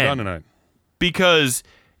it soon as I'm done again, tonight. because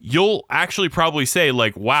you'll actually probably say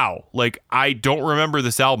like, wow, like I don't remember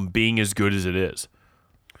this album being as good as it is.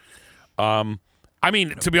 I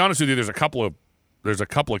mean, to be honest with you, there's a couple of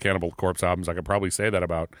Cannibal Corpse albums I could probably say that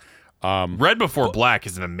about. Red Before Black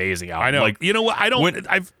is an amazing album. I know. Like, You know what?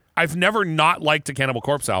 I've never not liked a Cannibal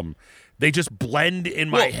Corpse album. They just blend in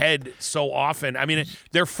my head so often. I mean,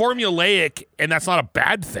 they're formulaic, and that's not a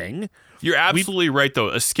bad thing. you're absolutely right though.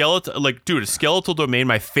 A Skeletal Domain,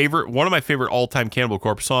 one of my favorite all-time Cannibal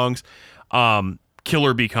Corpse songs,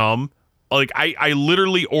 Killer Become. Like I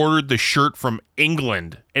literally ordered the shirt from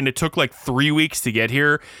England, and it took like 3 weeks to get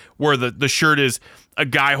here, where the shirt is a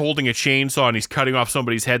guy holding a chainsaw and he's cutting off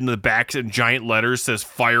somebody's head, in the back in giant letters says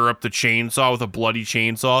 "Fire up the chainsaw" with a bloody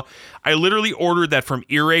chainsaw. I literally ordered that from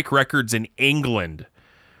Earache Records in England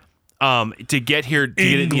to get here to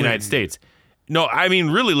get it in the United States. No, I mean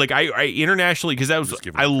really, like I internationally, because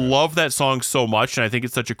I love that song so much, and I think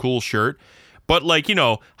it's such a cool shirt. But like,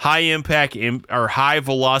 high impact or high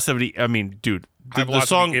velocity. I mean, dude, the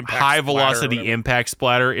song "High Velocity Impact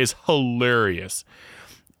Splatter" is hilarious.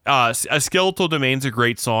 A Skeletal Domain's a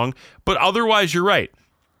great song, but otherwise, you're right.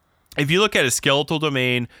 If you look at A Skeletal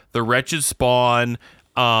Domain, The Wretched Spawn,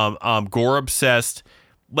 Gore Obsessed,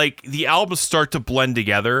 like the albums start to blend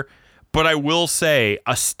together. But I will say,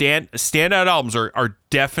 standout albums are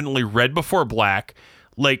definitely Red Before Black.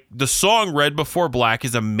 Like the song "Red Before Black"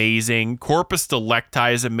 is amazing. Corpus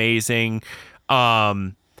Delicti is amazing. I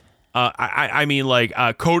mean, like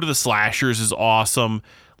Code of the Slashers is awesome.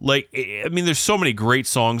 Like, I mean, there's so many great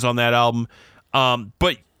songs on that album.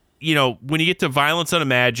 But when you get to Violence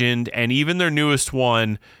Unimagined and even their newest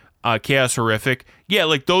one, Chaos Horrific, yeah,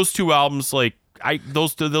 like those two albums, like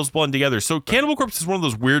those blend together. So Cannibal Corpse is one of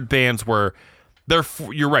those weird bands where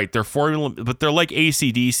you're right, they're formula, but they're like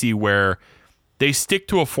AC/DC where they stick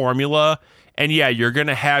to a formula, and yeah, you're going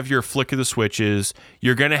to have your flick of the switches,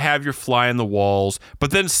 you're going to have your fly on the walls, but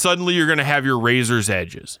then suddenly you're going to have your razor's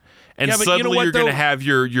edges. And suddenly you're going to have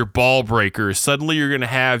your ball breakers. Suddenly you're going to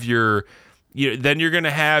have then you're going to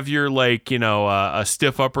have your a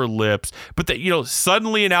stiff upper lips. But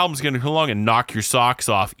suddenly an album's going to come along and knock your socks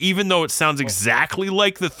off, even though it sounds exactly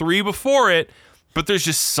like the three before it, but there's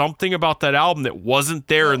just something about that album that wasn't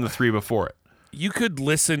there in the three before it. You could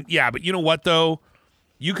listen, yeah, but you know what though?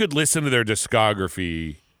 You could listen to their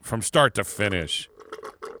discography from start to finish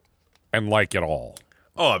and like it all.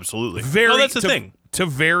 Oh, absolutely. That's the thing. To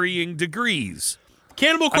varying degrees.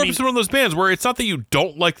 Cannibal Corpse is one of those bands where it's not that you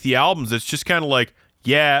don't like the albums. It's just kind of like,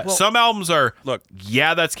 some albums are,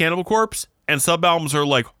 that's Cannibal Corpse, and some albums are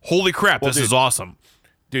like, holy crap, this is awesome.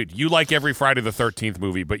 Dude, you like every Friday the 13th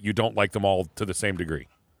movie, but you don't like them all to the same degree.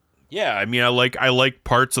 Yeah, I mean, I like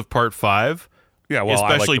parts of Part 5. Yeah, well,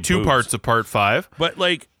 especially I like two parts of Part 5. But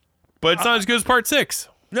it's not as good as Part 6.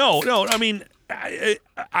 No, I mean,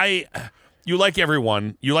 you like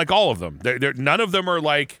everyone. You like all of them. None of them are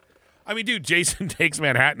like, I mean, dude, Jason Takes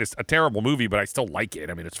Manhattan is a terrible movie, but I still like it.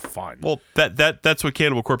 I mean, it's fun. Well, that's what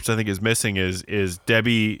Cannibal Corpse I think is missing is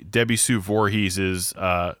Debbie Sue Voorhees'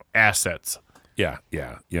 assets. Yeah.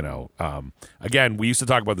 Again, we used to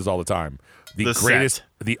talk about this all the time.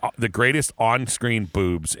 The greatest on-screen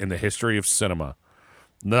boobs in the history of cinema.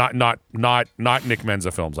 Not Nick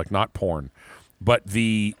Menza films, like not porn, but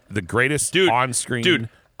the greatest on-screen. Dude,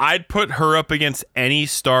 I'd put her up against any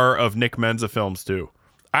star of Nick Menza films too.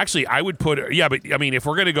 Actually, I would put her. Yeah, but I mean, if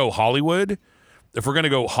we're gonna go Hollywood,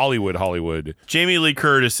 Jamie Lee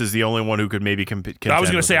Curtis is the only one who could maybe compete. I was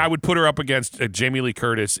gonna say I would put her up against Jamie Lee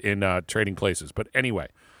Curtis in Trading Places, but anyway.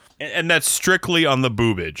 And that's strictly on the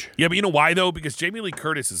boobage. Yeah, but you know why though? Because Jamie Lee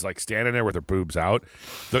Curtis is like standing there with her boobs out.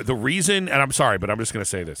 The reason, and I'm sorry, but I'm just gonna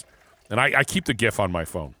say this, and I keep the GIF on my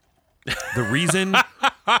phone. The reason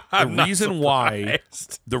why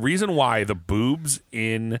the boobs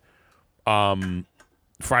in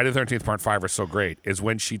Friday the 13th Part 5 are so great is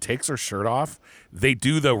when she takes her shirt off, they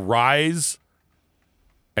do the rise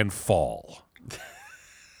and fall.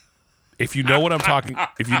 If you know what I'm talking about,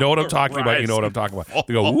 you know what I'm talking about. They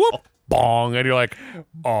go whoop, bong, and you're like,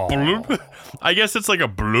 oh. Bloop. I guess it's like a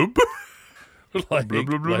bloop. Like, bloop,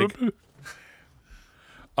 bloop,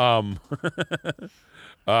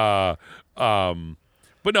 bloop.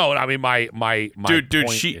 But no, I mean my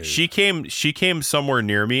dude, she came somewhere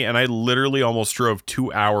near me, and I literally almost drove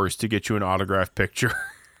 2 hours to get you an autographed picture.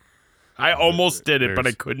 I almost did it, but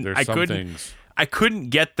I couldn't. I couldn't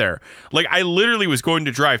get there. Like I literally was going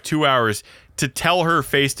to drive 2 hours to tell her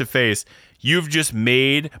face to face, "You've just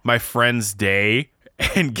made my friend's day,"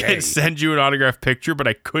 and send you an autographed picture, but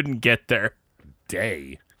I couldn't get there.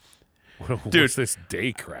 Day, dude, what's this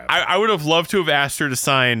day crap? I would have loved to have asked her to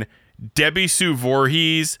sign Debbie Sue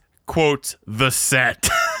Voorhees, quote, the set.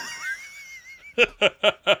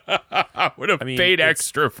 I would have paid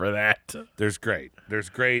extra for that. There's great,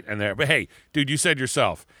 and there. But hey, dude, you said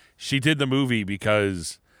yourself, she did the movie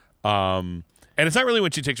because, and it's not really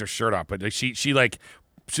when she takes her shirt off, but she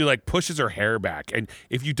pushes her hair back. And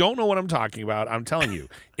if you don't know what I'm talking about, I'm telling you,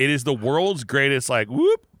 it is the world's greatest, like,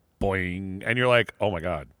 whoop, boing. And you're like, oh my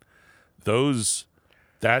God, that's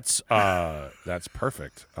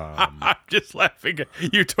perfect. I'm just laughing.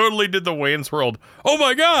 You totally did the Wayne's World. Oh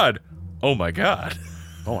my God. Oh my God.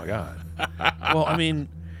 Oh my God. Well, I mean,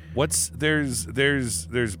 there's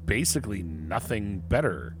basically nothing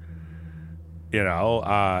better, you know.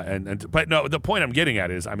 But no, the point I'm getting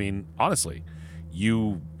at is, I mean, honestly,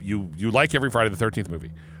 you like every Friday the 13th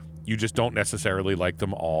movie. You just don't necessarily like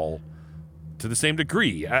them all to the same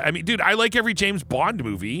degree. I mean, dude, I like every James Bond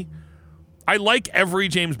movie.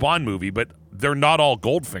 But they're not all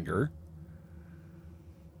Goldfinger.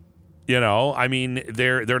 You know, I mean,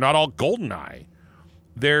 they're not all GoldenEye.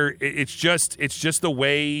 It's just the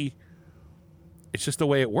way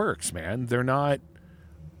it works, man. They're not.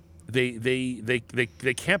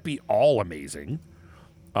 They can't be all amazing.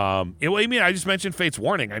 I mean, I just mentioned Fate's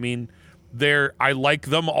Warning. I mean, I like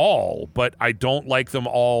them all, but I don't like them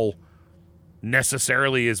all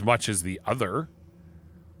necessarily as much as the other.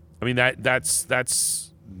 I mean, that's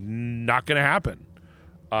not going to happen.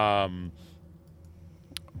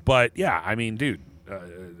 But yeah, I mean, dude,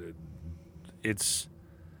 it's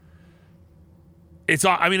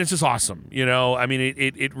just awesome. You know, I mean,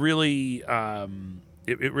 it really,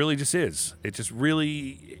 it really just is. It just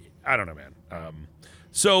really, I don't know, man.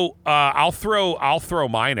 So I'll throw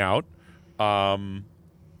mine out. I'll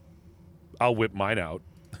whip mine out.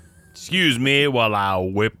 Excuse me while I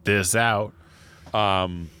whip this out.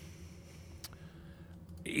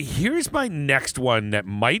 Here's my next one that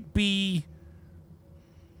might be,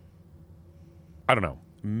 I don't know,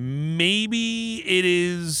 maybe it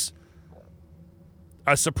is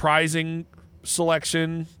a surprising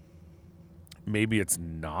selection. Maybe it's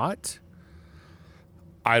not.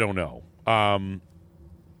 I don't know. I'm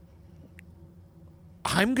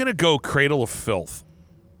going to go Cradle of Filth.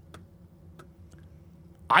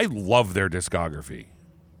 I love their discography.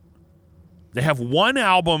 They have one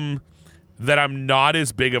album that I'm not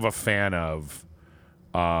as big of a fan of.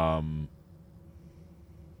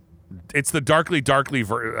 It's the darkly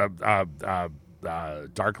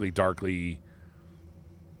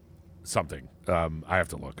something. I have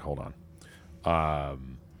to look. Hold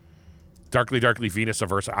on. Darkly Venus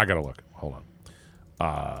Aversa. I gotta look. Hold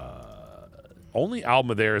on. Only album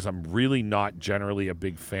of theirs I'm really not generally a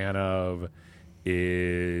big fan of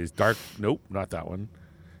is Nope, not that one.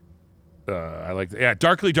 I like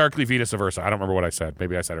Darkly Venus Aversa. I don't remember what I said.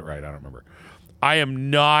 Maybe I said it right. I don't remember. I am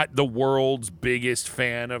not the world's biggest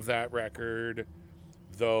fan of that record,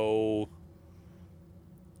 though.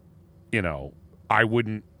 You know, I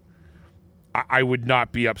wouldn't I would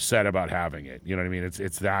not be upset about having it. You know what I mean?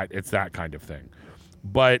 It's that kind of thing.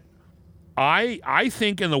 But I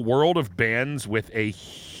think in the world of bands with a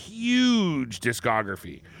huge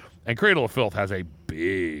discography, and Cradle of Filth has a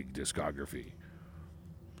big discography,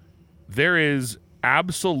 there is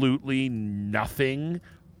absolutely nothing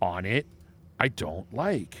on it I don't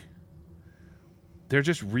like. There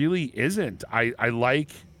just really isn't. I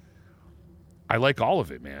like all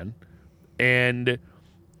of it, man. And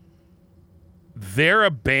they're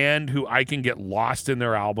a band who I can get lost in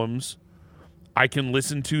their albums. I can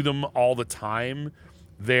listen to them all the time.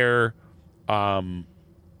 They're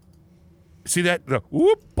see that the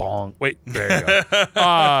whoop bong. Wait, there you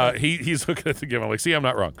go. He's looking at the game. I'm like, see, I'm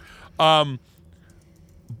not wrong.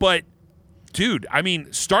 But dude, I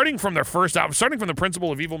mean, starting from their first album, starting from The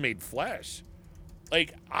Principle of Evil Made Flesh,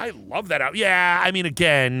 like, I love that album. Yeah, I mean,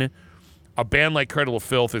 again, a band like Cradle of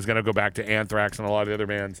Filth is going to go back to Anthrax and a lot of the other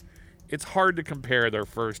bands. It's hard to compare their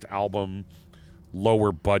first album,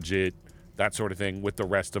 lower budget, that sort of thing, with the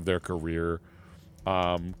rest of their career.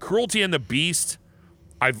 Cruelty and the Beast,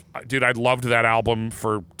 I loved that album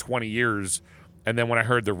for 20 years, and then when I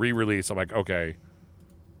heard the re-release, I'm like, okay,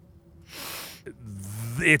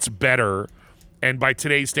 it's better. And by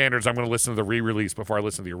today's standards, I'm going to listen to the re-release before I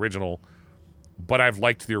listen to the original. But I've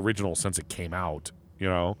liked the original since it came out, you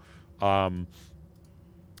know. I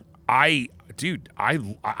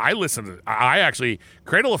listen to. I actually,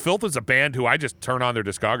 Cradle of Filth is a band who I just turn on their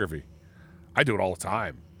discography. I do it all the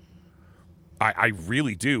time. I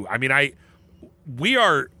really do. I mean,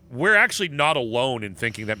 we're actually not alone in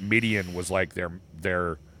thinking that Midian was like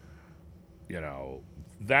their, you know,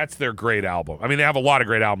 that's their great album. I mean, they have a lot of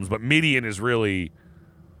great albums, but Midian is really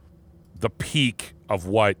the peak of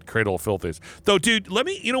what Cradle of Filth is. Though, dude,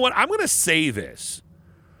 you know what? I'm going to say this.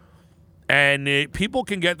 And people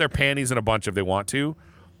can get their panties in a bunch if they want to.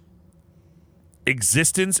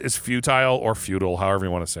 Existence is futile or futile, however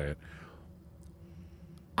you want to say it.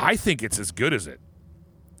 I think it's as good as it.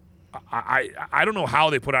 I don't know how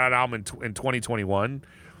they put out an album in 2021.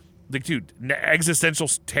 Like, dude, Existential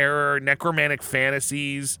Terror, Necromantic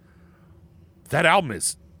Fantasies. That album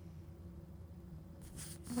is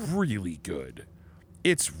really good.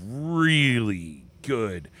 It's really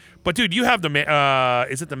good. But, dude, you have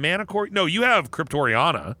is it the Manicore? No, you have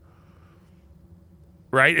Cryptoriana.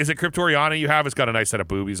 Right? Is it Cryptoriana you have? It's got a nice set of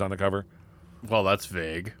boobies on the cover. Well, that's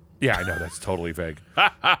vague. Yeah, I know. That's totally vague. No,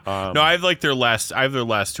 I have their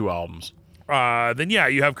last two albums. Then, yeah,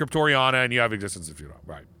 you have Cryptoriana and you have Existence of Futile.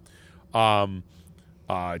 Right.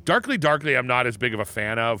 Darkly Darkly, I'm not as big of a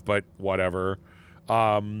fan of, but whatever.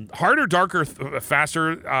 Harder, Darker,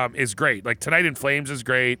 Faster is great. Like, Tonight in Flames is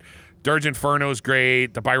great. Dirge Inferno is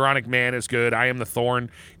great. The Byronic Man is good. I Am the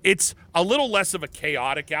Thorn. It's a little less of a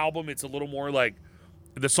chaotic album. It's a little more like,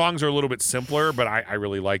 the songs are a little bit simpler, but I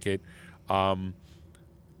really like it.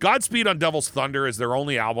 Godspeed on Devil's Thunder is their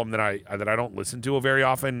only album that I don't listen to very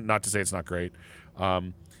often. Not to say it's not great.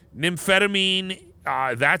 Nymphetamine,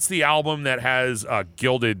 that's the album that has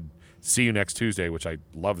Gilded See You Next Tuesday, which I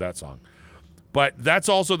love that song. But that's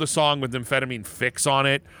also the song with Nymphetamine Fix on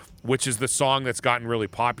it, which is the song that's gotten really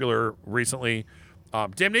popular recently.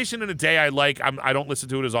 Damnation in a Day I like. I don't listen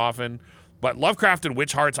to it as often. But Lovecraft and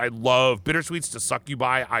Witch Hearts I love. Bittersweets to Suck You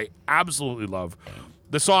By I absolutely love.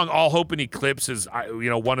 The song All Hope in Eclipse is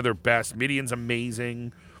one of their best. Midian's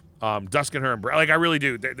amazing. Dusk and Her Umbrella. Like, I really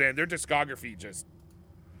do. Their discography just,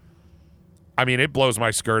 I mean, it blows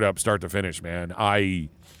my skirt up start to finish, man.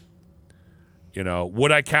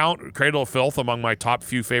 Would I count Cradle of Filth among my top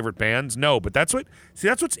few favorite bands? No, but that's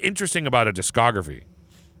what's interesting about a discography.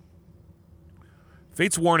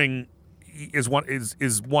 Fate's Warning is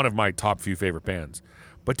one of my top few favorite bands.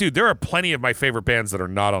 But dude, there are plenty of my favorite bands that are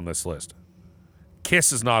not on this list.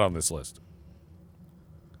 Kiss is not on this list.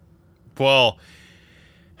 Well,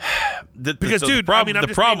 the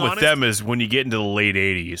problem with them is when you get into the late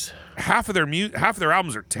 80s. Half of their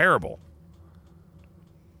albums are terrible.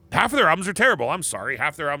 Half of their albums are terrible. I'm sorry.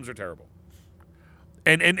 Half their albums are terrible.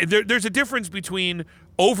 And there's a difference between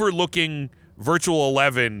overlooking Virtual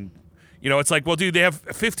 11. It's like, well, dude, they have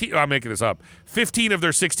 15. I'm making this up. 15 of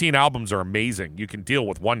their 16 albums are amazing. You can deal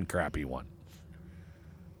with one crappy one.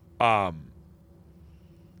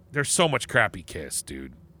 There's so much crappy Kiss,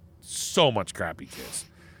 dude. So much crappy Kiss.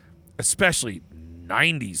 Especially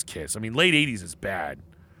 90s Kiss. I mean, late 80s is bad.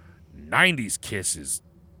 90s Kiss is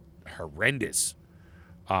horrendous.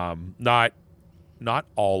 Not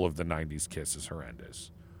all of the 90s Kiss is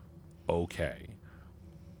horrendous. Okay.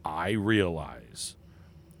 I realize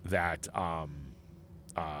that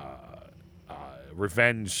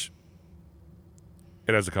Revenge,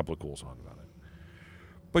 it has a couple of cool songs on it.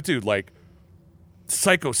 But dude, like,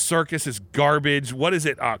 Psycho Circus is garbage. What is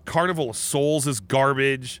it? Carnival of Souls is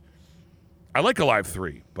garbage. I like Alive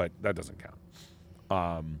 3, but that doesn't count.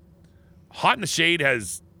 Hot in the Shade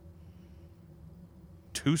has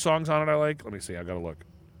 2 songs on it I like. Let me see. I got to look.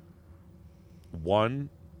 1,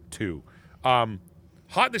 2. Hot in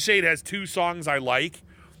the Shade has 2 songs I like,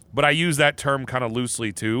 but I use that term kind of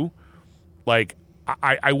loosely too. Like,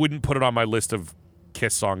 I wouldn't put it on my list of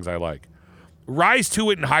Kiss songs I like. Rise to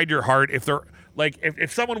It and Hide Your Heart, if they're like,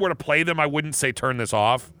 if someone were to play them, I wouldn't say turn this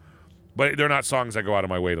off, but they're not songs I go out of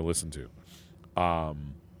my way to listen to. I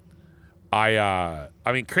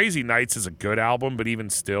mean, Crazy Nights is a good album, but even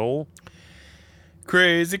still,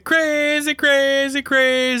 Crazy, crazy, crazy,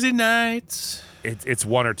 crazy nights. It's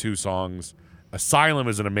 1 or 2 songs. Asylum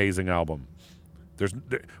is an amazing album. There's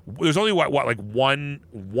only what like one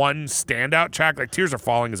standout track. Like Tears Are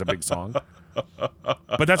Falling is a big song,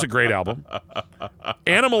 but that's a great album.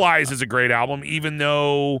 Animalize is a great album, even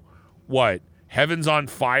though Heaven's on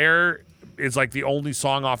Fire is like the only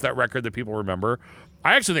song off that record that people remember.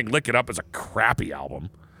 I actually think Lick It Up is a crappy album.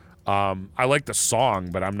 I like the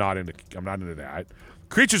song, but I'm not into that.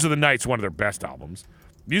 Creatures of the Night's one of their best albums.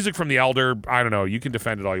 Music from the Elder, I don't know. You can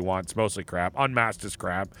defend it all you want. It's mostly crap. Unmasked is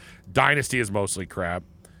crap. Dynasty is mostly crap.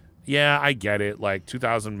 Yeah, I get it. Like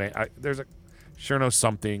 2000, there's a Sure Know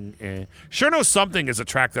Something. Sure Know Something is a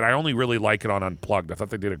track that I only really like it on Unplugged. I thought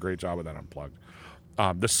they did a great job with that Unplugged.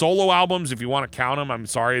 The solo albums, if you want to count them, I'm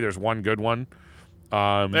sorry, there's one good one.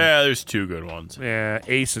 There's 2 good ones. Yeah,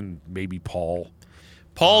 Ace and maybe Paul.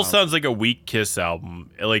 Paul sounds like a weak Kiss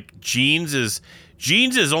album. Like Jeans is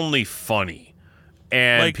only funny.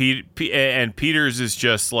 And Like, and Peters is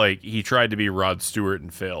just like he tried to be Rod Stewart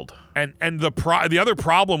and failed. And the other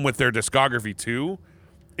problem with their discography too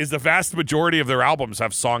is the vast majority of their albums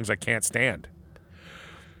have songs I can't stand.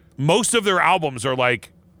 Most of their albums are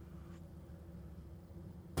like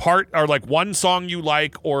one song you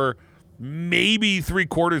like or maybe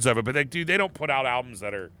 3/4 of it, but they don't put out albums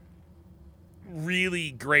that are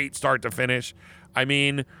really great start to finish. I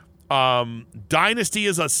mean, Dynasty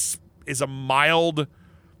is a mild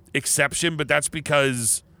exception, but that's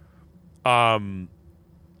because, dude,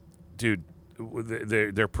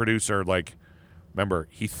 their producer, like, remember,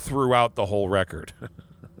 he threw out the whole record.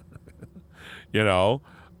 You know,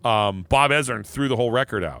 Bob Ezrin threw the whole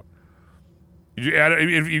record out.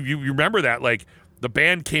 If you remember that, like, the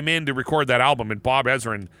band came in to record that album, and Bob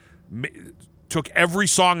Ezrin took every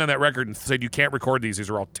song on that record and said, "You can't record these. These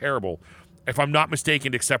are all terrible." If I'm not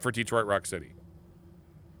mistaken, except for Detroit Rock City.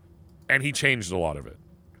 And he changed a lot of it.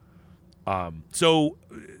 So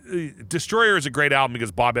Destroyer is a great album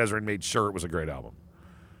because Bob Ezrin made sure it was a great album.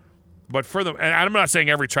 But and I'm not saying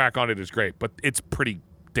every track on it is great, but it's pretty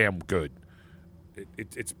damn good.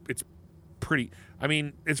 It's pretty, I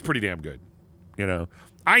mean, it's pretty damn good. You know,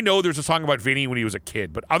 I know there's a song about Vinny when he was a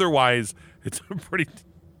kid, but otherwise it's a pretty,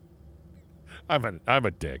 I'm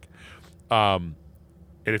a dick. And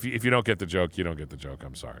if you don't get the joke, you don't get the joke.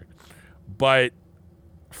 I'm sorry. But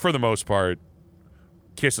for the most part,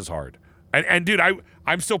 Kiss is hard. And dude,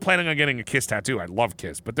 I'm still planning on getting a Kiss tattoo. I love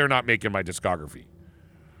Kiss, but they're not making my discography.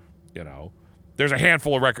 You know, there's a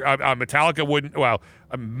handful of records. Metallica wouldn't. Well,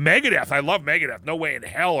 Megadeth. I love Megadeth. No way in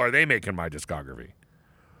hell are they making my discography.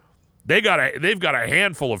 They've got a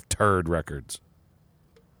handful of turd records.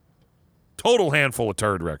 Total handful of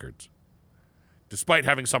turd records. Despite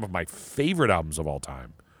having some of my favorite albums of all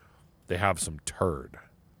time, they have some turd.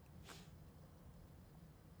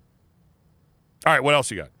 All right, what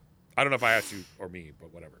else you got? I don't know if I asked you or me,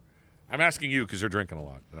 but whatever. I'm asking you because you're drinking a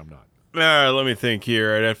lot, and I'm not. All right, let me think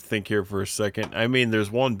here. I'd have to think here for a second. I mean,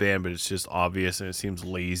 there's one band, but it's just obvious, and it seems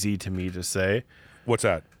lazy to me to say. What's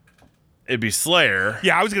that? It'd be Slayer.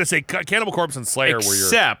 Yeah, I was going to say Cannibal Corpse and Slayer.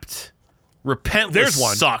 Except Repentless There's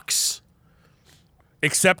one. sucks.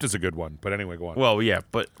 Except is a good one, but anyway, go on. Well, yeah,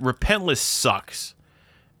 but Repentless sucks.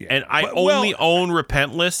 Yeah. And I only own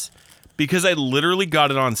Repentless because I literally got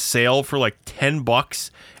it on sale for like $10,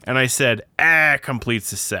 and I said, completes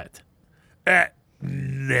the set. Nah.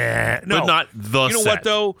 No. But not the set. You know what,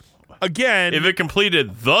 though? Again, if it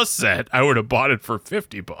completed the set, I would have bought it for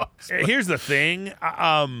 $50. Here's the thing.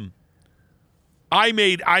 I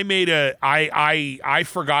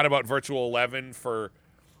forgot about Virtual 11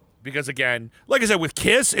 because again, like I said, with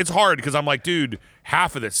Kiss, it's hard because I'm like, dude,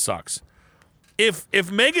 half of this sucks. If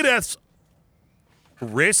Megadeth's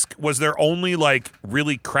Risk was their only like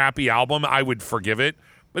really crappy album, I would forgive it.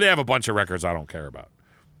 But they have a bunch of records I don't care about.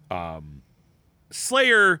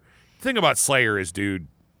 Slayer, the thing about Slayer is, dude,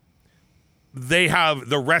 they have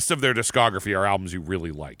the rest of their discography are albums you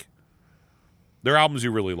really like. They're albums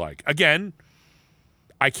you really like. Again,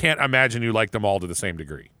 I can't imagine you like them all to the same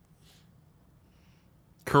degree.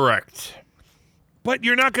 Correct. But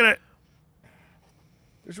you're not going to...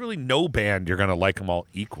 There's really no band you're going to like them all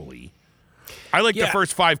equally. I like the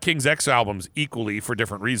first 5 King's X albums equally for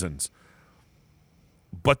different reasons.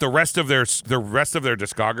 But the rest of their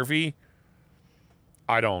discography,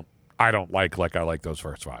 I don't like I like those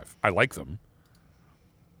first 5. I like them.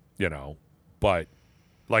 But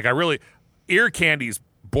like Ear Candy's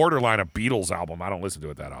borderline a Beatles album. I don't listen to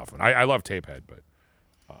it that often. I love Tapehead, but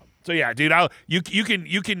so yeah, dude, you can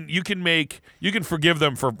forgive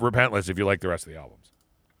them for Repentless if you like the rest of the albums.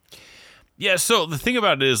 Yeah, so the thing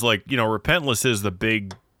about it is, like, Repentless is the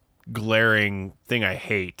big glaring thing I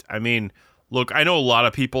hate. I mean, look, I know a lot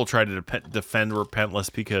of people try to defend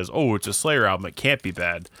Repentless because, it's a Slayer album, it can't be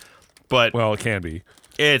bad. But well, it can be.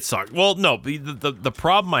 It sucks. Well, no, the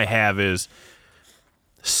problem I have is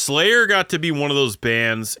Slayer got to be one of those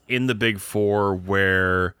bands in the Big Four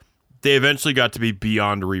where they eventually got to be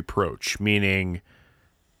beyond reproach, meaning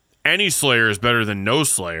any Slayer is better than no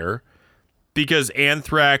Slayer. Because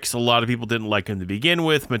Anthrax, a lot of people didn't like him to begin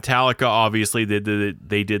with. Metallica, obviously, they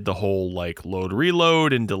did the whole, like, load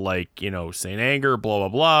reload into, like, Saint Anger, blah, blah,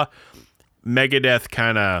 blah. Megadeth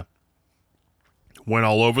kind of went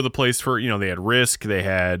all over the place for, they had Risk, they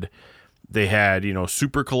had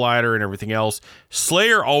Super Collider and everything else.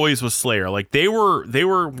 Slayer always was Slayer. Like, they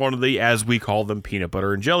were one of the, as we call them, peanut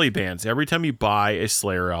butter and jelly bands. Every time you buy a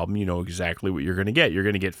Slayer album, you know exactly what you're going to get. You're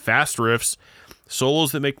going to get fast riffs,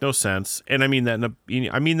 solos that make no sense, and I mean that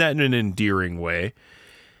in an endearing way.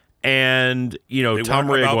 And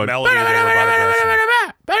Tom Ray going, melody, they were about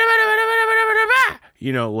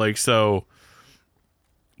aggression. Like, so,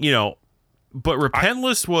 but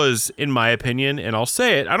Repentless was, in my opinion, and I'll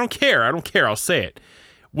say it, I don't care, I'll say it,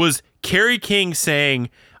 was Kerry King saying,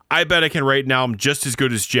 I bet I can write an album just as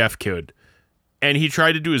good as Jeff could. And he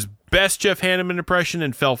tried to do his best Jeff Hanneman impression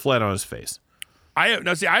and fell flat on his face.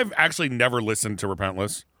 I've actually never listened to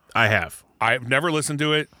Repentless. I have. I've never listened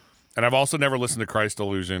to it, and I've also never listened to Christ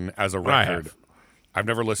Illusion as a record. I've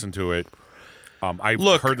never listened to it. I've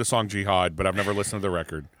heard the song Jihad, but I've never listened to the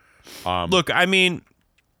record. Look, I mean,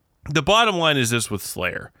 the bottom line is this with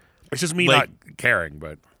Slayer. It's just me not caring,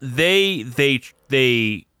 but they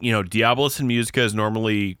Diabolus in Musica is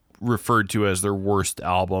normally referred to as their worst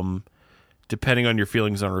album, depending on your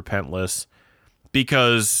feelings on Repentless,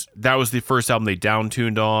 because that was the first album they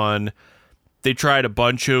downtuned on. They tried a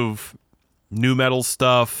bunch of nu metal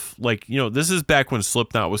stuff. Like, this is back when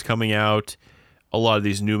Slipknot was coming out. A lot of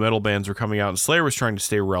these nu metal bands were coming out, and Slayer was trying to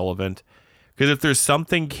stay relevant. Because if there's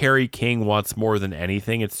something Kerry King wants more than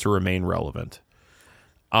anything, it's to remain relevant.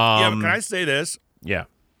 But can I say this? Yeah.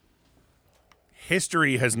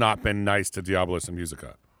 History has not been nice to Diabolus in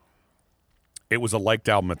Musica. It was a liked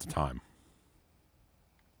album at the time.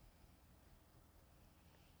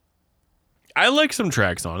 I like some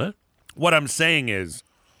tracks on it. What I'm saying is,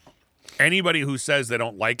 anybody who says they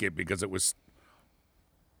don't like it because it was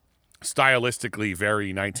stylistically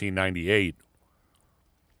very 1998,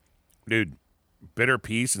 dude, Bitter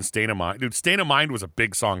Peace and Stain of Mind. Dude, Stain of Mind was a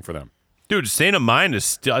big song for them. Dude, Stain of Mind is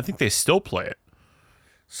still, I think they still play it.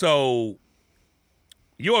 So,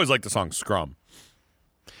 you always like the song Scrum.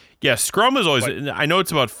 Yeah, Scrum is always, I know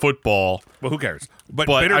it's about football. But who cares? But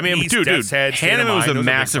Bitter I mean, Peace, dude, Hanneman was a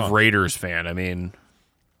massive Raiders fan. I mean,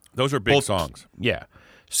 those are big songs. Yeah.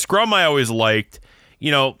 Scrum I always liked.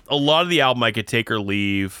 A lot of the album I could take or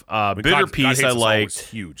leave. Bitter Peace I liked. Was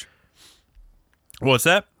huge. What's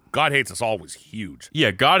that? God Hates Us All was huge.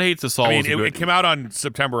 Yeah, God Hates Us All was good. It came out on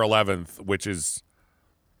September 11th, which is,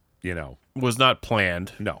 was not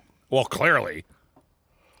planned. No. Well, clearly.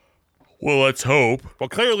 Well, let's hope. Well,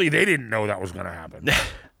 clearly they didn't know that was going to happen.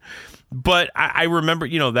 But I remember,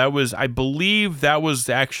 that was, I believe that was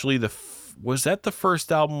actually was that the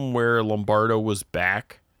first album where Lombardo was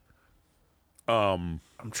back? I'm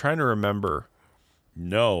trying to remember.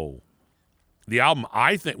 No. The album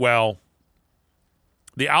I think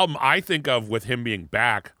of with him being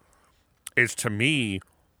back is, to me,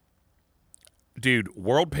 dude,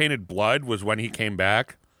 World Painted Blood was when he came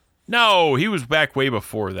back. No, he was back way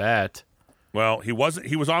before that. Well, he wasn't.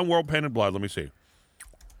 He was on World Painted Blood. Let me see.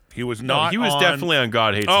 He was not. No, he was definitely on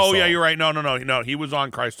God Hates Us All. All. Oh yeah, you're right. No. He was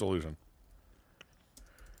on Christ Illusion.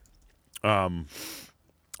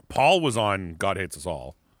 Paul was on God Hates Us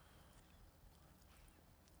All.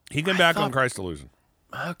 He came back on Christ Illusion.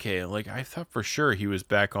 Okay, like I thought for sure he was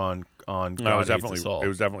back on God Hates Us All. It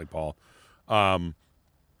was definitely Paul.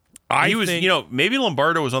 Maybe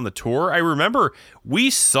Lombardo was on the tour. I remember we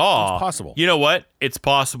saw. It's possible. You know what? It's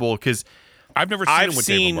possible because I've never seen him with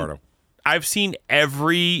Dave Lombardo. I've seen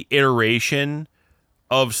every iteration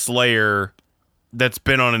of Slayer that's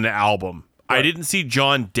been on an album. Right. I didn't see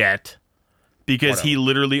John Dett because he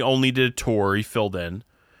literally only did a tour. He filled in.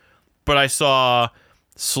 But I saw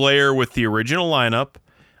Slayer with the original lineup.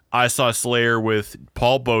 I saw Slayer with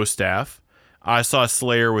Paul Bostaff. I saw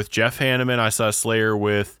Slayer with Jeff Hanneman. I saw Slayer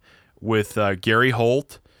with Gary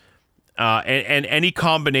Holt. And any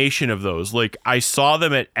combination of those. Like, I saw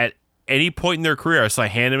them at any point in their career. I saw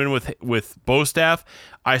Hanneman with Bostaff.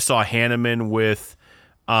 I saw Hanneman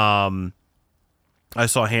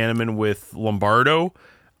with Lombardo.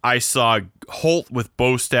 I saw Holt with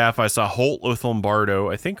Bostaff. I saw Holt with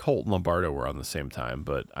Lombardo. I think Holt and Lombardo were on the same time,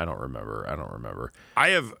 but I don't remember. I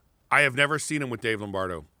have never seen him with Dave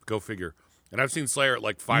Lombardo. Go figure. And I've seen Slayer at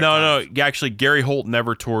like 5 times. No. Actually, Gary Holt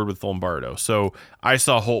never toured with Lombardo. So I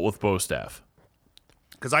saw Holt with Bostaff.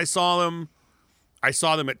 Because I saw them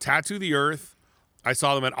at Tattoo the Earth. I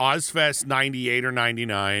saw them at Ozfest 98 or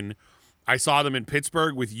 99. I saw them in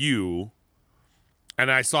Pittsburgh with you.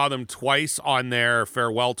 And I saw them twice on their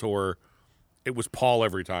farewell tour. It was Paul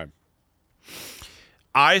every time.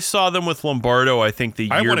 I saw them with Lombardo, I think, the year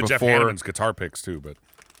before. I wanted Jeff Hanneman's guitar picks, too, but...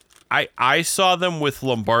 I saw them with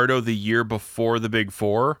Lombardo the year before the Big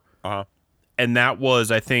Four. Uh-huh. And that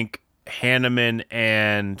was, I think, Hanneman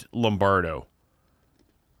and Lombardo.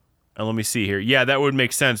 And let me see here. Yeah, that would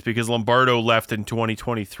make sense because Lombardo left in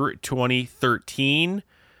 2013.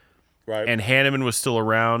 Right. And Hanneman was still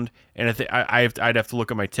around. And I'd have to look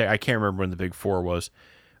at my I can't remember when the Big Four was.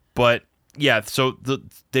 But, yeah, so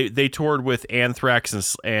they toured with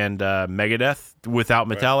Anthrax and Megadeth without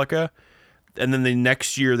Metallica. Right. And then the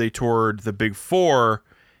next year they toured the Big Four,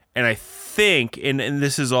 and I think, and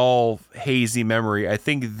this is all hazy memory, I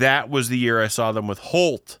think that was the year I saw them with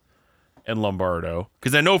Holt and Lombardo,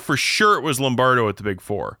 because I know for sure it was Lombardo at the Big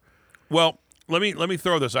Four. Well, let me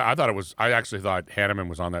throw this out. I actually thought Hanneman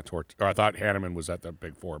was on that tour, or I thought Hanneman was at the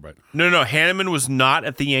Big Four, but no, Hanneman was not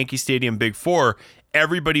at the Yankee Stadium Big Four.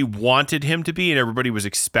 Everybody wanted him to be, and everybody was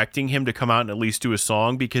expecting him to come out and at least do a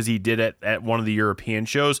song because he did it at one of the European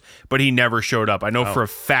shows, but he never showed up. I know for a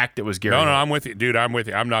fact it was Gary. No, I'm with you, dude. I'm with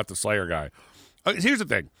you. I'm not the Slayer guy. Here's the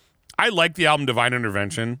thing. I like the album Divine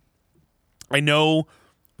Intervention. I know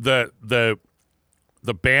the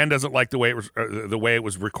band doesn't like the way it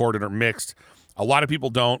was recorded or mixed. A lot of people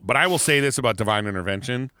don't, but I will say this about Divine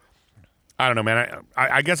Intervention. I don't know, man.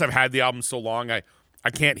 I guess I've had the album so long, I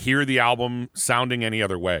can't hear the album sounding any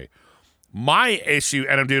other way. My issue,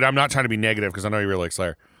 and dude, I'm not trying to be negative because I know you really like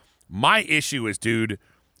Slayer. My issue is, dude,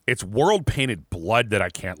 it's World Painted Blood that I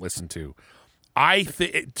can't listen to.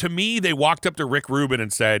 To me, they walked up to Rick Rubin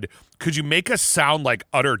and said, "Could you make us sound like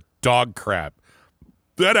utter dog crap?"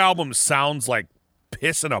 That album sounds like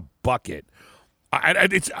piss in a bucket.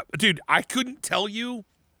 Dude, I couldn't tell you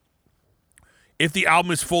if the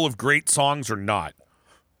album is full of great songs or not.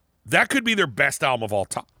 That could be their best album of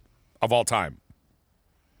all time.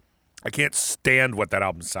 I can't stand what that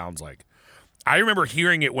album sounds like. I remember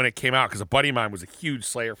hearing it when it came out because a buddy of mine was a huge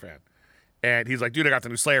Slayer fan. And he's like, dude, I got the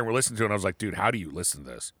new Slayer and we're listening to it. And I was like, dude, how do you listen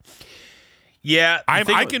to this? Yeah.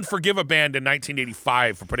 I can forgive a band in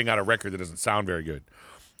 1985 for putting out a record that doesn't sound very good.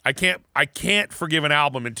 I can't forgive an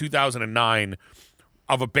album in 2009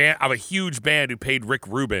 of a huge band who paid Rick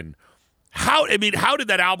Rubin. How did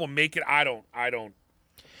that album make it? I don't know.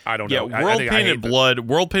 World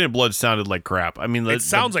Painted Blood sounded like crap. I mean, it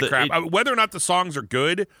sounds like crap. Whether or not the songs are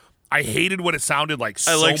good, I hated what it sounded like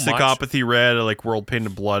so much. I like Psychopathy Red. I like World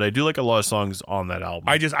Painted Blood. I do like a lot of songs on that album.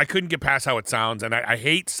 I couldn't get past how it sounds, and I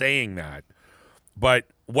hate saying that. But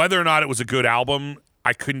whether or not it was a good album,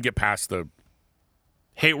 I couldn't get past the...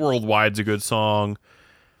 Hate Worldwide's a good song.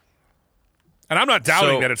 And I'm not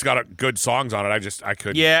doubting that it's got good songs on it. I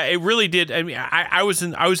couldn't. Yeah, it really did. I mean, I was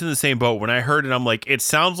in the same boat when I heard it. I'm like, it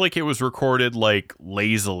sounds like it was recorded like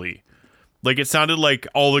lazily. Like it sounded like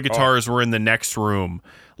all the guitars were in the next room.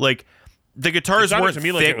 Like the guitars weren't to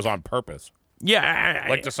me thick. Like it was on purpose. Yeah,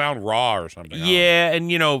 like to sound raw or something. Yeah, and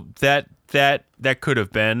that could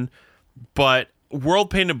have been, but World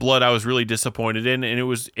Painted Blood, I was really disappointed in, and it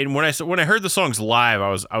was. And when I heard the songs live,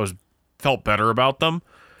 I was felt better about them.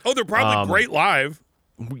 Oh, they're probably great live.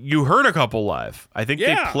 You heard a couple live. I think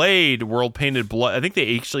they played World Painted Blood. I think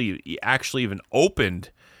they actually even opened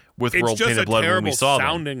with World Painted Blood when we saw them. It's just a terrible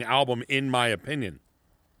sounding album, in my opinion.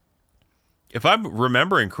 If I'm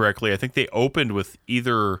remembering correctly, I think they opened with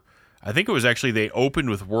either. I think it was actually they opened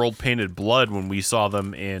with World Painted Blood when we saw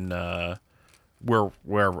them in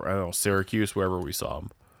wherever I don't know, Syracuse, wherever we saw them.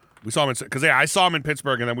 We saw them because I saw them in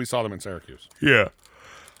Pittsburgh and then we saw them in Syracuse. Yeah.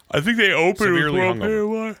 I think they opened with World Painted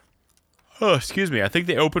Blood. Oh, excuse me. I think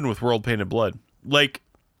they opened with World Painted Blood. Like,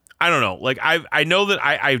 I don't know. Like I know that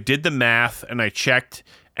I did the math and I checked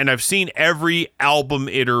and I've seen every album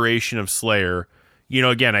iteration of Slayer. You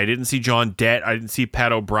know, again, I didn't see John Dett, I didn't see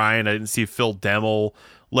Pat O'Brien, I didn't see Phil Demmel,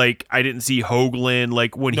 like I didn't see Hoagland,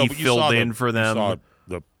 like when he filled in for them.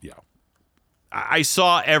 I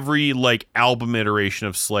saw every like album iteration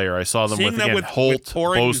of Slayer. I saw them with Holt,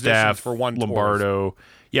 Bostaff, Lombardo.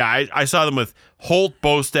 Yeah, I saw them with Holt,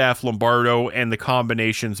 Bostaff, Lombardo, and the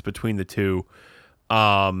combinations between the two.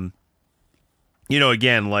 You know,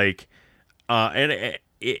 again, like, and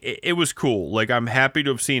it was cool. Like, I'm happy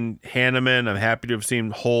to have seen Hanneman. I'm happy to have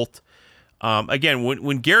seen Holt. Again,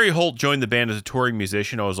 when Gary Holt joined the band as a touring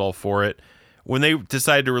musician, I was all for it. When they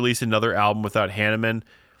decided to release another album without Hanneman,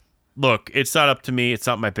 look, it's not up to me. It's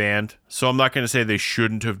not my band. So I'm not going to say they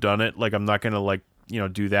shouldn't have done it. Like, I'm not going to, like, you know,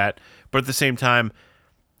 do that. But at the same time,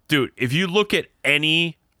 dude, if you look at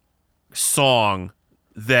any song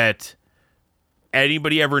that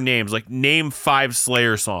anybody ever names, like, name 5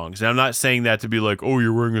 Slayer songs. And I'm not saying that to be like, oh,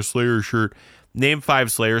 you're wearing a Slayer shirt. Name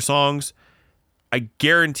 5 Slayer songs. I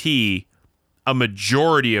guarantee a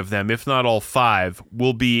majority of them, if not all 5,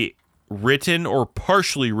 will be written or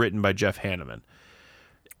partially written by Jeff Hanneman.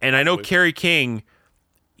 And I know Kerry King,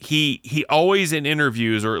 he always in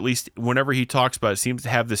interviews, or at least whenever he talks about it, seems to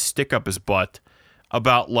have this stick up his butt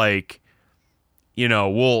about, like, you know,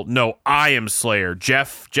 well, no, I am Slayer.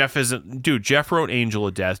 Jeff isn't. Dude, Jeff wrote Angel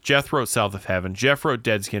of Death. Jeff wrote South of Heaven. Jeff wrote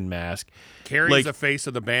Dead Skin Mask. Kerry's like, the face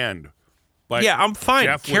of the band. But yeah, I'm fine.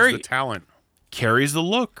 Jeff Kerry, was the talent. Kerry's the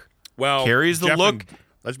look. Well, Kerry's the look.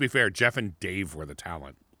 Let's be fair. Jeff and Dave were the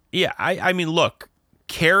talent. Yeah, I mean, look.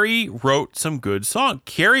 Kerry wrote some good songs.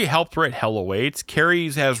 Kerry helped write Hell Awaits.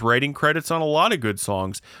 Kerry has writing credits on a lot of good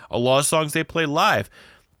songs, a lot of songs they play live.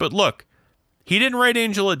 But look, he didn't write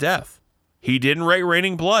Angel of Death. He didn't write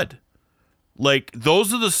Raining Blood. Like,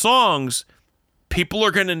 those are the songs people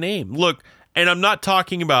are going to name. Look, and I'm not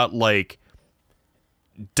talking about, like,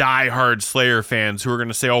 diehard Slayer fans who are going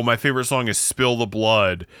to say, oh, my favorite song is Spill the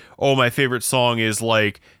Blood. Oh, my favorite song is,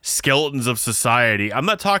 like, Skeletons of Society. I'm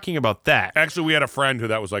not talking about that. Actually, we had a friend who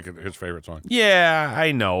that was, like, his favorite song. Yeah,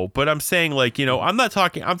 I know. But I'm saying, like, you know, I'm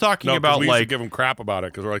talking about, we like, used to give him crap about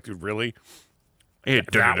it because we're like, dude, really?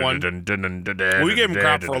 That one? Well, we gave him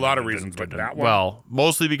crap for a lot of reasons, but that one. Well,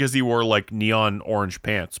 mostly because he wore, like, neon orange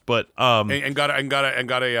pants, but and got a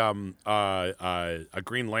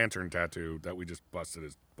Green Lantern tattoo that we just busted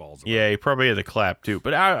his balls. Yeah, he probably had the clap too.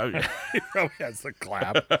 But he probably has the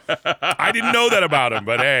clap. I didn't know that about him,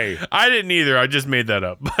 but hey, I didn't either. I just made that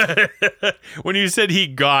up. When you said he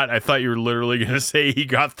got, I thought you were literally going to say he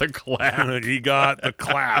got the clap. He got the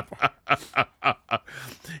clap.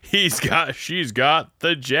 She's got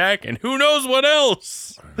the jack, and who knows what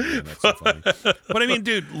else. Oh, man, that's so funny. But I mean,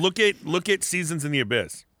 dude, look at Seasons in the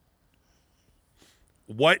Abyss.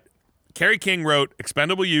 What Kerry King wrote: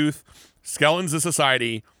 Expendable Youth, Skeletons of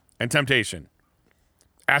Society, and Temptation.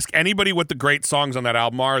 Ask anybody what the great songs on that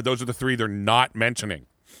album are. Those are the 3 they're not mentioning.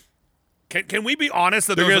 Can we be honest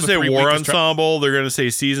that they're going to say War Ensemble? They're going to say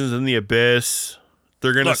Seasons in the Abyss.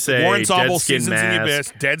 They're going to say War Ensemble, Dead Skin Seasons Mask. in the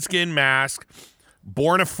Abyss, Dead Skin Mask,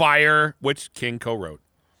 Born of Fire, which King co-wrote.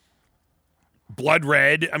 Blood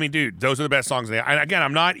Red. I mean, dude, those are the best songs. And again,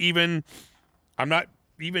 I'm not even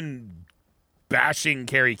bashing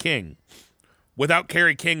Kerry King. Without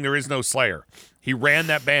Kerry King, there is no Slayer. He ran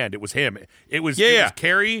that band. It was him. It was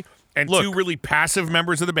Kerry and 2 really passive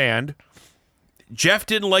members of the band. Jeff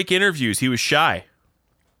didn't like interviews. He was shy.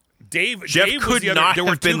 Dave could was the other, not there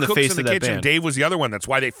were have 2 been the cooks face in the of that kitchen. band. Dave was the other one. That's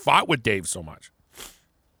why they fought with Dave so much.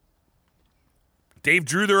 Dave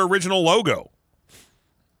drew their original logo.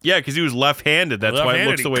 Yeah, because he was left-handed. That's why it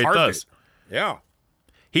looks the way it does. Yeah.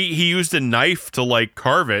 He used a knife to, like,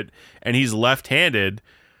 carve it, and he's left-handed,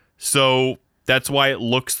 so that's why it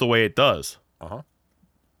looks the way it does. Uh-huh.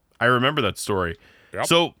 I remember that story. Yep.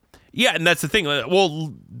 So, yeah, and that's the thing.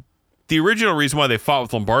 Well, the original reason why they fought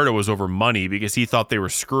with Lombardo was over money, because he thought they were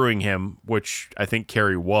screwing him, which I think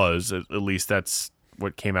Kerry was. At least that's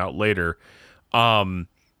what came out later. But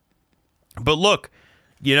look,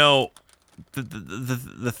 you know,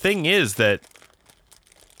 the thing is that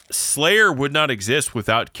Slayer would not exist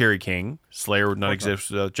without Kerry King. Slayer would not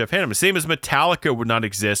exist without Jeff Hanneman. Same as Metallica would not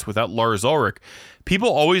exist without Lars Ulrich. People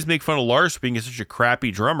always make fun of Lars for being such a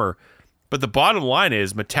crappy drummer, but the bottom line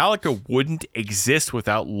is Metallica wouldn't exist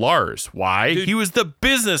without Lars. Why? Dude, he was the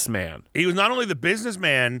businessman. He was not only the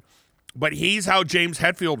businessman, but he's how James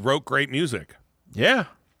Hetfield wrote great music. Yeah.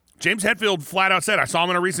 James Hetfield flat out said, I saw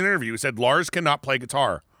him in a recent interview, he said, Lars cannot play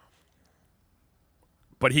guitar,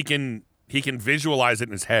 but he can visualize it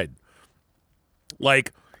in his head.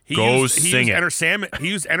 Like, He sing it. He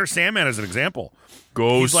used Enter Sandman as an example.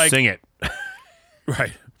 Sing it.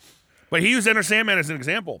 Right. But he used Enter Sandman as an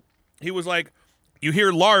example. He was like, you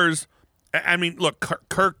hear Lars. I mean, look,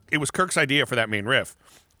 Kirk. It was Kirk's idea for that main riff.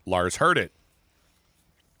 Lars heard it,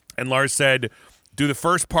 and Lars said, "Do the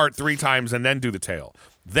first part 3 times and then do the tail."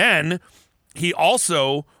 Then he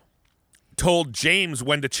also told James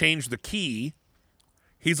when to change the key.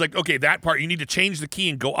 He's like, "Okay, that part you need to change the key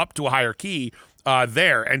and go up to a higher key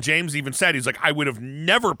there." And James even said, "He's like, I would have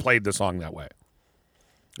never played the song that way."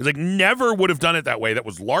 He's like, never would have done it that way. That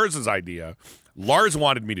was Lars's idea. Lars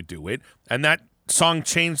wanted me to do it, and that song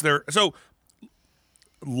changed their. So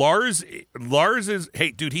Lars is,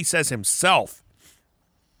 hey, dude, he says himself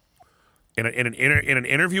in an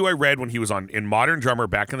interview I read when he was in Modern Drummer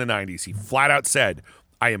back in the 90s, he flat out said,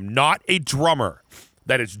 "I am not a drummer.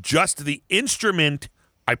 That is just the instrument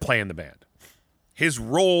I play in the band." His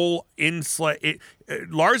role in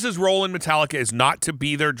Lars's role in Metallica is not to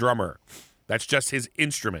be their drummer. That's just his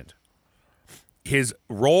instrument. His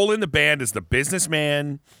role in the band is the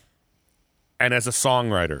businessman and as a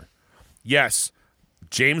songwriter. Yes,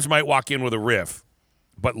 James might walk in with a riff,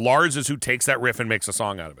 but Lars is who takes that riff and makes a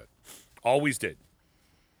song out of it. Always did.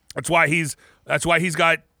 That's why he's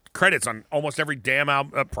got credits on almost every damn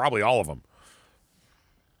album, probably all of them.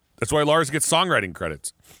 That's why Lars gets songwriting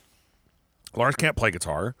credits. Lars can't play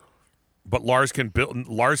guitar, but Lars can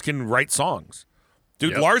write songs.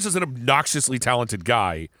 Dude, yep. Lars is an obnoxiously talented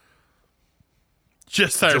guy.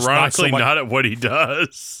 Just ironically not at what he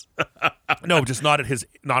does. No, just not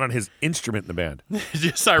on his instrument in the band.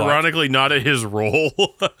 Just ironically not at his role.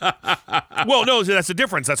 Well, no, that's the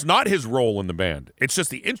difference. That's not his role in the band. It's just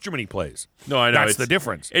the instrument he plays. No, I know. That's the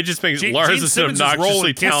difference. It just makes Lars is an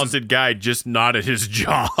obnoxiously talented guy, just not at his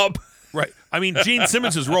job. Right. I mean, Gene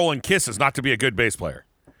Simmons' role in Kiss is not to be a good bass player.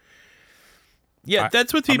 Yeah,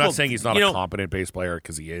 that's what people. I'm not saying he's not a competent bass player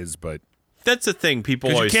because he is, but that's the thing.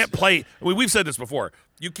 People always you can't play. I mean, we've said this before.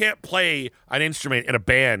 You can't play an instrument in a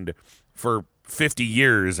band for 50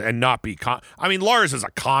 years and not be. I mean, Lars is a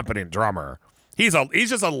competent drummer. He's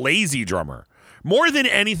just a lazy drummer. More than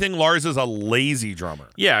anything, Lars is a lazy drummer.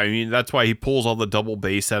 Yeah, I mean that's why he pulls all the double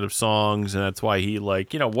bass out of songs, and that's why he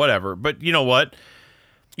whatever. But you know what?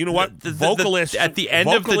 Vocalists at the end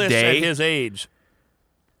of the day, at his age.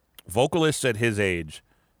 Vocalists at his age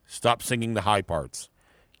stop singing the high parts.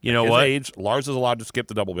 You know what? Age, Lars is allowed to skip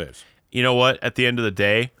the double bass. You know what? At the end of the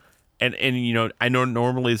day, and I know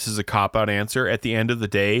normally this is a cop-out answer. At the end of the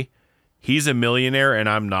day, he's a millionaire and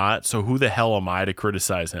I'm not, so who the hell am I to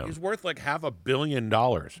criticize him? He's worth like $500 million.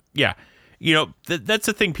 Yeah. That's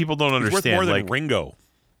the thing people don't understand. He's worth more than Ringo.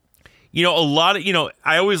 A lot of,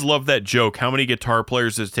 I always love that joke. How many guitar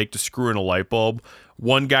players does it take to screw in a light bulb?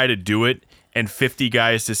 One guy to do it and 50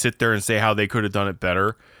 guys to sit there and say how they could have done it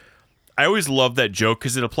better. I always love that joke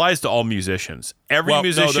because it applies to all musicians.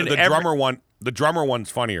 Musician. No, the drummer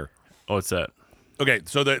one's funnier. Oh, what's that? Okay,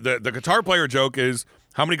 so the guitar player joke is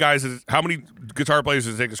how many guitar players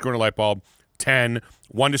does it take to screw in a light bulb? 10,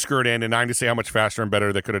 1 to screw it in, and 9 to say how much faster and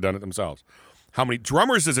better they could have done it themselves. How many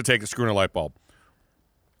drummers does it take to screw in a light bulb?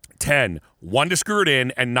 10, 1 to screw it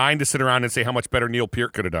in, and 9 to sit around and say how much better Neil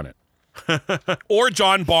Peart could have done it. Or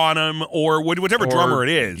John Bonham, or whichever drummer it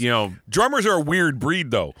is. Drummers are a weird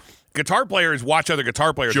breed, though. Guitar players watch other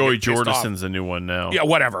guitar players. Joey Jordison's a new one now. Yeah,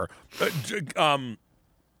 whatever. Or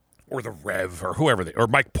the Rev, or whoever or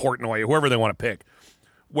Mike Portnoy, whoever they want to pick.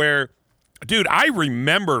 Where, dude, I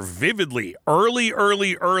remember vividly early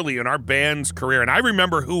in our band's career, and I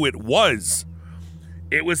remember who it was.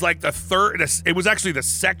 It was like it was actually the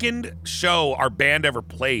second show our band ever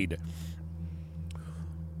played.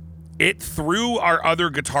 It threw our other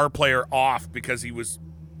guitar player off because he was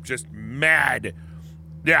just mad.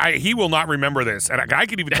 Yeah, he will not remember this. And I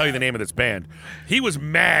can even tell you the name of this band. He was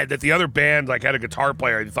mad that the other band had a guitar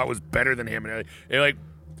player he thought was better than him. And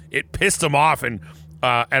it pissed him off. And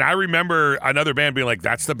I remember another band being like,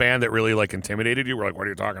 that's the band that really intimidated you? We're like, what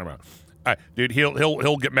are you talking about? Dude,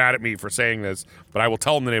 he'll get mad at me for saying this, but I will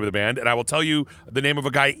tell him the name of the band, and I will tell you the name of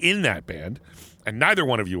a guy in that band, and neither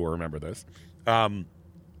one of you will remember this.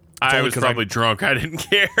 I was probably drunk. I didn't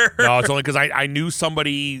care. No, it's only because I knew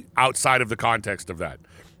somebody outside of the context of that.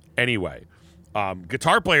 Anyway,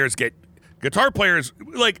 guitar players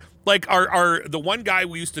like our the one guy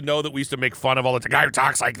we used to know that we used to make fun of all the time, guy who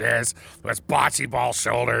talks like this, who has bocce ball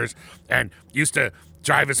shoulders, and used to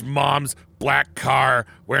drive his mom's black car,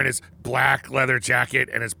 wearing his black leather jacket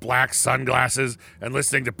and his black sunglasses, and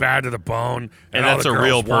listening to Bad to the Bone. And that's a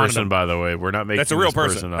real person, by the way. We're not making that's a real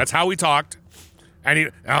person up. That's how he talked.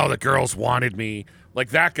 And the girls wanted me. Like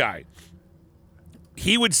that guy.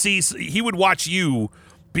 He would watch you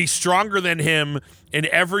be stronger than him in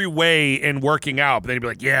every way in working out. But then he'd be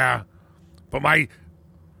like, yeah, but my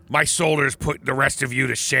shoulders put the rest of you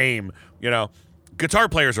to shame. You know, guitar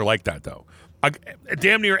players are like that, though.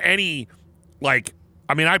 Damn near any, like,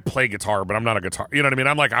 I mean, I play guitar, but I'm not a guitar. You know what I mean?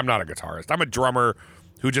 I'm not a guitarist. I'm a drummer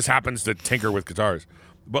who just happens to tinker with guitars.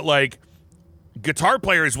 But, like, guitar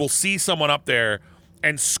players will see someone up there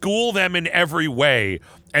and school them in every way,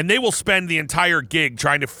 and they will spend the entire gig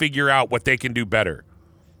trying to figure out what they can do better.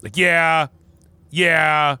 Like, yeah,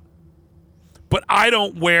 but I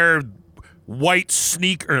don't wear white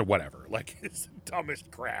sneaker or whatever. Like, it's the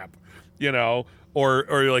dumbest crap, you know? Or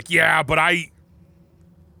you're like, yeah, but I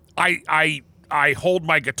hold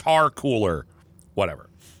my guitar cooler. Whatever.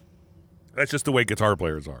 That's just the way guitar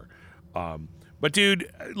players are. But,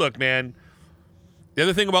 dude, look, man. The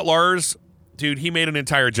other thing about Lars, dude, he made an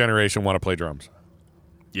entire generation want to play drums.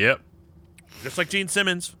 Yep. Just like Gene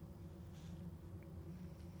Simmons.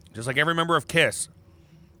 Just like every member of KISS.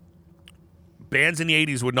 Bands in the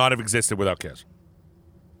 80s would not have existed without KISS.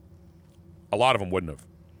 A lot of them wouldn't have.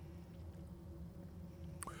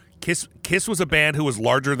 KISS was a band who was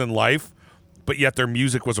larger than life, but yet their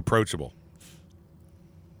music was approachable.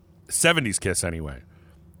 70s KISS, anyway.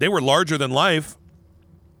 They were larger than life,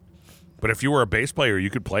 but if you were a bass player,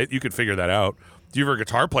 you could figure that out. If you were a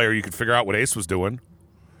guitar player, you could figure out what Ace was doing.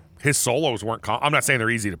 His solos weren't I'm not saying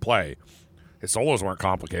they're easy to play. His solos weren't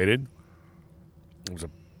complicated. It was a,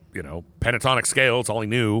 pentatonic scale. It's all he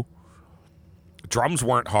knew. Drums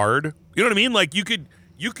weren't hard. You know what I mean? Like, you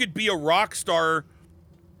could be a rock star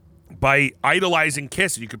by idolizing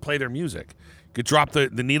KISS, and you could play their music. You could drop the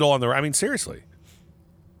needle on the. I mean, seriously,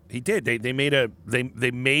 he did. They made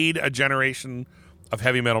a generation of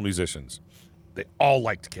heavy metal musicians. They all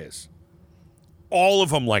liked KISS. All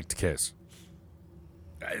of them liked KISS.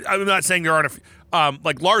 I'm not saying there aren't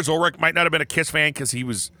like Lars Ulrich might not have been a KISS fan because he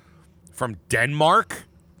was from Denmark.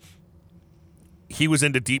 He was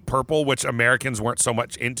into Deep Purple, which Americans weren't so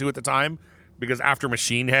much into at the time, because after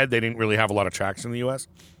Machine Head, they didn't really have a lot of traction in the U.S.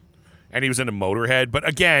 And he was into Motorhead. But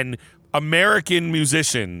again, American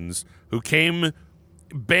musicians who came,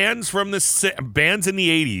 bands in the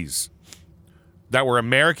 80s that were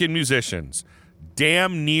American musicians,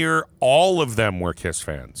 damn near all of them were KISS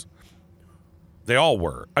fans. They all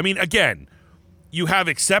were. I mean, again, you have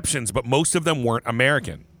exceptions, but most of them weren't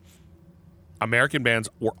American. American bands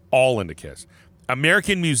were all into KISS.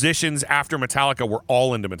 American musicians after Metallica were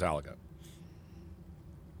all into Metallica.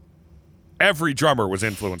 Every drummer was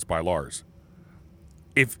influenced by Lars.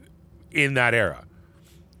 If in that era.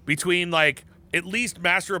 Between, like, at least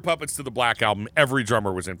Master of Puppets to the Black Album, every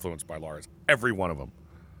drummer was influenced by Lars. Every one of them.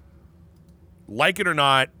 Like it or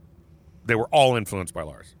not, they were all influenced by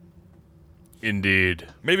Lars. Indeed.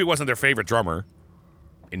 Maybe it wasn't their favorite drummer.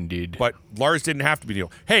 Indeed. But Lars didn't have to be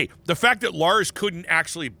Neil. Hey, the fact that Lars couldn't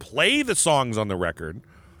actually play the songs on the record.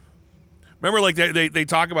 Remember, like, they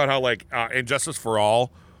talk about how, like, in Justice for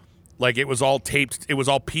All, like, it was all taped, it was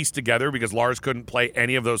all pieced together because Lars couldn't play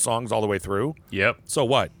any of those songs all the way through. Yep. So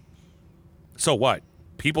what?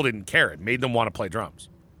 People didn't care. It made them want to play drums.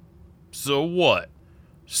 So what?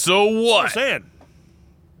 I'm saying.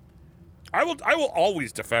 I will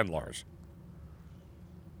always defend Lars.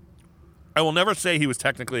 I will never say he was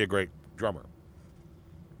technically a great drummer.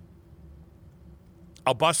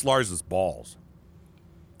 I'll bust Lars's balls.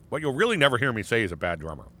 What you'll really never hear me say he's a bad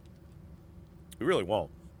drummer. You really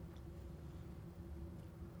won't.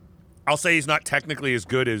 I'll say he's not technically as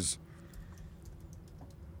good as...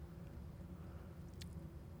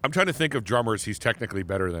 I'm trying to think of drummers he's technically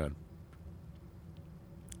better than.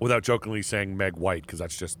 Without jokingly saying Meg White, because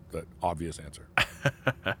that's just the obvious answer.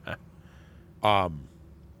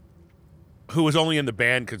 Who was only in the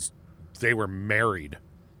band because they were married.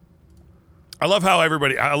 I love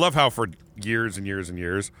how for years and years and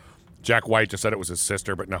years, Jack White just said it was his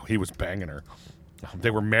sister, but no, he was banging her. They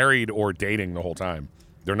were married or dating the whole time.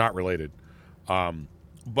 They're not related.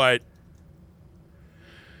 But,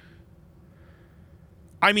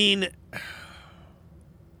 I mean,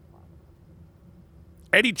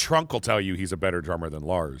 Eddie Trunk will tell you he's a better drummer than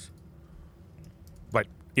Lars. But,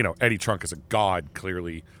 Eddie Trunk is a god,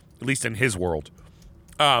 clearly, at least in his world.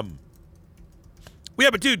 Yeah,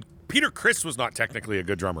 but dude, Peter Criss was not technically a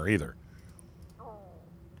good drummer either.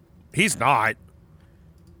 He's not.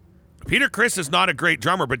 Peter Criss is not a great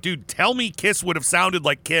drummer, but dude, tell me KISS would have sounded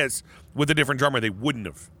like KISS with a different drummer. They wouldn't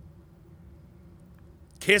have.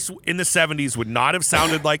 KISS in the 70s would not have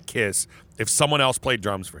sounded like KISS if someone else played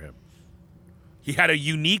drums for him. He had a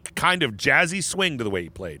unique kind of jazzy swing to the way he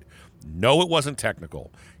played. No, it wasn't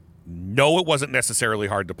technical. No, it wasn't necessarily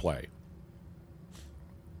hard to play.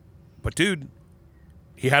 But dude,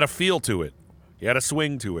 He had a feel to it. He had a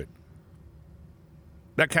swing to it.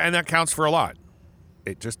 And that counts for a lot.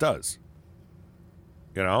 It just does.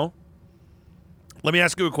 You know? Let me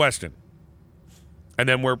ask you a question. And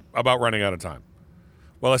then we're about running out of time.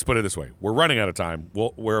 Well, let's put it this way. We're running out of time.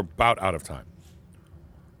 We're about out of time.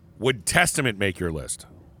 Would Testament make your list?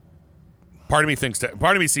 Part of me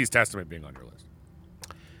sees Testament being on your list.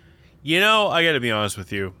 You know, I got to be honest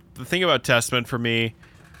with you. The thing about Testament for me,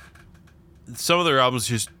 some of their albums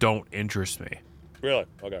just don't interest me. Really?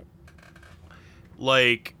 Okay.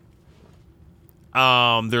 Like,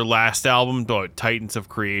 their last album, Titans of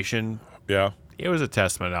Creation. Yeah. It was a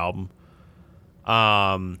Testament album.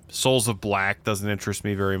 Souls of Black doesn't interest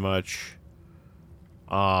me very much.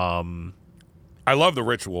 I love The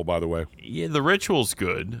Ritual, by the way. Yeah, The Ritual's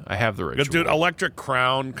good. I have The Ritual. Dude, Electric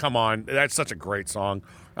Crown, come on. That's such a great song.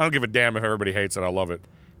 I don't give a damn if everybody hates it. I love it.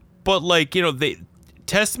 But, like, you know,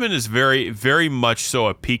 Testament is very, very much so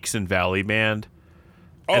a peaks and valley band.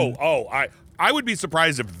 I would be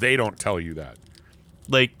surprised if they don't tell you that.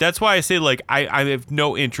 Like, that's why I say, like, I have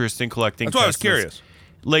no interest in collecting That's why Testaments. I was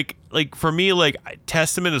curious. Like for me, like,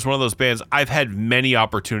 Testament is one of those bands I've had many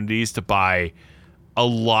opportunities to buy a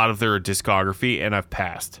lot of their discography, and I've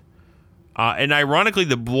passed. And ironically,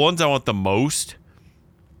 the ones I want the most,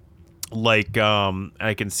 like,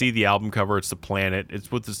 I can see the album cover. It's The Planet.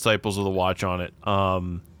 It's with the Disciples of the Watch on it.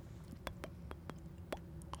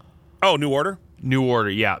 New Order? New Order,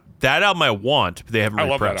 yeah. That album I want, but they haven't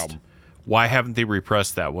repressed. I love that album. Why haven't they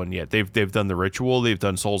repressed that one yet? They've done The Ritual. They've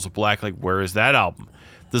done Souls of Black. Like, where is that album?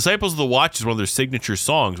 Disciples of the Watch is one of their signature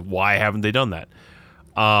songs. Why haven't they done that?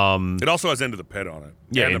 It also has Into the Pit on it.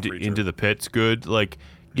 Yeah, Into the Pit's good. Like,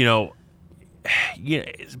 you know, yeah.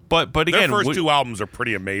 But again, their first two albums are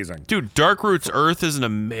pretty amazing. Dude, Dark Roots Earth is an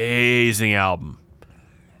amazing album.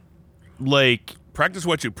 Like, Practice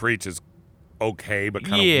What You Preach is okay, but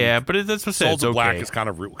kind of weak. But that's what I said. Souls of okay. Black is kind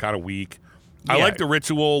of weak. I like The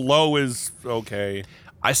Ritual. Low is okay.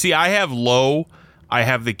 I have Low, I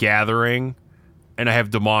have The Gathering, and I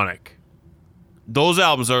have Demonic. Those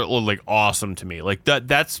albums are like awesome to me. Like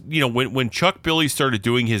that's, you know, when Chuck Billy started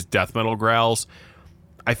doing his death metal growls,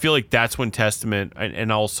 I feel like that's when Testament,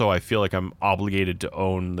 and also I feel like I'm obligated to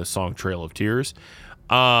own the song Trail of Tears.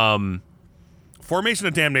 Formation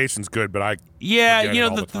of Damnation's good, but I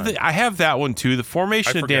I have that one too. The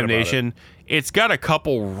Formation of Damnation, it's got a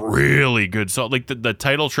couple really good songs. Like the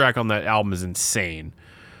title track on that album is insane.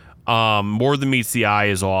 More Than Meets the Eye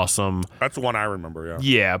is awesome. That's the one I remember, yeah.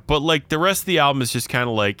 Yeah, but like the rest of the album is just kind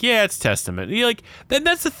of like, yeah, it's Testament. And you're like, then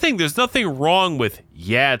that's the thing. There's nothing wrong with,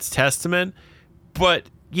 yeah, it's Testament, but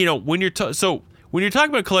you know, when you're talking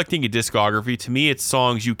about collecting a discography, to me, it's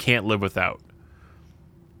songs you can't live without.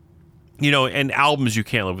 You know, and albums you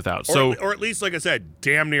can't live without. Or at least, like I said,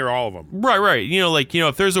 damn near all of them. Right. You know, like, you know,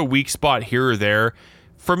 if there's a weak spot here or there,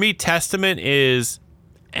 for me, Testament is,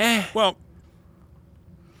 Well,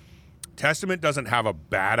 Testament doesn't have a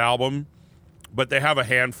bad album, but they have a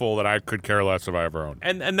handful that I could care less if I ever owned.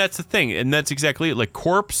 And that's the thing, and that's exactly it. Like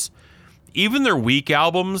Corpse, even their weak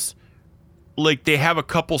albums, like they have a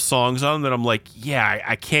couple songs on them that I'm like, yeah,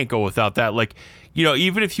 I can't go without that. Like, you know,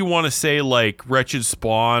 even if you want to say like Wretched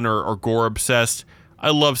Spawn or Gore Obsessed,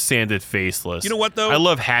 I love Sanded Faceless. You know what though? I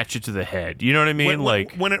love Hatchet to the Head. You know what I mean?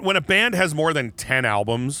 When a band has more than 10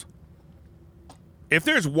 albums, if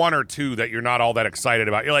there's one or two that you're not all that excited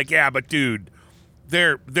about, you're like, yeah, but dude,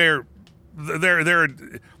 they're if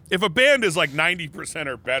a band is like 90%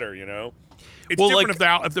 or better, you know, it's different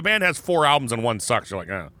like, if the band has 4 albums and one sucks, you're like,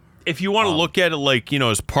 eh. If you want to look at it like, you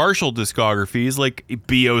know, as partial discographies, like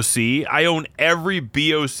BOC, I own every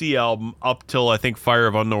BOC album up till I think Fire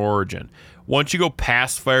of Unknown Origin. Once you go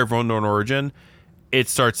past Fire of Unknown Origin, it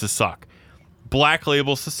starts to suck. Black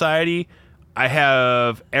Label Society, I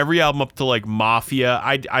have every album up to like Mafia.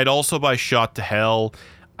 I'd also buy Shot to Hell.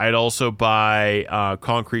 I'd also buy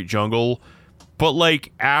Concrete Jungle. But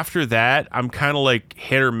like after that, I'm kind of like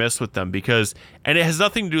hit or miss with them because, and it has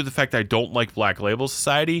nothing to do with the fact that I don't like Black Label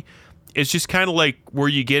Society. It's just kind of like where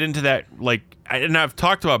you get into that, like, and I've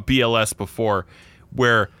talked about BLS before,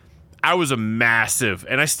 where I was a massive,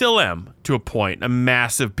 and I still am to a point, a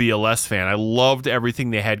massive BLS fan. I loved everything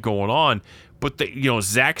they had going on, but you know,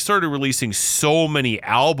 Zach started releasing so many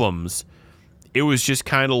albums, it was just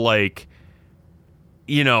kind of like,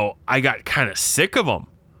 you know, I got kind of sick of them.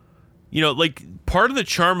 You know, like part of the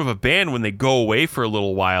charm of a band when they go away for a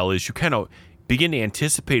little while is you kind of begin to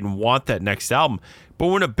anticipate and want that next album. But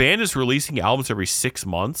when a band is releasing albums every 6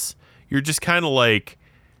 months, you're just kind of like,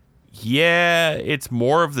 yeah, it's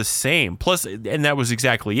more of the same. Plus, and that was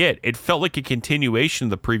exactly it. It felt like a continuation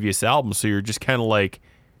of the previous album. So you're just kind of like,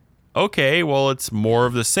 okay, well, it's more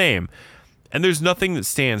of the same. And there's nothing that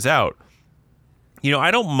stands out.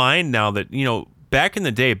 I don't mind now that, back in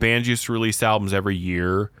the day, bands used to release albums every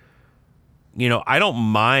year. I don't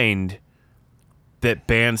mind that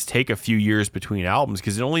bands take a few years between albums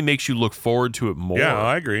because it only makes you look forward to it more. Yeah,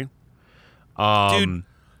 I agree. Dude,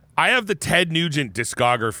 I have the Ted Nugent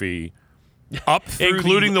discography up through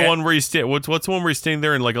including the one where he's what's the one where he's standing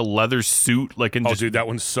there in like a leather suit, like in dude, that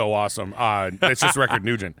one's so awesome. It's just Record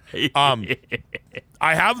Nugent. I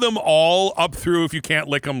have them all up through If You Can't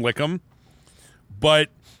Lick 'Em, Lick 'Em. But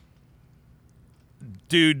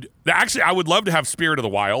dude, actually I would love to have Spirit of the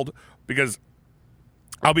Wild because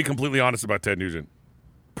I'll be completely honest about Ted Nugent.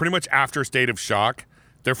 Pretty much after State of Shock,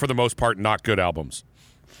 they're for the most part not good albums.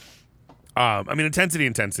 Intensity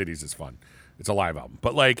in 10 Cities is fun. It's a live album.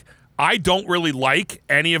 But like I don't really like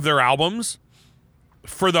any of their albums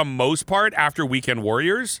for the most part after Weekend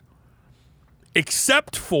Warriors,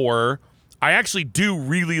 except for I actually do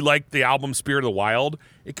really like the album Spirit of the Wild.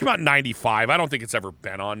 It came out in 95. I don't think it's ever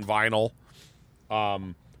been on vinyl.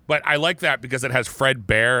 But I like that because it has Fred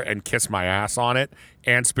Bear and Kiss My Ass on it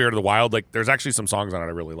and Spirit of the Wild. Like there's actually some songs on it I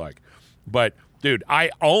really like. But dude, I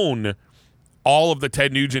own all of the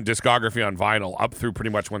Ted Nugent discography on vinyl up through pretty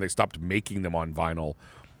much when they stopped making them on vinyl.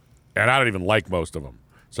 And I don't even like most of them.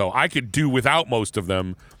 So I could do without most of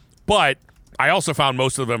them. But I also found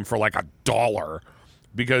most of them for like $1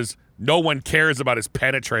 because no one cares about his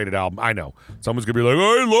Penetrated album. I know. Someone's going to be like,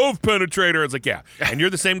 I love Penetrator. It's like, yeah. And you're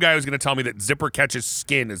the same guy who's going to tell me that Zipper Catches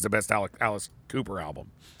Skin is the best Alice Cooper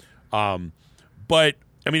album. But,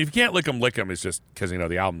 If You Can't Lick 'Em, Lick 'Em is just because,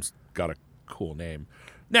 the album's got a cool name.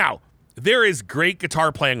 Now, there is great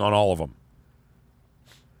guitar playing on all of them.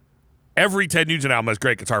 Every Ted Nugent album has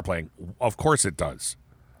great guitar playing. Of course it does.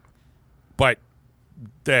 But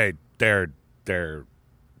they're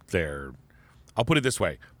I'll put it this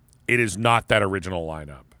way. It is not that original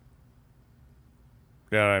lineup.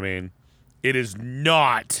 You know what I mean? It is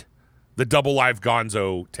not the Double Live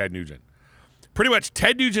Gonzo Ted Nugent. Pretty much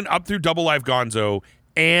Ted Nugent up through Double Live Gonzo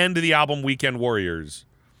and the album Weekend Warriors,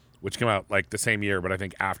 which came out like the same year, but I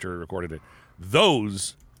think after he recorded it.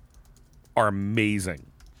 Those are amazing.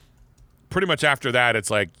 Pretty much after that, it's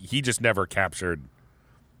like he just never captured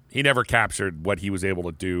what he was able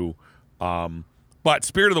to do. But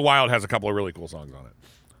Spirit of the Wild has a couple of really cool songs on it.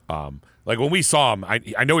 Like when we saw him,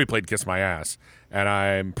 I know he played Kiss My Ass, and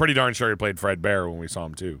I'm pretty darn sure he played Fred Bear when we saw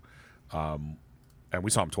him too. And we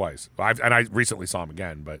saw him twice. And I recently saw him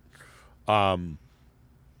again, but yeah,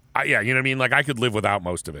 you know what I mean? Like I could live without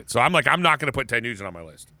most of it. So I'm like, I'm not going to put Ted Nugent on my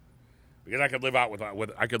list because I could live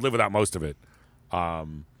without most of it.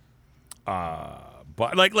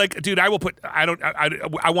 But like, dude, I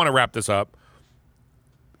want to wrap this up.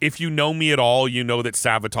 If you know me at all, you know that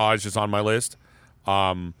Savatage is on my list.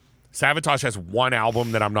 Savatage has one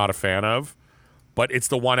album that I'm not a fan of, but it's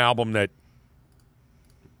the one album that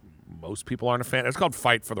most people aren't a fan. It's called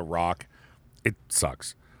Fight for the Rock. It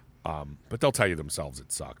sucks. But they'll tell you themselves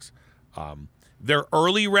it sucks. Their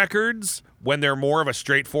early records, when they're more of a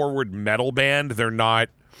straightforward metal band, they're not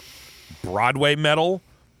Broadway metal.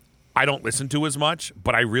 I don't listen to as much,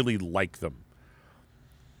 but I really like them.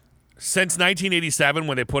 Since 1987,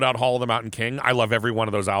 when they put out Hall of the Mountain King, I love every one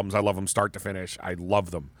of those albums. I love them start to finish. I love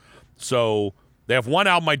them. So they have one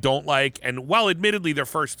album I don't like, and while admittedly their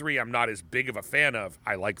first three I'm not as big of a fan of,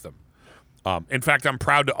 I like them. In fact, I'm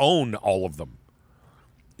proud to own all of them.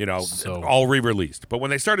 All re-released. But when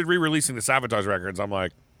they started re-releasing the Savatage records, I'm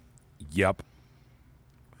like, yep.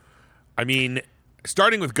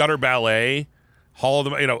 Starting with Gutter Ballet, Hall of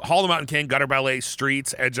the Mountain King, Gutter Ballet,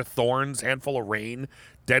 Streets, Edge of Thorns, Handful of Rain,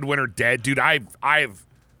 Dead Winter Dead. Dude, I've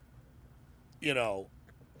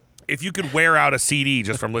if you could wear out a CD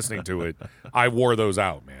just from listening to it, I wore those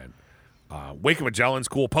out, man. Wake of Magellan's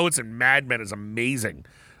cool. Poets and Madmen is amazing.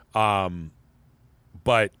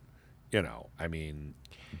 But,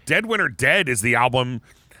 Dead Winter Dead is the album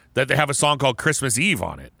that they have a song called Christmas Eve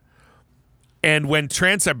on it. And when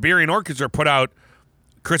Trans-Siberian Orchestra put out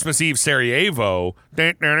Christmas Eve Sarajevo,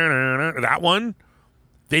 that one,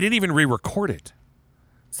 they didn't even re-record it.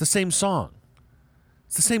 It's the same song.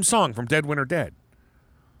 It's the same song from Dead Winter Dead.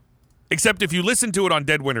 Except if you listen to it on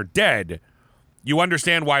Dead Winter Dead, you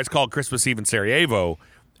understand why it's called Christmas Eve in Sarajevo,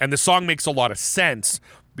 and the song makes a lot of sense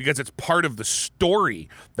because it's part of the story.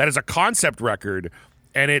 That is a concept record,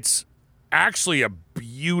 and it's actually a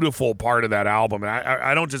beautiful part of that album. And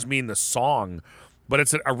I don't just mean the song, but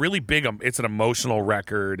it's a really big, it's an emotional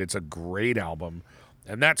record. It's a great album.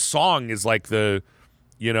 And that song is like the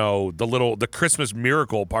Christmas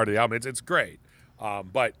miracle part of the album. It's great.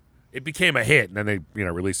 But it became a hit, and then they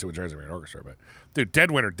released it with Trans Siberian Orchestra. But dude,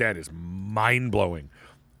 Dead Winter Dead is mind blowing.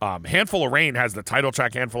 Handful of Rain has the title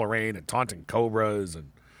track Handful of Rain and Taunting Cobras,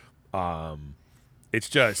 and it's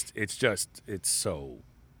so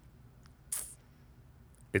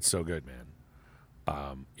good,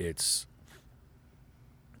 man. It's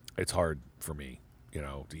hard for me,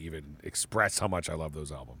 to even express how much I love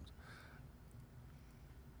those albums.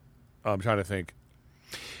 I'm trying to think.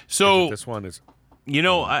 So this one is,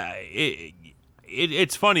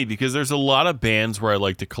 it's funny because there's a lot of bands where I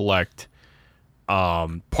like to collect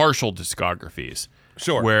partial discographies.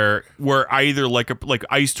 Sure. Where I either like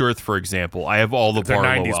Iced Earth, for example, I have all the their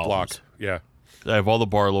Barlow 90s albums. block. Yeah. I have all the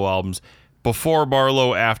Barlow albums. Before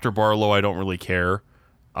Barlow, after Barlow, I don't really care.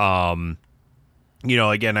 Again,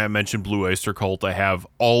 I mentioned Blue Oyster Cult. I have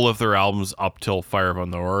all of their albums up till Fire of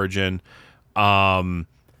Unknown Origin. I'm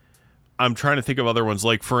trying to think of other ones.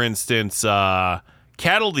 Like, for instance,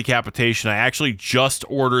 Cattle Decapitation. I actually just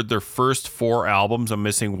ordered their first 4 albums. I'm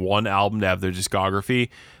missing one album to have their discography.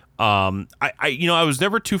 I was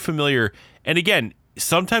never too familiar. And again,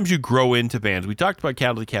 sometimes you grow into bands. We talked about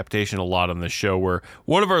Cattle Decapitation a lot on this show, where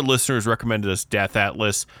one of our listeners recommended us Death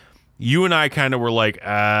Atlas. You and I kind of were like,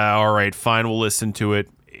 all right, fine, we'll listen to it.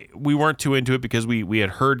 We weren't too into it because we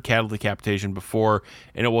had heard Cattle Decapitation before,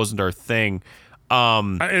 and it wasn't our thing.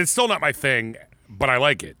 It's still not my thing, but I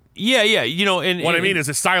like it. Yeah. What I mean is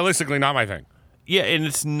it's stylistically not my thing. Yeah, and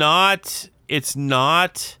it's not.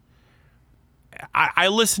 I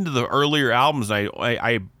listened to the earlier albums.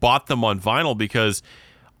 I bought them on vinyl because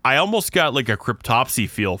I almost got like a Cryptopsy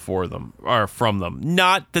feel for them or from them.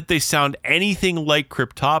 Not that they sound anything like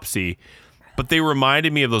Cryptopsy, but they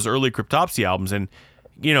reminded me of those early Cryptopsy albums. And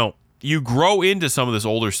you grow into some of this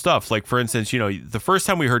older stuff. Like, for instance, the first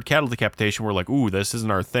time we heard Cattle Decapitation, we're like, ooh, this isn't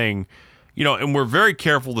our thing. And we're very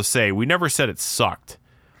careful to say, we never said it sucked.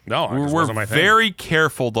 No, it just we're wasn't my thing. very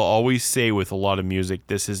careful to always say with a lot of music,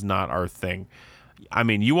 this is not our thing. I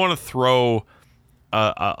mean, you want to throw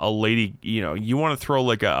a lady, you want to throw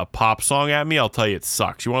like a pop song at me, I'll tell you it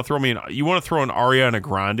sucks. You want to throw an Ariana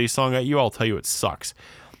Grande song at you, I'll tell you it sucks.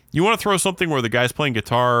 You want to throw something where the guy's playing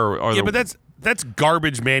guitar or but that's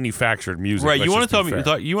garbage manufactured music. Right? You want to throw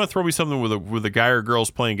me something with a guy or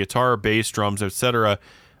girl's playing guitar, bass, drums, etc.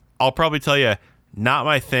 I'll probably tell you, not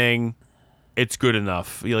my thing. It's good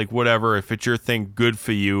enough. You're like, whatever. If it's your thing, good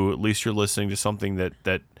for you. At least you're listening to something that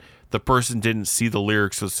the person didn't see the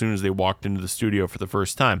lyrics as soon as they walked into the studio for the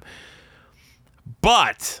first time.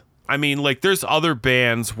 But I mean, like, there's other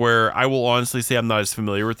bands where I will honestly say I'm not as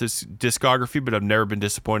familiar with this discography, but I've never been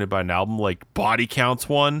disappointed by an album. Like Body Count's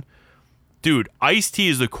one. Dude, Ice-T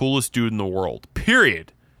is the coolest dude in the world.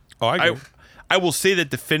 Period. Oh, I will say that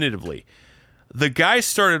definitively. The guy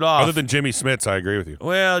started off... Other than Jimmy Smits, I agree with you.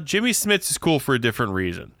 Well, Jimmy Smits is cool for a different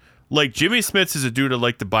reason. Like, Jimmy Smits is a dude I'd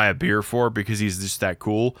like to buy a beer for because he's just that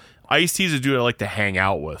cool. Ice-T is a dude I like to hang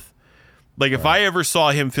out with. Like, if I ever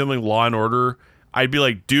saw him filming Law & Order, I'd be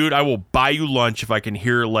like, dude, I will buy you lunch if I can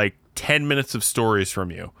hear, like, 10 minutes of stories from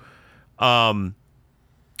you.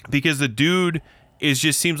 Because the dude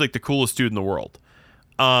just seems like the coolest dude in the world.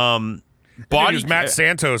 He was Matt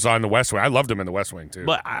Santos on The West Wing. I loved him in The West Wing too.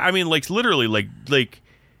 But I mean, like, literally, like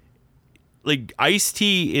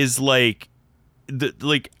Ice-T is like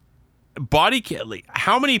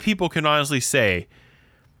how many people can honestly say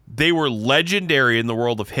they were legendary in the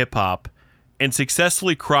world of hip hop and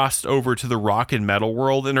successfully crossed over to the rock and metal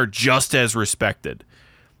world and are just as respected?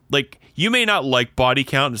 Like, you may not like Body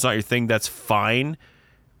Count, it's not your thing, that's fine.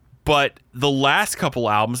 But the last couple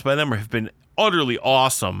albums by them have been utterly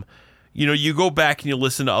awesome. You go back and you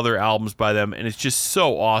listen to other albums by them, and it's just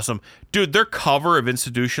so awesome. Dude, their cover of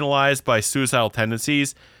Institutionalized by Suicidal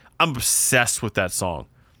Tendencies, I'm obsessed with that song.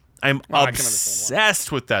 I'm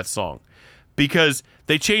obsessed with that song because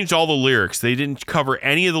they changed all the lyrics. They didn't cover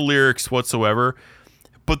any of the lyrics whatsoever,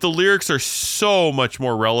 but the lyrics are so much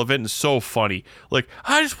more relevant and so funny. Like,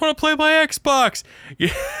 I just want to play my Xbox.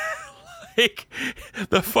 Yeah. Like,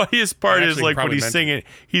 the funniest part is like when he's singing,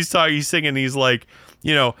 he's singing, he's like,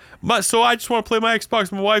 so I just want to play my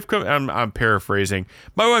Xbox. My wife I'm paraphrasing.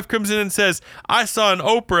 My wife comes in and says, I saw on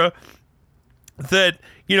Oprah that,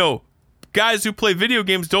 guys who play video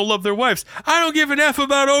games don't love their wives. I don't give an F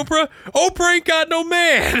about Oprah. Oprah ain't got no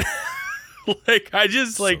man. Like, I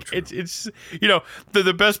just like so it's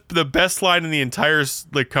the best line in the entire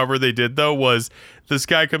cover they did though was this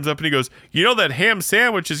guy comes up and he goes, that ham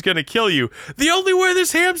sandwich is gonna kill you. The only way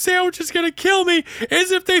this ham sandwich is gonna kill me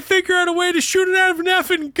is if they figure out a way to shoot it out of an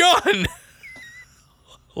effing gun.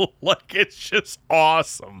 Like, it's just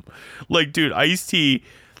awesome. Like, dude, Ice-T,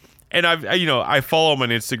 And I follow him on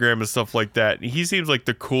Instagram and stuff like that. And he seems like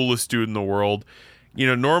the coolest dude in the world.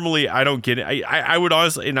 Normally I don't get it. I would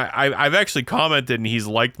honestly, and I've actually commented and he's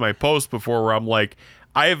liked my post before where I'm like,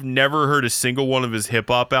 I have never heard a single one of his hip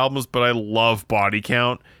hop albums, but I love Body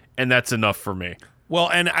Count, and that's enough for me.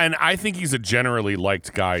 Well, and I think he's a generally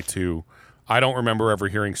liked guy too. I don't remember ever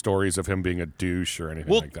hearing stories of him being a douche or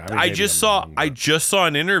anything like that. I just saw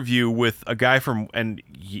an interview with a guy from,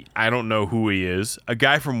 I don't know who he is, a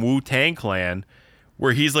guy from Wu-Tang Clan,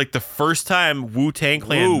 where he's like the first time Wu-Tang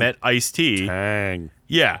Clan met Ice-T. Tang.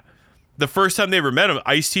 Yeah. The first time they ever met him,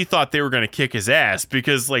 Ice-T thought they were going to kick his ass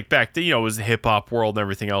because, like, back then, it was the hip-hop world and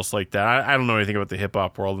everything else like that. I don't know anything about the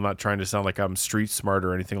hip-hop world. I'm not trying to sound like I'm street smart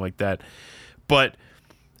or anything like that. But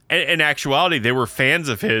in actuality, they were fans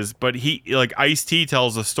of his. But Ice-T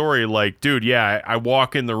tells a story like, dude, yeah, I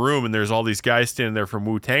walk in the room and there's all these guys standing there from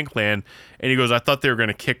Wu-Tang Clan. And he goes, I thought they were going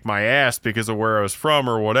to kick my ass because of where I was from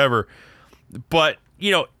or whatever. But,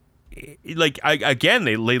 they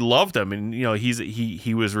loved him, and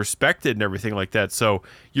he was respected and everything like that. So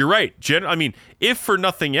you're right. If for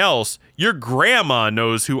nothing else, your grandma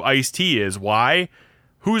knows who Ice-T is. Why?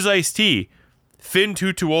 Who's Ice-T? Finn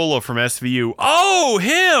Tutuola from SVU. Oh,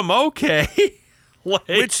 him. Okay.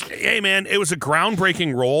 Which, hey man, it was a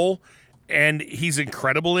groundbreaking role, and he's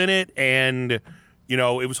incredible in it. And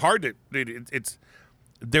it was hard to.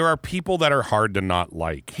 There are people that are hard to not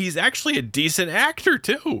like. He's actually a decent actor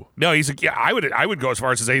too. No, I would go as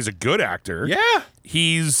far as to say he's a good actor. Yeah.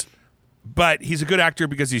 But he's a good actor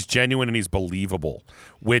because he's genuine and he's believable,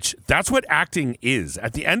 which that's what acting is.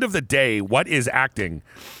 At the end of the day, what is acting?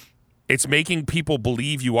 It's making people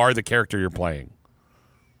believe you are the character you're playing.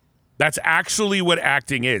 That's actually what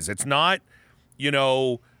acting is. It's not,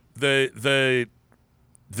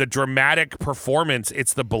 the dramatic performance,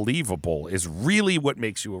 it's the believable is really what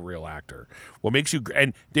makes you a real actor. What makes you,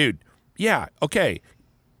 and dude, yeah, okay.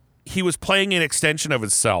 He was playing an extension of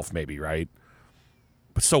himself maybe, right?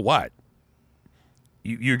 But so what?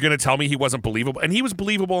 You're going to tell me he wasn't believable? And he was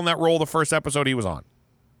believable in that role the first episode he was on.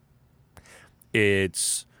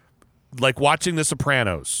 It's like watching The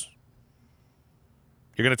Sopranos.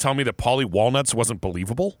 You're going to tell me that Paulie Walnuts wasn't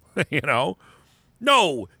believable?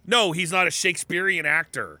 No, he's not a Shakespearean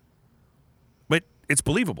actor. But it's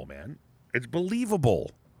believable, man. It's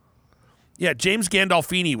believable. Yeah, James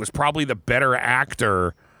Gandolfini was probably the better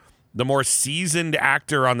actor, the more seasoned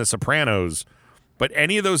actor on The Sopranos. But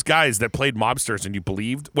any of those guys that played mobsters and you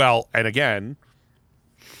believed, well, and again,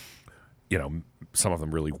 some of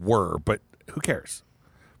them really were, but who cares?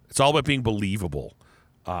 It's all about being believable.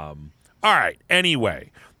 All right,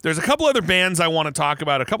 anyway. There's a couple other bands I want to talk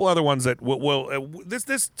about. A couple other ones that will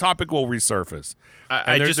this topic will resurface.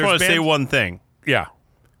 I just want to say one thing. Yeah,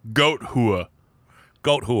 Goat Hua.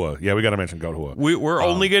 Goat Hua. Yeah, we got to mention Goat Hua. We're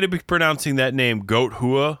only going to be pronouncing that name Goat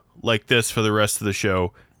Hua like this for the rest of the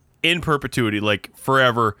show, in perpetuity, like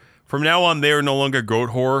forever. From now on, they are no longer Goat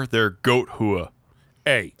Whore. They're Goat Hua.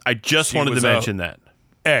 Hey, I just wanted to mention that.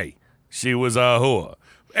 Hey, she was a Hua.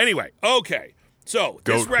 Anyway, okay. So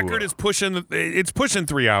this Goat record Hua. is pushing. It's pushing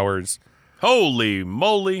 3 hours. Holy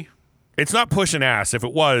moly! It's not pushing ass. If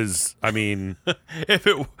it was, I mean,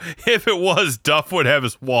 if it was, Duff would have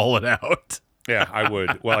his wallet out. Yeah, I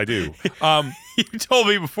would. Well, I do. You told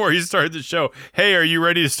me before you started the show, hey, are you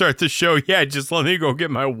ready to start the show? Yeah, just let me go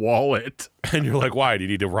get my wallet. And you're like, why? Do you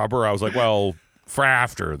need a rubber? I was like, well, for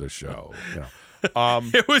after the show.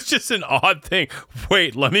 It was just an odd thing.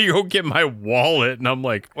 Wait, let me go get my wallet. And I'm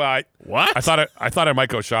like, well, what? I thought I might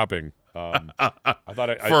go shopping. I thought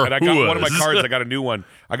I got one of my cards. I got a new one.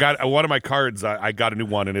 I got one of my cards. I got a new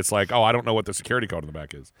one, and it's like, oh, I don't know what the security code in the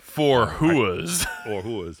back is. For Huas. Or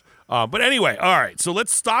Huas. But anyway, all right. So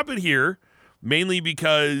let's stop it here, mainly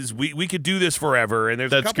because we could do this forever. And there's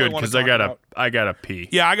that's a couple good because I gotta pee.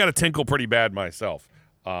 Yeah, I gotta tinkle pretty bad myself.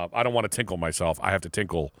 I don't want to tinkle myself. I have to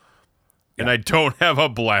tinkle. And I don't have a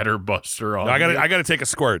bladder buster on. No, I gotta take a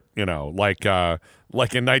squirt. Like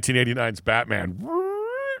in 1989's Batman.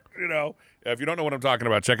 If you don't know what I'm talking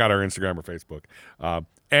about, check out our Instagram or Facebook.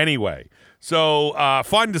 Anyway, so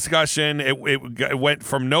fun discussion. It went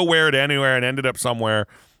from nowhere to anywhere and ended up somewhere.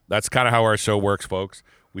 That's kind of how our show works, folks.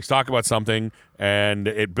 We talk about something, and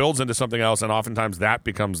it builds into something else, and oftentimes that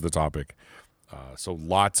becomes the topic. So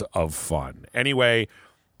lots of fun. Anyway,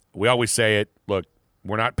 we always say it. Look,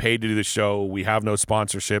 we're not paid to do the show. We have no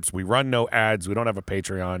sponsorships. We run no ads. We don't have a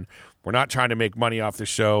Patreon. We're not trying to make money off the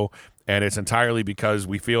show. And it's entirely because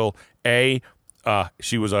we feel,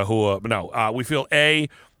 she was a hua. No, we feel,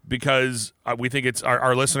 because we think it's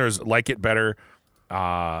our listeners like it better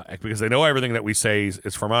because they know everything that we say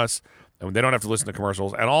is from us, and they don't have to listen to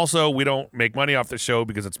commercials. And also, we don't make money off the show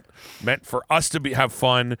because it's meant for us to have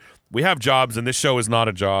fun. We have jobs, and this show is not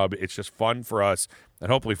a job. It's just fun for us,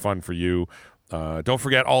 and hopefully fun for you. Don't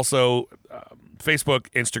forget also Facebook,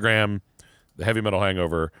 Instagram, The Heavy Metal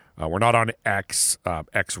Hangover. We're not on X,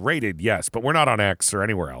 X-rated, yes, but we're not on X or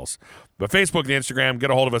anywhere else. But Facebook and Instagram,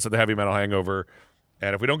 get a hold of us at The Heavy Metal Hangover.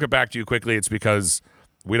 And if we don't get back to you quickly, it's because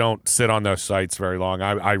we don't sit on those sites very long.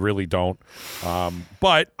 I really don't.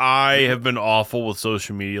 But I have been awful with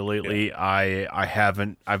social media lately. Yeah. I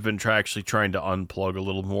haven't. I've been actually trying to unplug a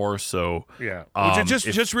little more. So yeah,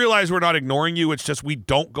 just realize we're not ignoring you. It's just we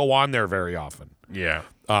don't go on there very often. Yeah.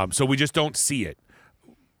 So we just don't see it.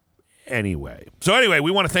 Anyway,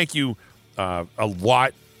 we want to thank you a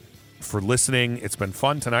lot for listening. It's been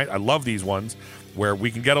fun tonight. I love these ones where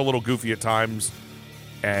we can get a little goofy at times,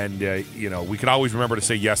 and we can always remember to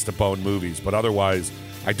say yes to Bone movies. But otherwise,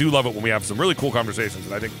 I do love it when we have some really cool conversations,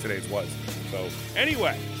 and I think today's was. So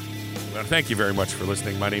anyway, I want to thank you very much for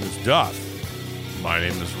listening. My name is Duff. My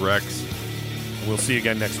name is Rex. We'll see you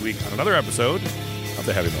again next week on another episode of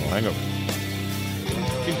The Heavy Metal Hangover.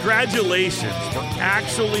 Congratulations for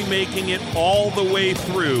actually making it all the way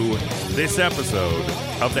through this episode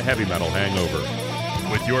of The Heavy Metal Hangover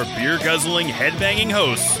with your beer-guzzling, head-banging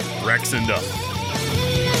hosts, Rex and Duff.